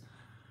ships.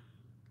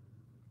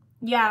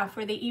 Yeah,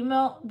 for the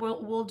email,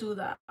 we'll do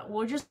that.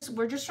 We're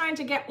just trying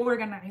to get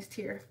organized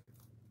here.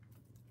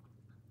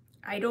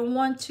 I don't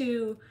want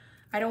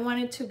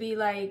it to be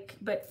like,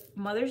 but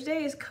Mother's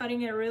Day is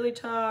cutting it really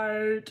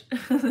tight.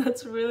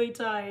 That's really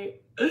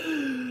tight.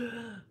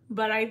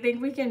 But I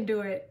think we can do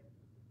it.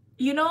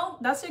 You know,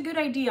 that's a good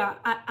idea.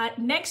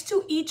 Next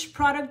to each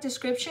product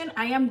description,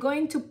 I am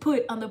going to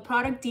put on the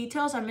product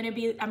details, I'm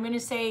gonna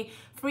say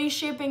free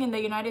shipping in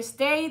the United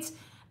States,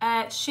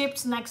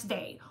 ships next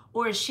day,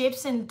 or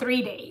ships in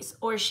 3 days,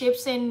 or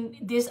ships in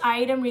this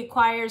item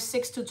requires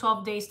 6 to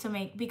 12 days to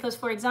make. Because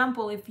for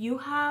example, if you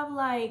have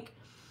like,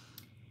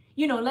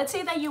 you know, let's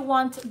say that you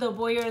want the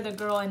boy or the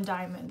girl in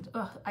diamond.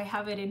 I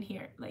have it in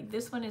here. Like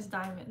this one is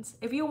diamonds.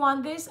 If you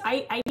want this,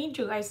 I need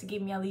you guys to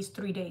give me at least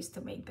 3 days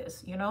to make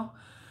this, you know?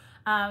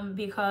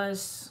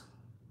 Because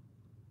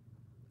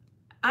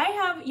I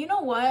have, you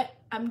know what?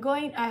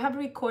 I have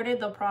recorded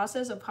the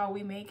process of how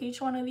we make each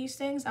one of these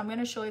things. I'm going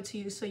to show it to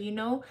you so you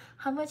know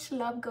how much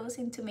love goes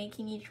into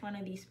making each one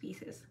of these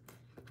pieces.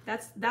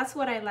 That's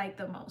what I like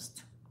the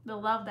most. The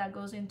love that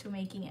goes into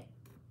making it.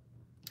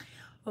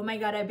 Oh my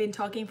God, I've been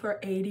talking for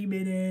 80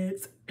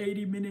 minutes.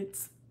 80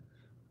 minutes.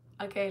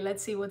 Okay,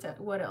 let's see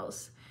what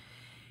else.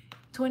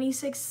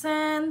 26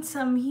 cents.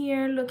 I'm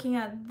here looking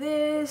at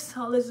this.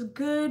 All is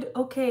good.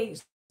 Okay,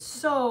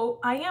 so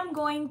I am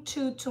going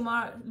to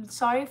tomorrow.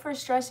 Sorry for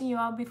stressing you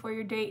out before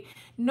your date.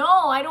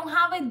 No, I don't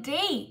have a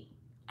date.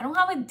 I don't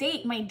have a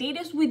date. My date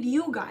is with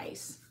you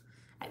guys.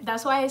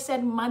 That's why I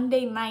said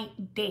Monday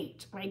night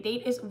date. My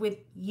date is with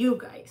you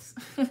guys.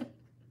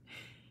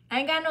 I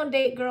ain't got no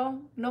date,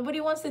 girl.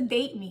 Nobody wants to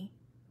date me.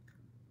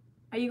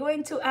 Are you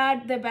going to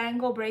add the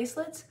bangle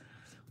bracelets?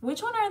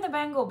 Which one are the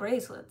bangle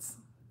bracelets?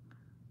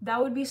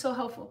 That would be so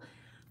helpful.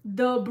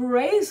 The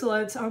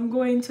bracelets I'm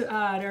going to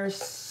add are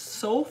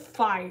so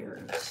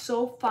fire,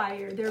 so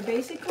fire. They're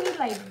basically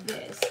like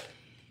this.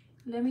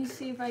 Let me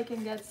see if I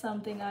can get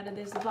something out of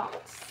this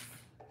box.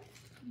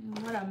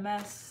 What a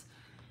mess.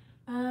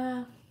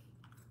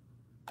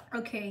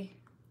 Okay.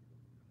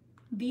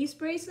 These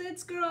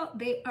bracelets, girl,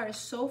 they are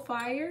so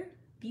fire.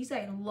 These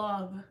I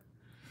love.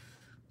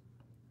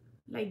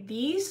 Like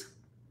these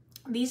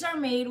are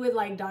made with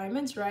like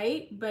diamonds,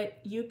 right?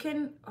 But you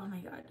can, oh my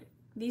God.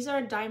 These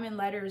are diamond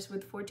letters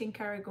with 14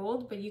 karat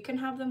gold, but you can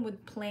have them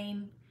with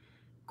plain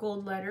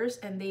gold letters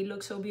and they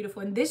look so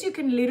beautiful. And this you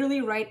can literally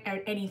write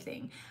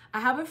anything. I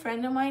have a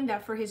friend of mine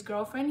that for his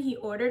girlfriend, he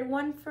ordered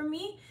one for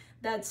me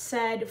that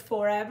said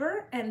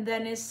forever, and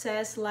then it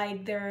says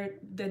like the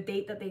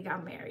date that they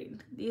got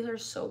married. These are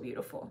so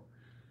beautiful.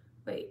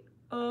 Wait,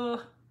 can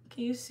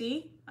you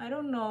see? I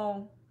don't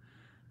know.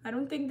 I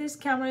don't think this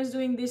camera is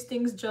doing these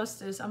things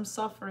justice. I'm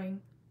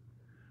suffering.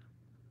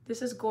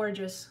 This is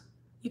gorgeous.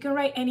 You can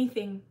write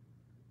anything.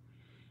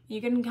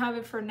 You can have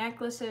it for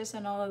necklaces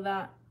and all of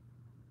that.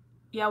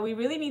 Yeah, we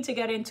really need to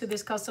get into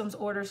this customs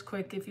orders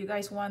quick if you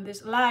guys want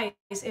this. Lies,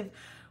 if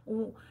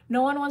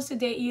no one wants to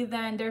date you,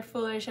 then they're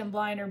foolish and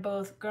blind or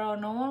both. Girl,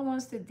 no one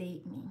wants to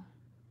date me.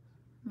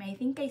 I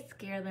think I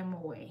scare them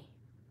away.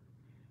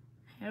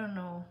 I don't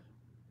know.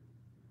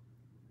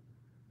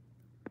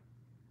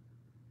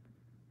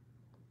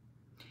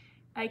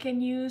 I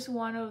can use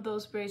one of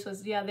those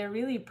bracelets. Yeah, they're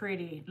really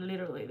pretty.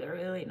 Literally, they're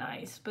really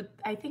nice. But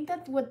I think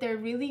that what they're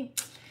really,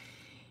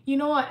 you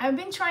know what, I've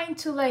been trying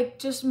to like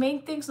just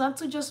make things, not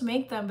to just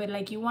make them, but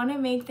like you want to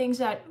make things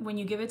that when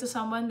you give it to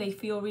someone, they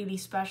feel really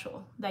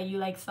special, that you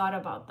like thought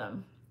about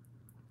them,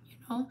 you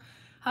know?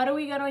 How do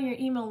we get on your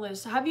email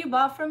list? Have you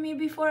bought from me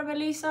before,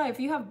 Melissa? If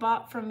you have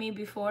bought from me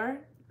before,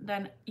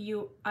 then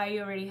I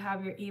already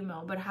have your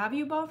email. But have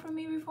you bought from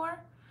me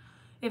before?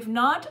 If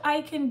not,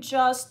 I can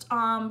just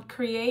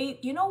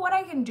create, you know what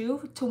I can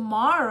do?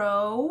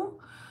 Tomorrow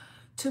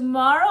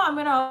I'm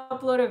gonna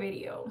upload a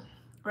video,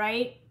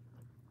 right?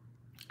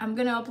 I'm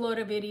gonna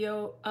upload a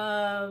video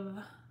of,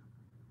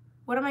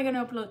 what am I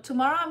gonna upload?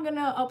 Tomorrow I'm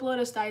gonna upload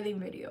a styling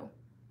video,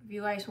 if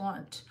you guys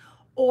want.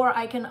 Or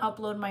I can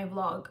upload my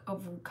vlog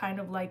of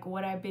kind of like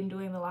what I've been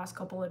doing the last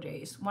couple of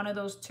days. One of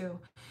those two.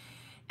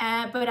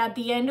 But at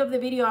the end of the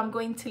video, I'm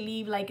going to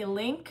leave like a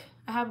link.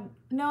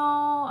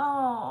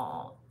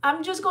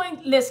 I'm just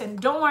going, listen,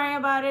 don't worry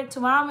about it.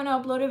 Tomorrow I'm going to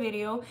upload a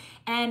video,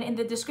 and in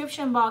the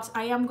description box,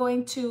 I am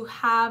going to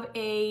have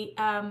a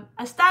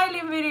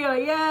styling video.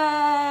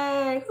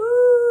 Yay!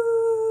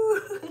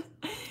 Woo!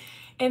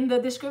 In the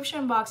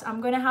description box, I'm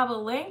going to have a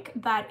link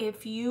that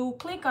if you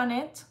click on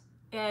it,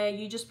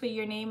 you just put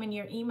your name and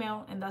your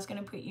email, and that's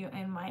going to put you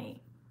in my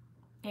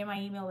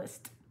email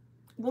list.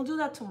 We'll do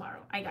that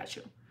tomorrow. I got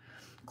you.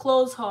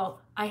 Clothes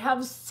haul. I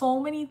have so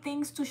many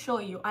things to show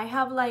you. I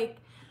have like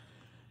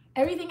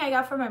everything I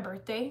got for my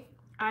birthday.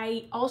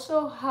 I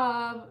also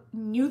have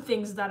new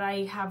things that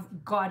I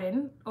have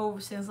gotten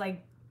over since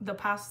like the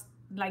past,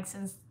 like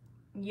since,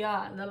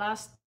 yeah, the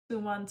last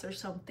 2 months or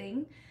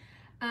something.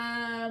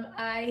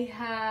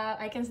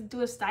 I can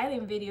do a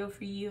styling video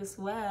for you as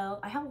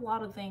well. I have a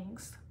lot of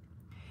things.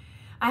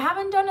 I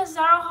haven't done a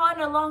Zara haul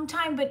in a long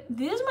time, but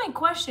this is my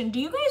question. Do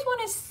you guys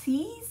want to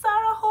see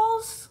Zara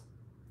hauls?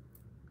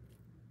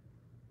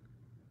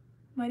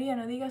 Maria,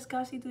 no digas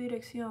casi tu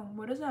dirección.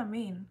 What does that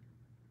mean?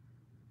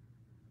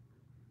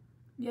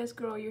 Yes,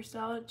 girl, your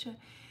style.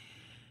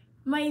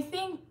 My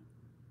thing.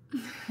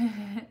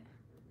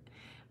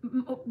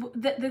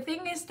 The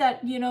thing is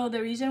that, you know,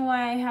 the reason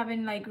why I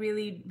haven't like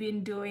really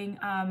been doing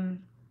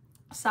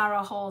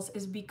Zara hauls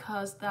is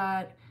because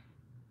that,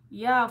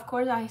 yeah, of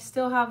course I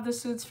still have the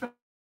suits from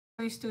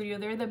my studio.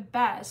 They're the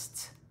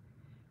best.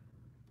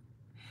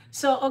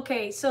 So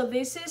okay, so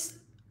this is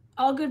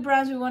all good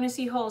brands we want to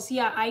see hauls.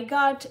 Yeah, I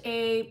got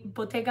a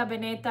Bottega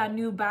Veneta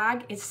new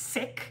bag. It's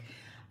sick.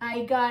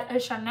 I got a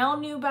Chanel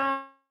new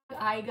bag.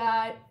 I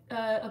got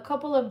a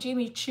couple of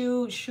Jimmy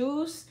Choo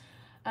shoes.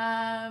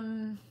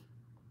 I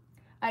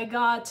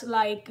got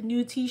like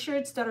new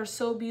t-shirts that are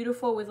so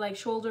beautiful with like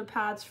shoulder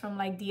pads from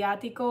like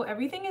Diatico.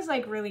 Everything is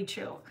like really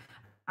chill,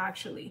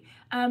 actually.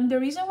 The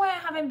reason why I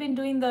haven't been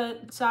doing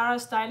the Zara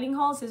styling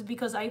hauls is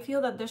because I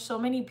feel that there's so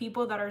many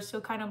people that are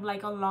still kind of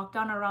like on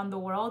lockdown around the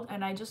world,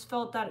 and I just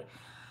felt that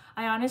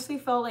I honestly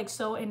felt like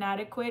so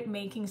inadequate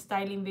making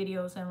styling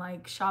videos and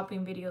like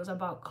shopping videos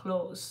about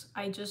clothes.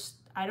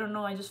 I don't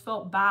know, I just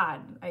felt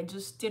bad. I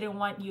just didn't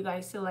want you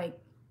guys to like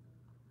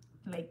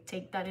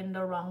take that in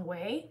the wrong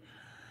way.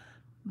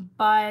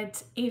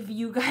 But if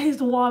you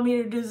guys want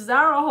me to do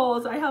Zara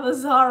hauls, I have a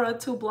Zara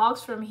 2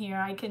 blocks from here.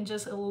 I can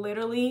just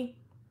literally,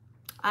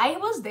 I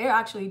was there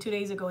actually 2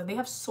 days ago, and they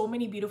have so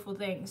many beautiful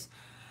things.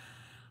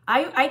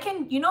 I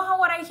can, you know how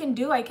what I can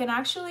do? I can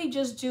actually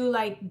just do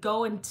like,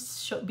 go and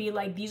be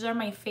like, these are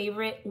my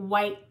favorite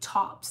white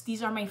tops.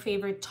 These are my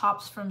favorite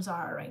tops from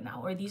Zara right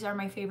now. Or these are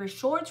my favorite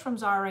shorts from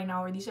Zara right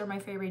now. Or these are my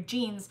favorite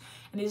jeans.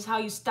 And this is how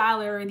you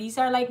style it. Or these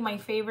are like my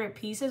favorite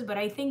pieces. But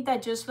I think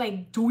that just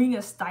like doing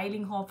a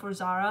styling haul for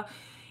Zara,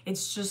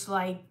 it's just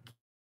like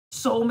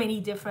so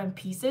many different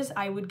pieces.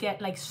 I would get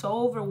like so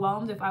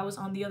overwhelmed if I was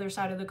on the other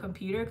side of the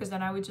computer, because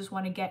then I would just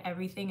want to get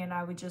everything and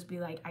I would just be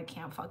like, I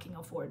can't fucking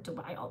afford to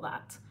buy all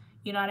that.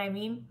 You know what I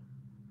mean?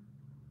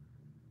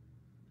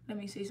 Let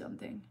me see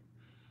something.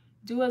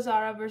 Do a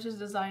Zara versus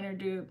designer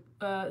dupe.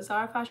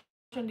 Zara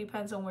fashion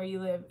depends on where you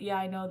live. Yeah,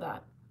 I know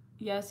that.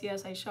 Yes,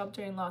 I shopped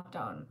during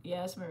lockdown.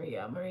 Yes,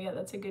 Maria,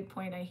 that's a good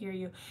point. I hear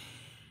you.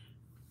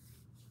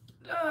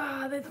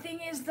 The thing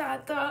is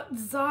that the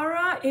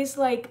Zara is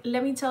like,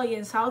 let me tell you,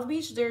 in South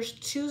Beach there's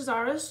 2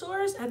 Zara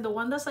stores, and the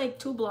one that's like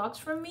 2 blocks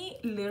from me,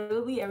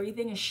 literally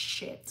everything is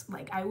shit.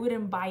 Like I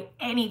wouldn't buy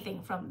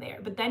anything from there.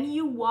 But then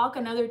you walk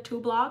another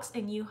 2 blocks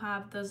and you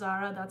have the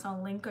Zara that's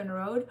on Lincoln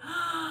Road.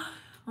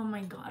 Oh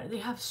my god, they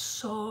have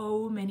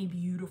so many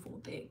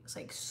beautiful things,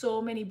 like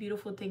so many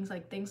beautiful things,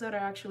 like things that are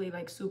actually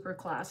like super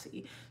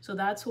classy. So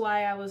that's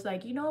why I was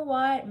like, you know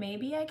what,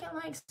 maybe I can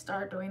like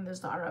start doing the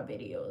Zara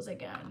videos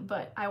again.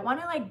 But I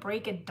want to like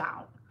break it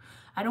down.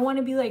 I don't want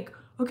to be like,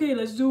 okay,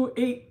 let's do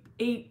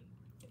eight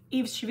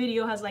each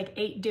video has like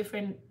 8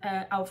 different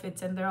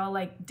outfits and they're all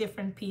like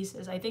different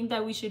pieces. I think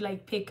that we should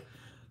like pick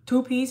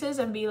 2 pieces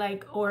and be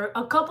like, or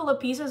a couple of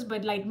pieces,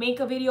 but like make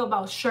a video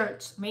about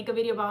shirts, make a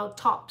video about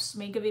tops,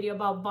 make a video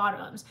about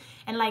bottoms,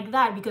 and like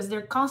that, because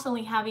they're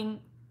constantly having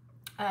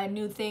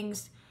new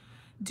things.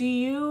 Do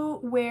you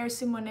wear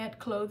Simonette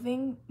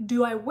clothing?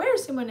 Do I wear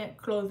Simonette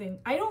clothing?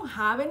 I don't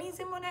have any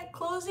Simonette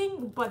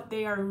clothing, but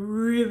they are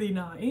really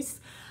nice.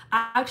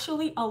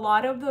 Actually, a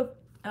lot of the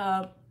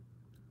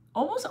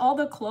almost all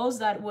the clothes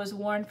that was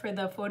worn for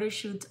the photo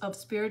shoot of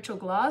Spiritual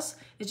Gloss.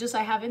 It's just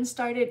I haven't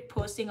started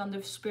posting on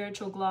the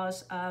Spiritual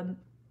Gloss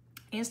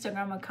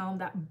Instagram account,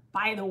 that,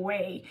 by the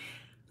way,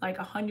 like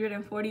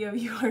 140 of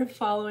you are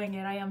following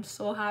it. I am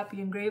so happy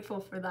and grateful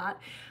for that.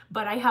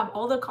 But I have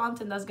all the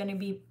content that's going to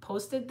be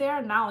posted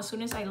there. Now, as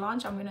soon as I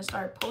launch, I'm going to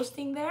start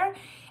posting there.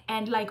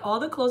 And like all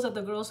the clothes that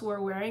the girls were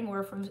wearing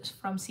were from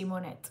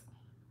Simonette.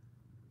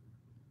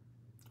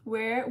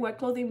 What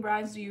clothing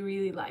brands do you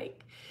really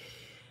like?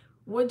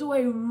 What do I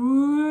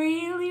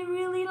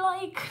really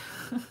like?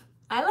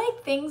 I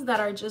like things that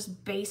are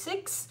just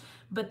basics,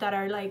 but that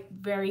are like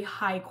very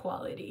high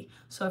quality.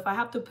 So if I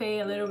have to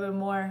pay a little bit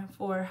more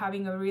for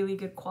having a really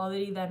good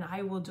quality, then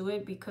I will do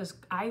it, because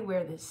I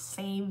wear the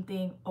same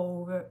thing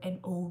over and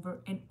over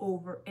and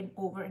over and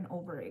over and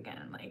over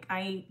again. Like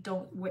I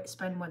don't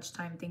spend much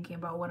time thinking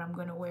about what I'm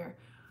gonna wear.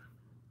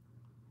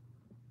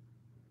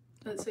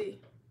 Let's see.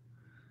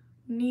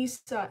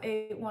 Nisa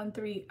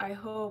 813, I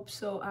hope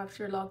so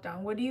after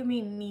lockdown. What do you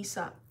mean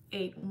Nisa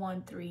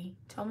 813?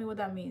 Tell me what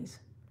that means.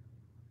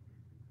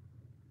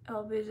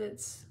 Elle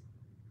visits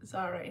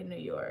Zara in New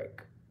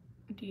York.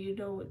 Do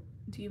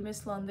you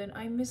miss London?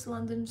 I miss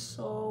London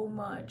so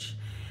much.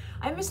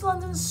 I miss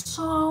London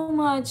so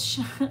much.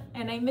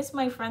 And I miss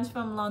my friends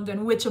from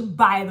London, which,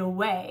 by the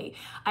way,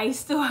 I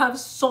still have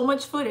so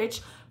much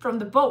footage from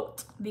the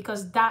boat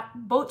because that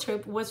boat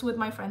trip was with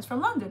my friends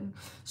from London.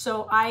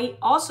 So I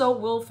also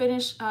will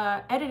finish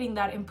editing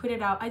that and put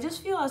it out. I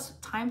just feel as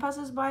time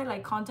passes by,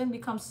 like content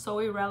becomes so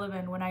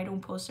irrelevant when I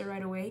don't post it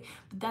right away.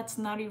 But that's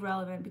not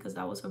irrelevant because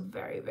that was a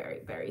very, very,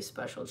 very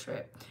special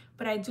trip.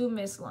 But I do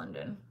miss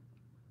London.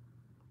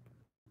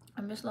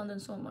 I miss London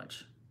so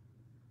much.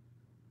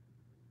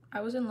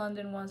 I was in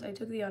London once. I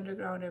took the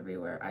underground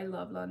everywhere. I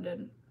love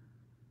London.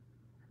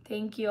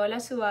 Thank you. Hola,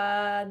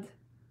 Suad. What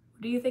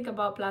do you think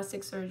about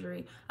plastic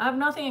surgery? I have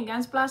nothing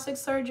against plastic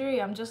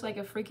surgery. I'm just like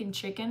a freaking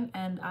chicken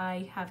and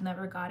I have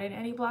never gotten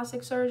any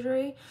plastic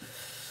surgery.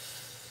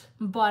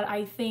 But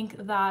I think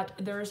that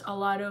there's a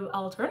lot of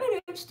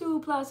alternatives to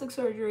plastic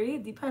surgery.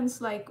 It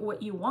depends like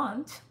what you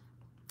want.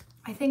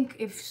 I think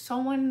if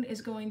someone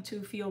is going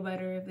to feel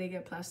better if they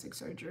get plastic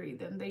surgery,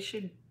 then they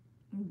should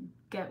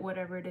get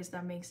whatever it is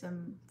that makes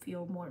them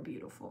feel more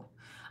beautiful.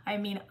 I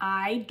mean,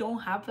 I don't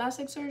have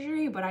plastic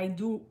surgery, but I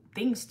do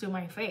things to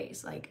my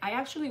face. Like I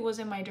actually was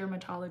in my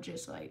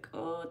dermatologist like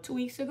 2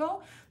 weeks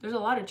ago. There's a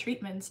lot of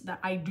treatments that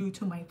I do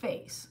to my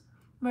face.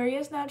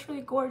 Maria's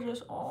naturally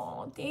gorgeous.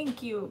 Oh,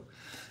 thank you.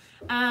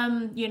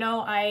 You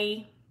know,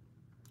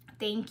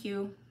 thank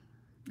you.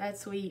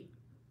 That's sweet.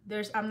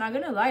 I'm not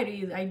gonna lie to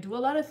you, I do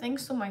a lot of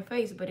things to my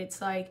face, but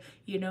it's like,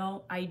 you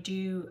know, I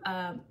do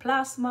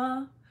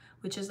plasma,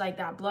 which is like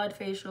that blood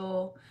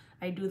facial.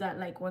 I do that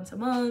like once a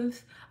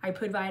month. I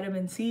put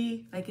vitamin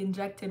C, like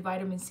injected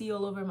vitamin C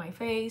all over my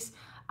face.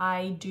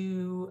 I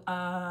do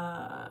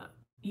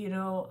you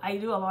know, I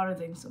do a lot of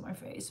things to my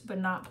face, but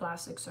not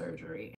plastic surgery.